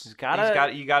shirts. You gotta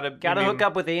I mean, hook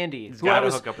up with Andy. He's who I gotta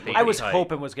was hook up with I Andy. was Tight.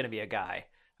 hoping was gonna be a guy.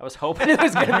 I was hoping it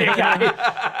was gonna be a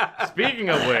guy. Speaking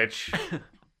of which,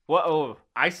 Whoa.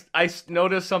 I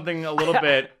noticed something a little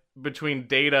bit between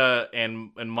Data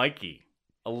and Mikey.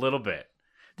 A little bit.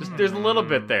 There's a little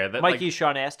bit there. That, Mikey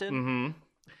Sean Astin.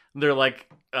 Mm-hmm. They're like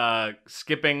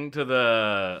skipping to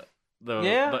the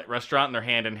Yeah. the restaurant and they're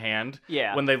hand in hand.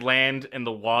 Yeah. When they land in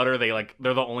the water,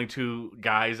 they're the only two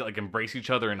guys that like embrace each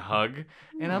other and hug.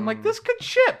 And I'm like, this could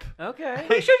ship. Okay.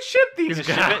 We should ship these Gonna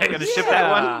ship guys. it? Gonna ship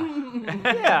that one?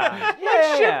 Yeah. Let's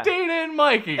ship Yeah. Data and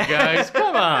Mikey, guys.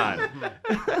 Come on.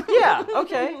 Yeah.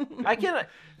 Okay. I can.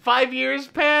 5 years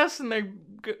pass and they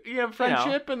have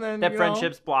friendship, and then That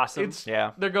friendship's blossom. It's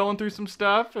Yeah. they're going through some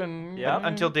stuff, and Yep.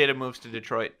 Until Data moves to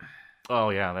Detroit, oh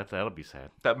yeah, that'll be sad.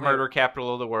 the murder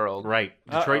capital of the world. Right,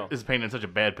 Detroit Uh-oh. is painting such a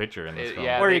bad picture in this film.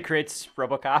 yeah. Where they- he creates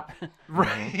RoboCop.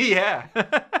 Right. Yeah.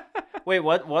 Wait,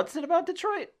 what's it about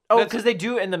Detroit? Oh, That's- because they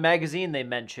do in the magazine they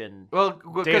mention. Well,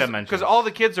 Data mentions because all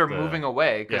the kids are the- moving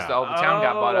away because yeah. all the town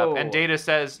got bought up, and Oh. Data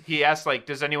says he asks like,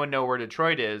 "Does anyone know where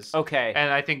Detroit is?" Okay.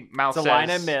 And I think Mouse It's a says,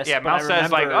 line I missed, "Yeah." but Mouse I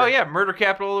says like, remember- "Oh yeah, murder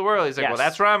capital of the world." He's like, Yes. "Well,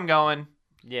 that's where I'm going."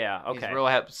 Yeah. Okay. He's real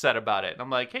upset about it. And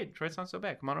I'm like, "Hey, Detroit's not so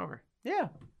bad. Come on over." Yeah.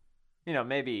 You know,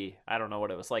 maybe I don't know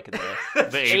what it was like in the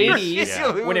The 80s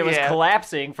yeah. when it was Yeah.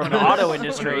 collapsing from the auto It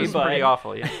industry. was but pretty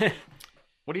awful. Yeah.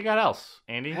 What do you got else,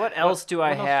 Andy? What else do I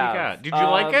what else have? you got? Did you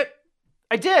like it?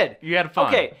 I did. You had fun.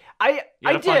 Okay, I You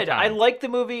had a fun did. I time. liked the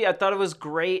movie. I thought it was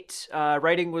great.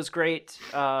 Writing was great.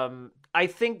 I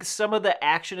think some of the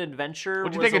action adventure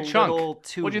What'd you was think a of Chunk? little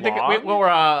too What'd you long. think?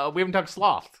 We haven't talked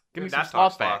Sloth. Give me some Not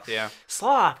Sloth Sloth, facts. yeah.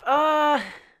 Sloth.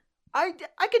 I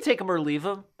could take him or leave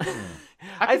him.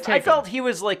 I could take felt him. he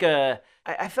was like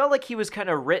I felt like he was kind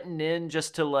of written in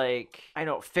just to like I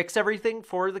don't know fix everything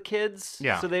for the kids.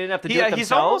 Yeah. So they didn't have to do it He's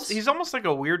themselves. he's almost like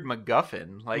a weird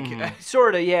MacGuffin. Like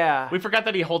Sort of, yeah. We forgot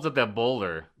that he holds up that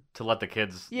boulder to let the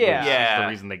kids. Yeah. loose. Yeah. That's the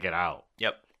reason they get out.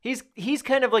 Yep. He's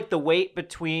kind of like the weight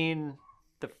between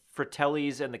the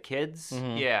Fratellis and the kids.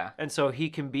 Yeah. And so he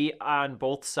can be on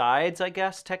both sides, I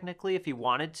guess, technically, if he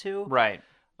wanted to. Right.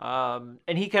 And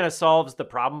he kind of solves the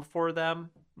problem for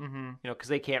them, Mm-hmm. you know, because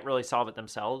they can't really solve it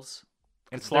themselves.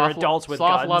 And They're Sloth, adults with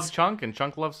Sloth guns. loves Chunk, and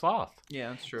Chunk loves Sloth. Yeah,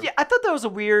 that's true. Yeah, I thought that was a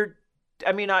weird.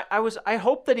 I mean, I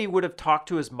hope that he would have talked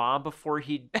to his mom before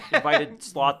he invited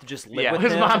Sloth to just live Yeah. with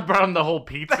His him. mom brought him the whole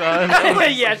pizza. And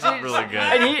Yeah, it's she- really good.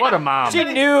 and he- What a mom! She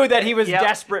knew that he was Yep.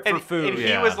 desperate for And food. he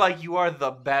Yeah. was like, "You are the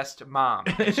best mom."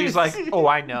 And she's like, "Oh,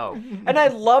 I know." And I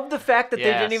love the fact that they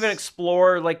didn't Yes. even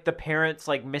explore like the parents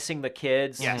like missing the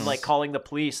kids Yes. and like calling the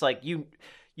police. Like you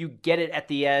get it at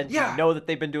the end. Yeah. You know that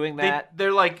they've been doing that.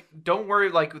 They're like, "Don't worry.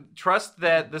 Like, trust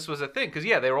that this was a thing." Because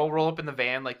they all roll up in the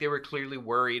van. Like, they were clearly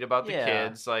worried about the Yeah.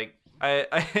 kids. Like,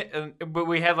 but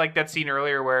we had like that scene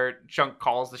earlier where Chunk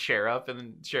calls the sheriff, and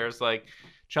then the sheriff's like,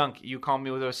 "Chunk, you call me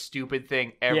with a stupid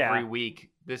thing every Yeah. week.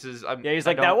 This is Yeah, he's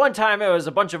like that one time it was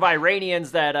a bunch of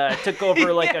Iranians that took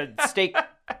over like a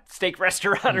steak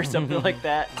restaurant or something like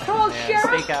that. Hello, Sheriff.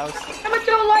 Steakhouse. I'm at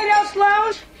the Lighthouse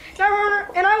Lounge,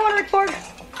 and I want to report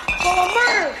a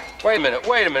murder.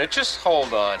 Wait a minute. Just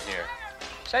hold on here.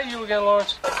 Is that you again,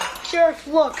 Lawrence? Sheriff,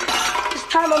 look. This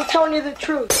time I'm telling you the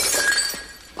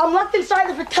truth. I'm locked inside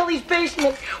the Fratelli's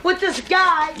basement with this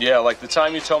guy. Yeah, like the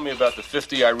time you told me about the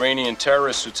 50 Iranian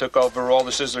terrorists who took over all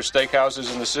the Sizzler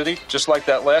steakhouses in the city. Just like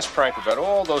that last prank about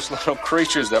all those little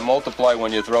creatures that multiply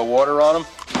when you throw water on them.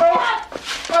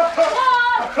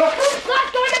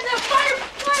 Not going in the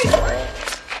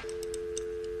fireplace!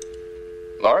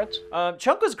 Lawrence?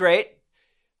 Chunk was great.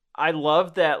 I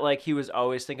loved that, like, he was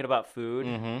always thinking about food.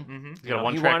 He's You got a know, he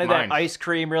one-track wanted mind. that ice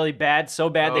cream really bad, so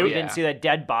bad that Oh, he yeah. didn't see that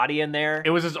dead body in there. It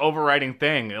was his overriding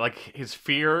thing. Like, his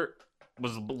fear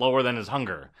was lower than his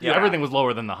hunger. Yeah. Everything was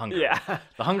lower than the hunger. Yeah.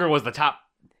 The hunger was the top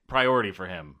priority for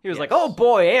him. He was like, "Oh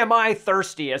boy, am I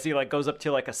thirsty!" As he like goes up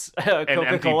to like a empty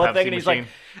Coca-Cola Pepsi thing, and he's machine.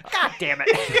 like, "God damn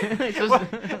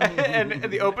it!" and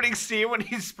the opening scene when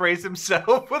he sprays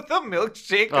himself with a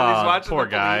milkshake because Aw, he's watching poor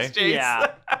the guy. police chase.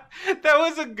 Yeah. That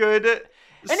was a good.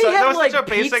 And he that had was like such a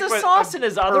basic pizza but sauce a in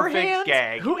his other perfect hand.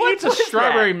 gag. Who What eats a was that?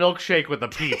 strawberry milkshake with a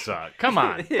pizza? Come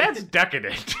on. That's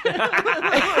decadent.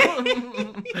 I've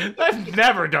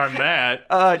never done that.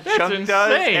 Chunk insane.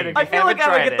 does. And if I you feel like haven't I would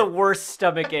tried get the it- worst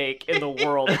stomach ache in the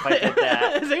world if I did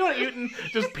that. Has anyone eaten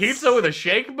just pizza with a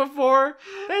shake before?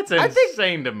 That's think-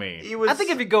 insane to me. He was, I think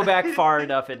if you go back far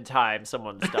enough in time,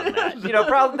 someone's done that. You know,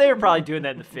 probably they were probably doing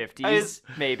that in the 50s,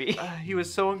 maybe. he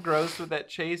was so engrossed with that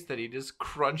chase that he just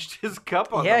crunched his cup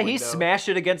on Yeah, the he window. smashed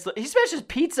it against the. He smashed his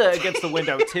pizza against the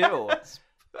window too.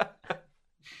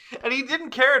 And he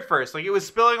didn't care at first. Like, it was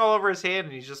spilling all over his hand,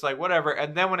 and he's just like, whatever.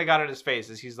 And then when it got in his face,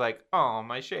 he's like, oh,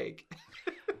 my shake.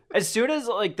 As soon as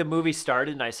like the movie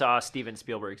started and I saw Steven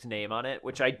Spielberg's name on it,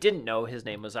 which I didn't know his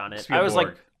name was on it, I was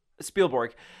like,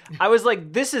 Spielberg. I was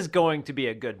like, this is going to be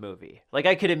a good movie. Like,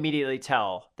 I could immediately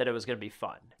tell that it was going to be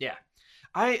fun. Yeah.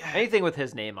 Anything with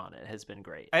his name on it has been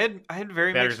great. I had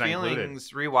very Batter's mixed not included.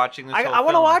 feelings rewatching this I whole want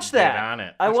to film. watch that. Get on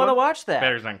it. I Which want to one? watch that.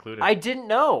 Batter's not included. I didn't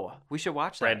know. We should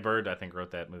watch that. Brad Bird, I think,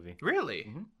 wrote that movie.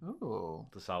 Really? Ooh.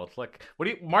 It's a solid flick. What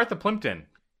do you, Martha Plimpton?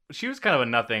 She was kind of a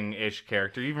nothing-ish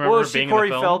character. You remember Well, her was she being Corey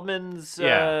in the film? Feldman's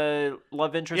Yeah.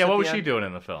 love interest? Yeah, at what the was she end? doing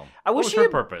in the film? I What wish was she her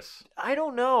had- purpose? I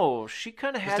don't know. She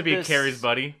kind of had Just to be this... Carrie's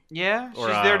buddy? Yeah, Or,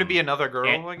 she's there to be another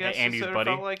girl, I guess. Andy's is what it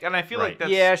buddy? felt like. And I feel Right. like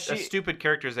that's Yeah, a she- stupid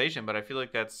characterization, but I feel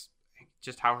like that's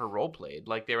just how her role played.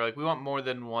 Like, they were like, we want more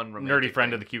than one romantic Nerdy friend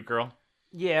thing. of the cute girl?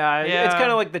 Yeah, Yeah. it's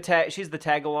kind of like the tag. She's the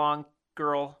tag along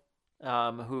girl,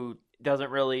 who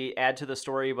doesn't really add to the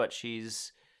story, but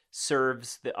she's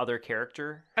serves the other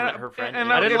character, her friend. and you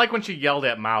know? I didn't like when she yelled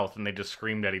at Mouth and they just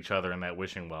screamed at each other in that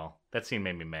wishing well. That scene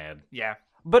made me mad. Yeah.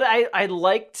 But I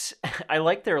liked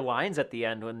their lines at the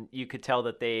end when you could tell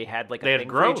that they had like a They had thing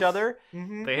for growth. each other.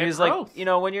 Mm-hmm. They It had was growth. like, you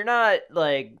know, when you're not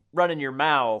like running your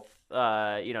mouth,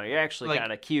 you know, you're actually Like,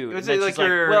 kind of cute. it was And then like she's like,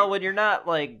 you're- well, when you're not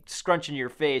like scrunching your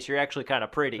face, you're actually kind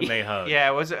of pretty. And they hugged. Yeah,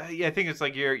 it was. Yeah, I think it's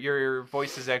like your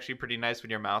voice is actually pretty nice when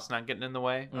your mouth's not getting in the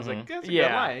way. I was like, that's a good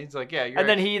Yeah. line. He's like, yeah, you're And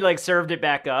then he like served it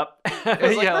back up. I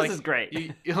was like, yeah, this is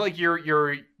great.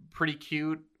 You're pretty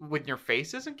cute when your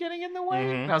face isn't getting in the way.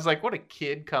 Mhm. And I was like, what a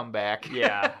kid comeback.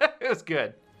 Yeah. It was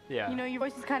good. Yeah. You know, your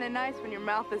voice is kind of nice when your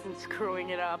mouth isn't screwing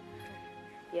it up.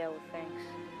 Yeah, well, thanks.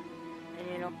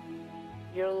 And you know,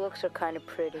 your looks are kind of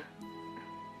pretty.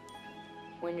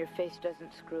 When your face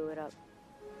doesn't screw it up.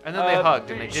 And then they hugged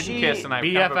and they didn't she- kiss, and I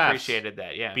kind of BFFs. appreciated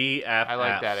that. Yeah, BFFs. I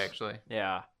like that actually.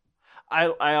 Yeah.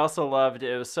 I also loved,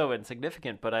 it was so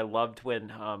insignificant, but I loved when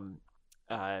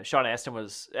Sean Astin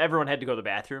was, everyone had to go to the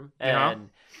bathroom and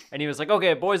he was like,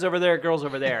 okay, boys over there, girls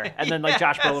over there. And then like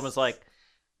Josh Yes. Brolin was like,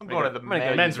 I'm going to the I'm gonna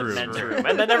go men's use the room. men's room.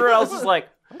 And then everyone else was like,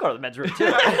 I'm going to the men's room too.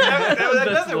 That's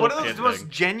That's a one of little those kid most thing.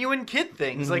 genuine kid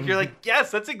things. Like, you're like,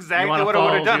 yes, that's exactly wanna what I would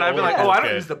follow have done. the I'd be like, old oh, I don't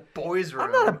kid. use the boys' room.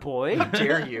 I'm not a boy. How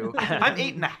dare you? I'm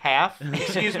 8.5.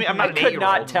 Excuse me, I'm not I an could 8-year-old.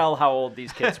 not tell how old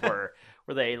these kids were.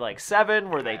 Were they like 7?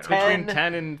 Were they 10? Between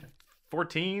 10 and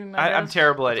 14, I'm guess?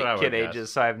 terrible at That's what I kid would guess.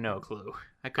 ages, so I have no clue.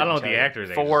 I don't know what the actors'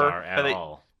 ages 4 are at they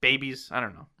all. Babies? I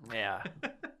don't know. Yeah.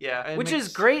 Yeah, it Which makes-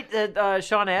 is great that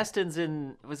Sean Astin's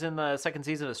was in the second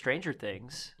season of Stranger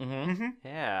Things. Mm-hmm.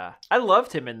 Yeah. I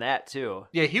loved him in that too.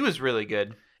 Yeah, he was really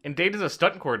good. And Dave is a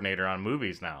stunt coordinator on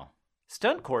movies now.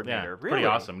 Stunt coordinator, Yeah, really? pretty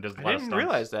awesome. Does a I lot of didn't stunts.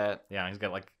 realize that. Yeah, he's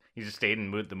got he just stayed in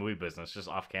the movie business, just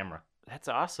off camera. That's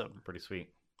awesome. Pretty sweet.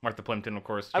 Martha Plimpton, of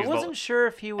course. I she's wasn't sure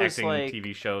if he was acting like,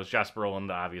 TV shows. Josh Brolin,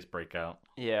 the obvious breakout.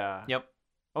 yeah. Yep.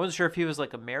 I wasn't sure if he was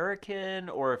like American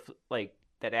or if like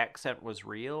that accent was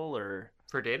real or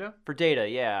For Data? for Data.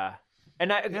 Yeah.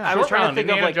 And I was Short trying Round, to think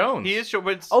of Indiana like, Jones. He is short,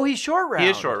 but oh, he's short round. he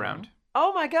is short round.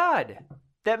 Oh my God.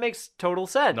 That makes total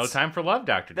sense. No Time for Love,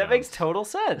 Dr. That Jones. makes total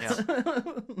sense.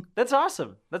 That's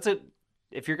awesome.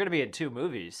 If you're going to be in 2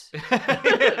 movies,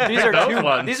 these are Those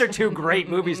ones. these are 2 great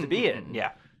movies to be in.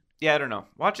 Yeah. Yeah, I don't know.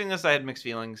 Watching this, I had mixed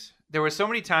feelings. There were so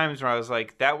many times where I was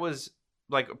like, that was,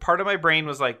 like, part of my brain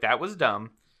was like, that was dumb.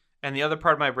 And the other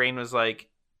part of my brain was like,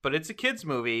 but it's a kid's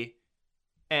movie,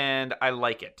 and I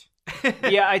like it.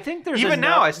 Yeah, I think there's even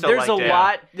now I still there's liked a it.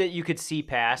 lot that you could see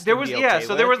past. There and was be yeah, okay so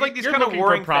with. there was like these You're kind of looking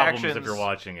warring for problems factions if you're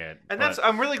watching it. And but-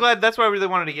 I'm really glad. That's why I really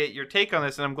wanted to get your take on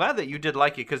this, and I'm glad that you did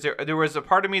like it because there was a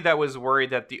part of me that was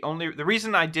worried that the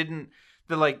reason I didn't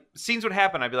scenes would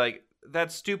happen, I'd be like,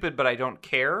 that's stupid, but I don't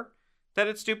care that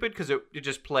it's stupid because it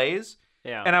just plays.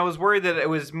 Yeah. And I was worried that it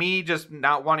was me just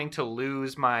not wanting to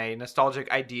lose my nostalgic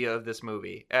idea of this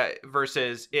movie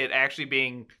versus it actually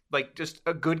being like just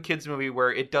a good kids movie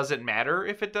where it doesn't matter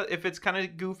if it's kind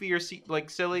of goofy or like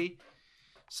silly.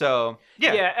 So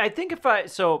yeah, I think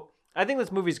I think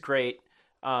this movie's great.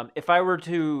 If I were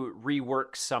to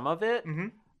rework some of it,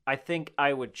 I think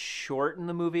I would shorten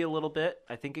the movie a little bit.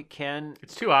 I think it can.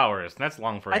 It's 2 hours, and that's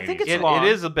long for. I 80s. think it's long. It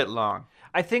is a bit long.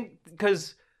 I think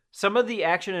because some of the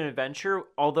action and adventure,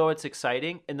 although it's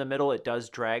exciting, in the middle it does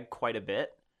drag quite a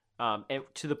bit. And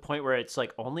to the point where it's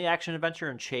like only action, adventure,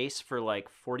 and chase for like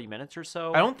 40 minutes or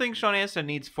so. I don't think Sean Astin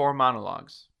needs 4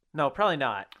 monologues. No, probably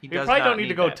not. You probably don't need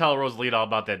to go tell Rosalita all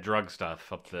about that drug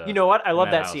stuff up the. You know what? I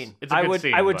love that house. scene. It's a good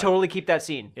scene, I would but- totally keep that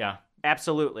scene. Yeah.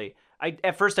 Absolutely.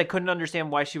 At first I couldn't understand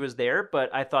why she was there,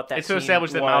 but I thought that It's to scene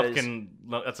establish that was, Mouth can.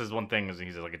 That's his one thing is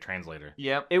he's like a translator.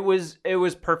 Yep. It was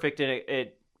perfect, and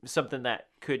it something that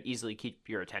could easily keep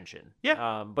your attention.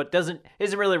 Yeah. But isn't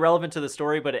really relevant to the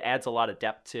story, but it adds a lot of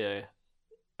depth to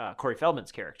Corey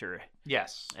Feldman's character.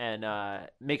 Yes. And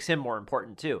makes him more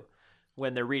important too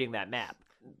when they're reading that map.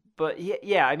 But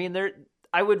yeah, I mean,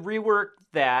 I would rework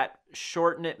that,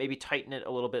 shorten it, maybe tighten it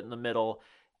a little bit in the middle.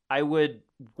 I would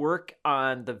work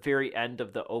on the very end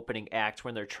of the opening act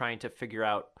when they're trying to figure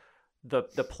out the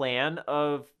plan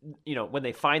of, when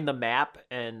they find the map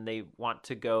and they want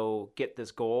to go get this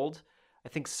gold. I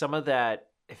think some of that,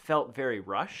 it felt very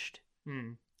rushed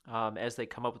as they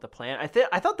come up with the plan.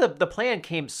 I thought the plan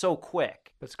came so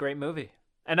quick. It's a great movie.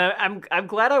 And I'm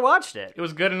glad I watched it. It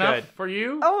was good enough for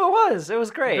you? Oh, it was. It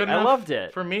was great. Good I enough loved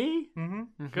it. For me?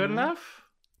 Mm-hmm. Good enough?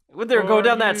 Would they go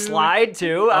down that slide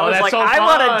too? I was that's like, so I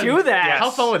want fun. to do that. Yes. How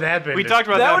fun would that have been? We talked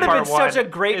about that that would have part been one. such a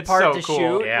great It's part so to cool.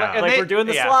 shoot. Yeah. Like we're doing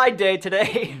the slide day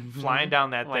today. Flying down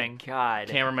that Oh thing. My God.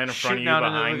 Cameraman in front of Shooting you, out into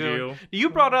the behind lagoon. you. You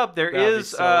brought up there That'd be is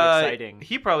so exciting.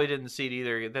 he probably didn't see it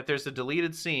either, that there's a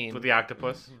deleted scene With the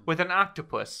octopus? with an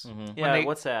octopus. Mm-hmm. Yeah,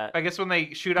 what's that? I guess when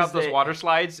they shoot out 'Cause those they- water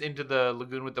slides into the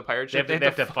lagoon with the pirate ship, They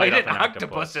have to fight an off an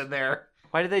octopus. in there.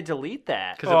 Why did they delete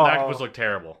that? Because the octopus looked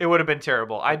terrible. It would have been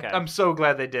terrible. Okay. I'm so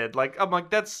glad they did.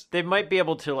 That's They might be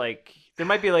able to there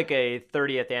might be like a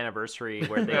 30th anniversary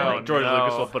where they No, George no.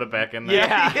 Lucas will put it back in there.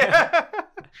 yeah.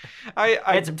 I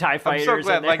had some TIE fighters. I'm so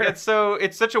glad. in there.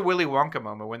 It's such a Willy Wonka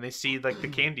moment when they see the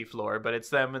candy floor, but it's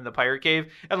them in the pirate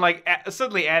cave, and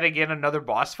suddenly adding in another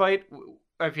boss fight.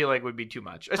 I feel like would be too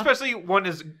much, especially one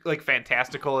as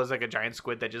fantastical as a giant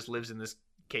squid that just lives in this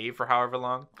cave for however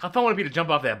long. How fun would it be to jump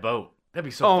off that boat? That'd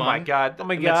be so Oh fun. my god! Oh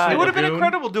my God. It would have been Lagoon.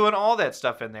 incredible doing all that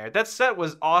stuff in there. That set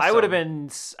was awesome. I would have been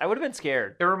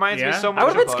scared. It reminds me Yeah? so much. I would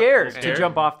have been about- scared Scared? to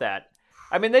jump off that.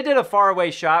 I mean, they did a faraway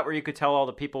shot where you could tell all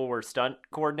the people were stunt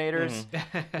coordinators.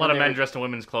 A lot of men dressed in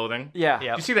women's clothing. Yeah. Yep.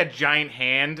 Did you see that giant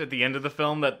hand at the end of the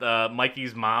film that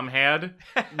Mikey's mom had?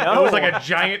 No. It was like a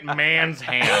giant man's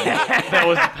hand that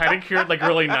was pedicured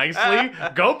really nicely.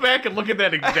 Go back and look at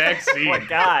that exact scene. Oh my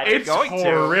God. It's going to.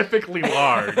 horrifically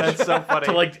large. That's so funny.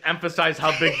 To emphasize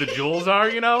how big the jewels are,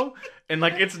 And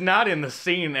it's not in the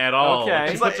scene at all.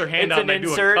 Okay. She puts her hand It's out an and they do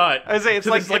insert. a cut. I say it's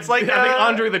to like- this, it's like, I think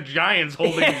Andre the Giant's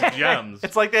holding these gems.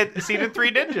 It's like that scene in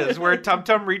Three Ninjas where Tum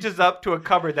Tum reaches up to a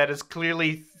cupboard that is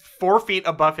clearly 4 feet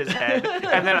above his head,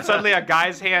 and then suddenly a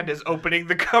guy's hand is opening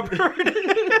the cupboard.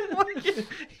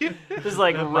 This is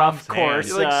like The rough, mom's coarse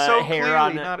hand. so hair clearly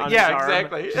on, not a- on yeah, his arm.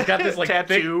 exactly. She's got this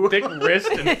tattoo, thick wrist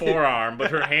and forearm,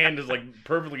 but her hand is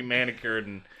perfectly manicured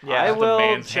and Yeah. I just a will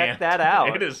man's check hand. that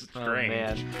out. It is Oh, strange.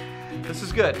 man. This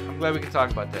is good. I'm glad we can talk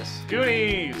about this.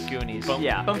 Goonies. Goonies.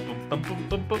 Yeah.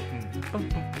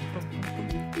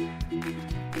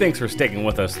 Thanks for sticking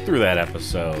with us through that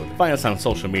episode. Find us on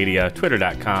social media,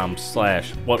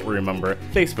 twitter.com/whatweremember,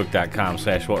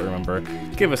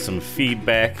 facebook.com/whatweremember. Give us some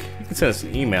feedback. You can send us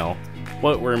an email,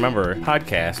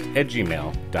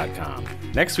 whatwerememberpodcast@gmail.com.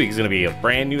 Next week is going to be a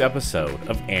brand new episode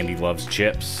of Andy Loves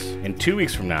Chips. And 2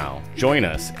 weeks from now, join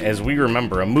us as we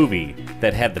remember a movie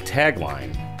that had the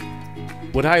tagline,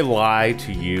 "Would I lie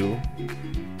to you?"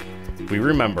 We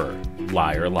remember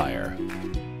Liar Liar.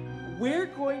 We're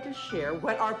going to share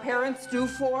what our parents do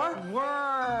for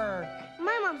work.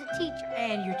 My mom's a teacher.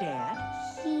 And your dad?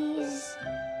 He's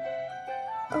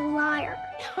a liar.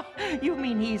 You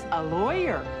mean he's a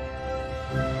lawyer?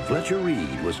 Fletcher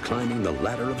Reed was climbing the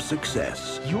ladder of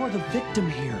success. You're the victim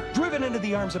here. Driven into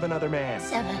the arms of another man.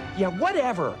 7. Yeah,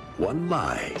 whatever. One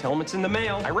lie Tell him it's in the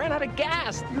mail. I ran out of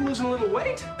gas. You're losing a little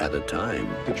weight. at a time.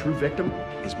 The true victim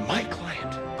is my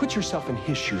client. Put yourself in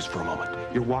his shoes for a moment.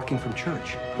 You're walking from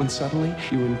church when suddenly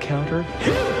you encounter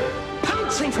him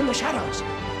pouncing from the shadows.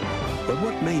 But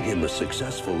what made him a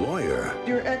successful lawyer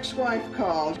Your ex-wife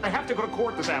called. I have to go to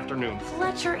court this afternoon.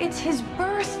 Fletcher, it's his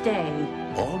birthday.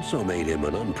 also made him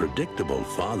an unpredictable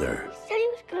father. He said he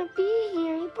was gonna be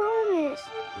here, he promised.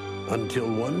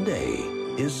 Until one day,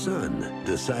 his son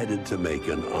decided to make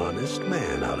an honest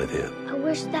man out of him. I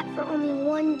wish that for only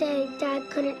one day Dad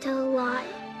couldn't tell a lie.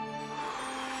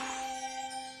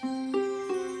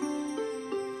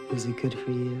 Was it good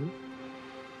for you?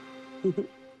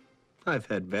 I've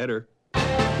had better.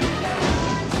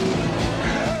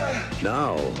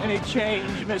 Now, Any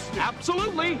change, mister?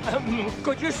 Absolutely.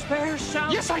 Could you spare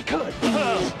some? Yes, I could.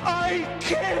 I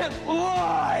can't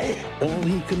lie. all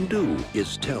he can do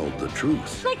is tell the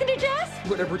truth. Like the new dress?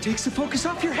 Whatever takes the focus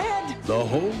off your head. The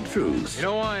whole truth. You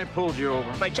know why I pulled you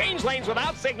over? I changed lanes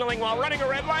without signaling while running a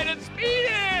red light and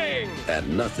speeding.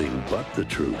 And nothing but the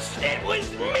truth. It was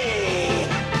me.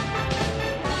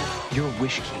 Your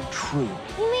wish came true.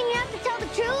 You mean you have to tell the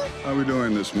truth? How we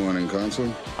doing this morning,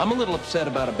 Consul? I'm a little upset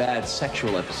about a bad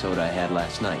sexual episode I had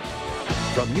last night.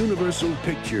 From Universal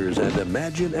Pictures and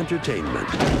Imagine Entertainment,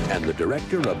 and the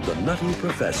director of The Nutty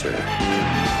Professor,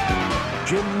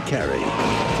 Jim Carrey.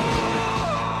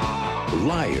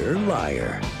 Liar,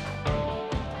 liar.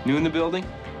 New in the building?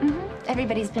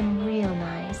 Everybody's been real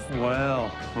nice.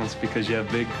 Well, that's because you have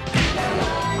big...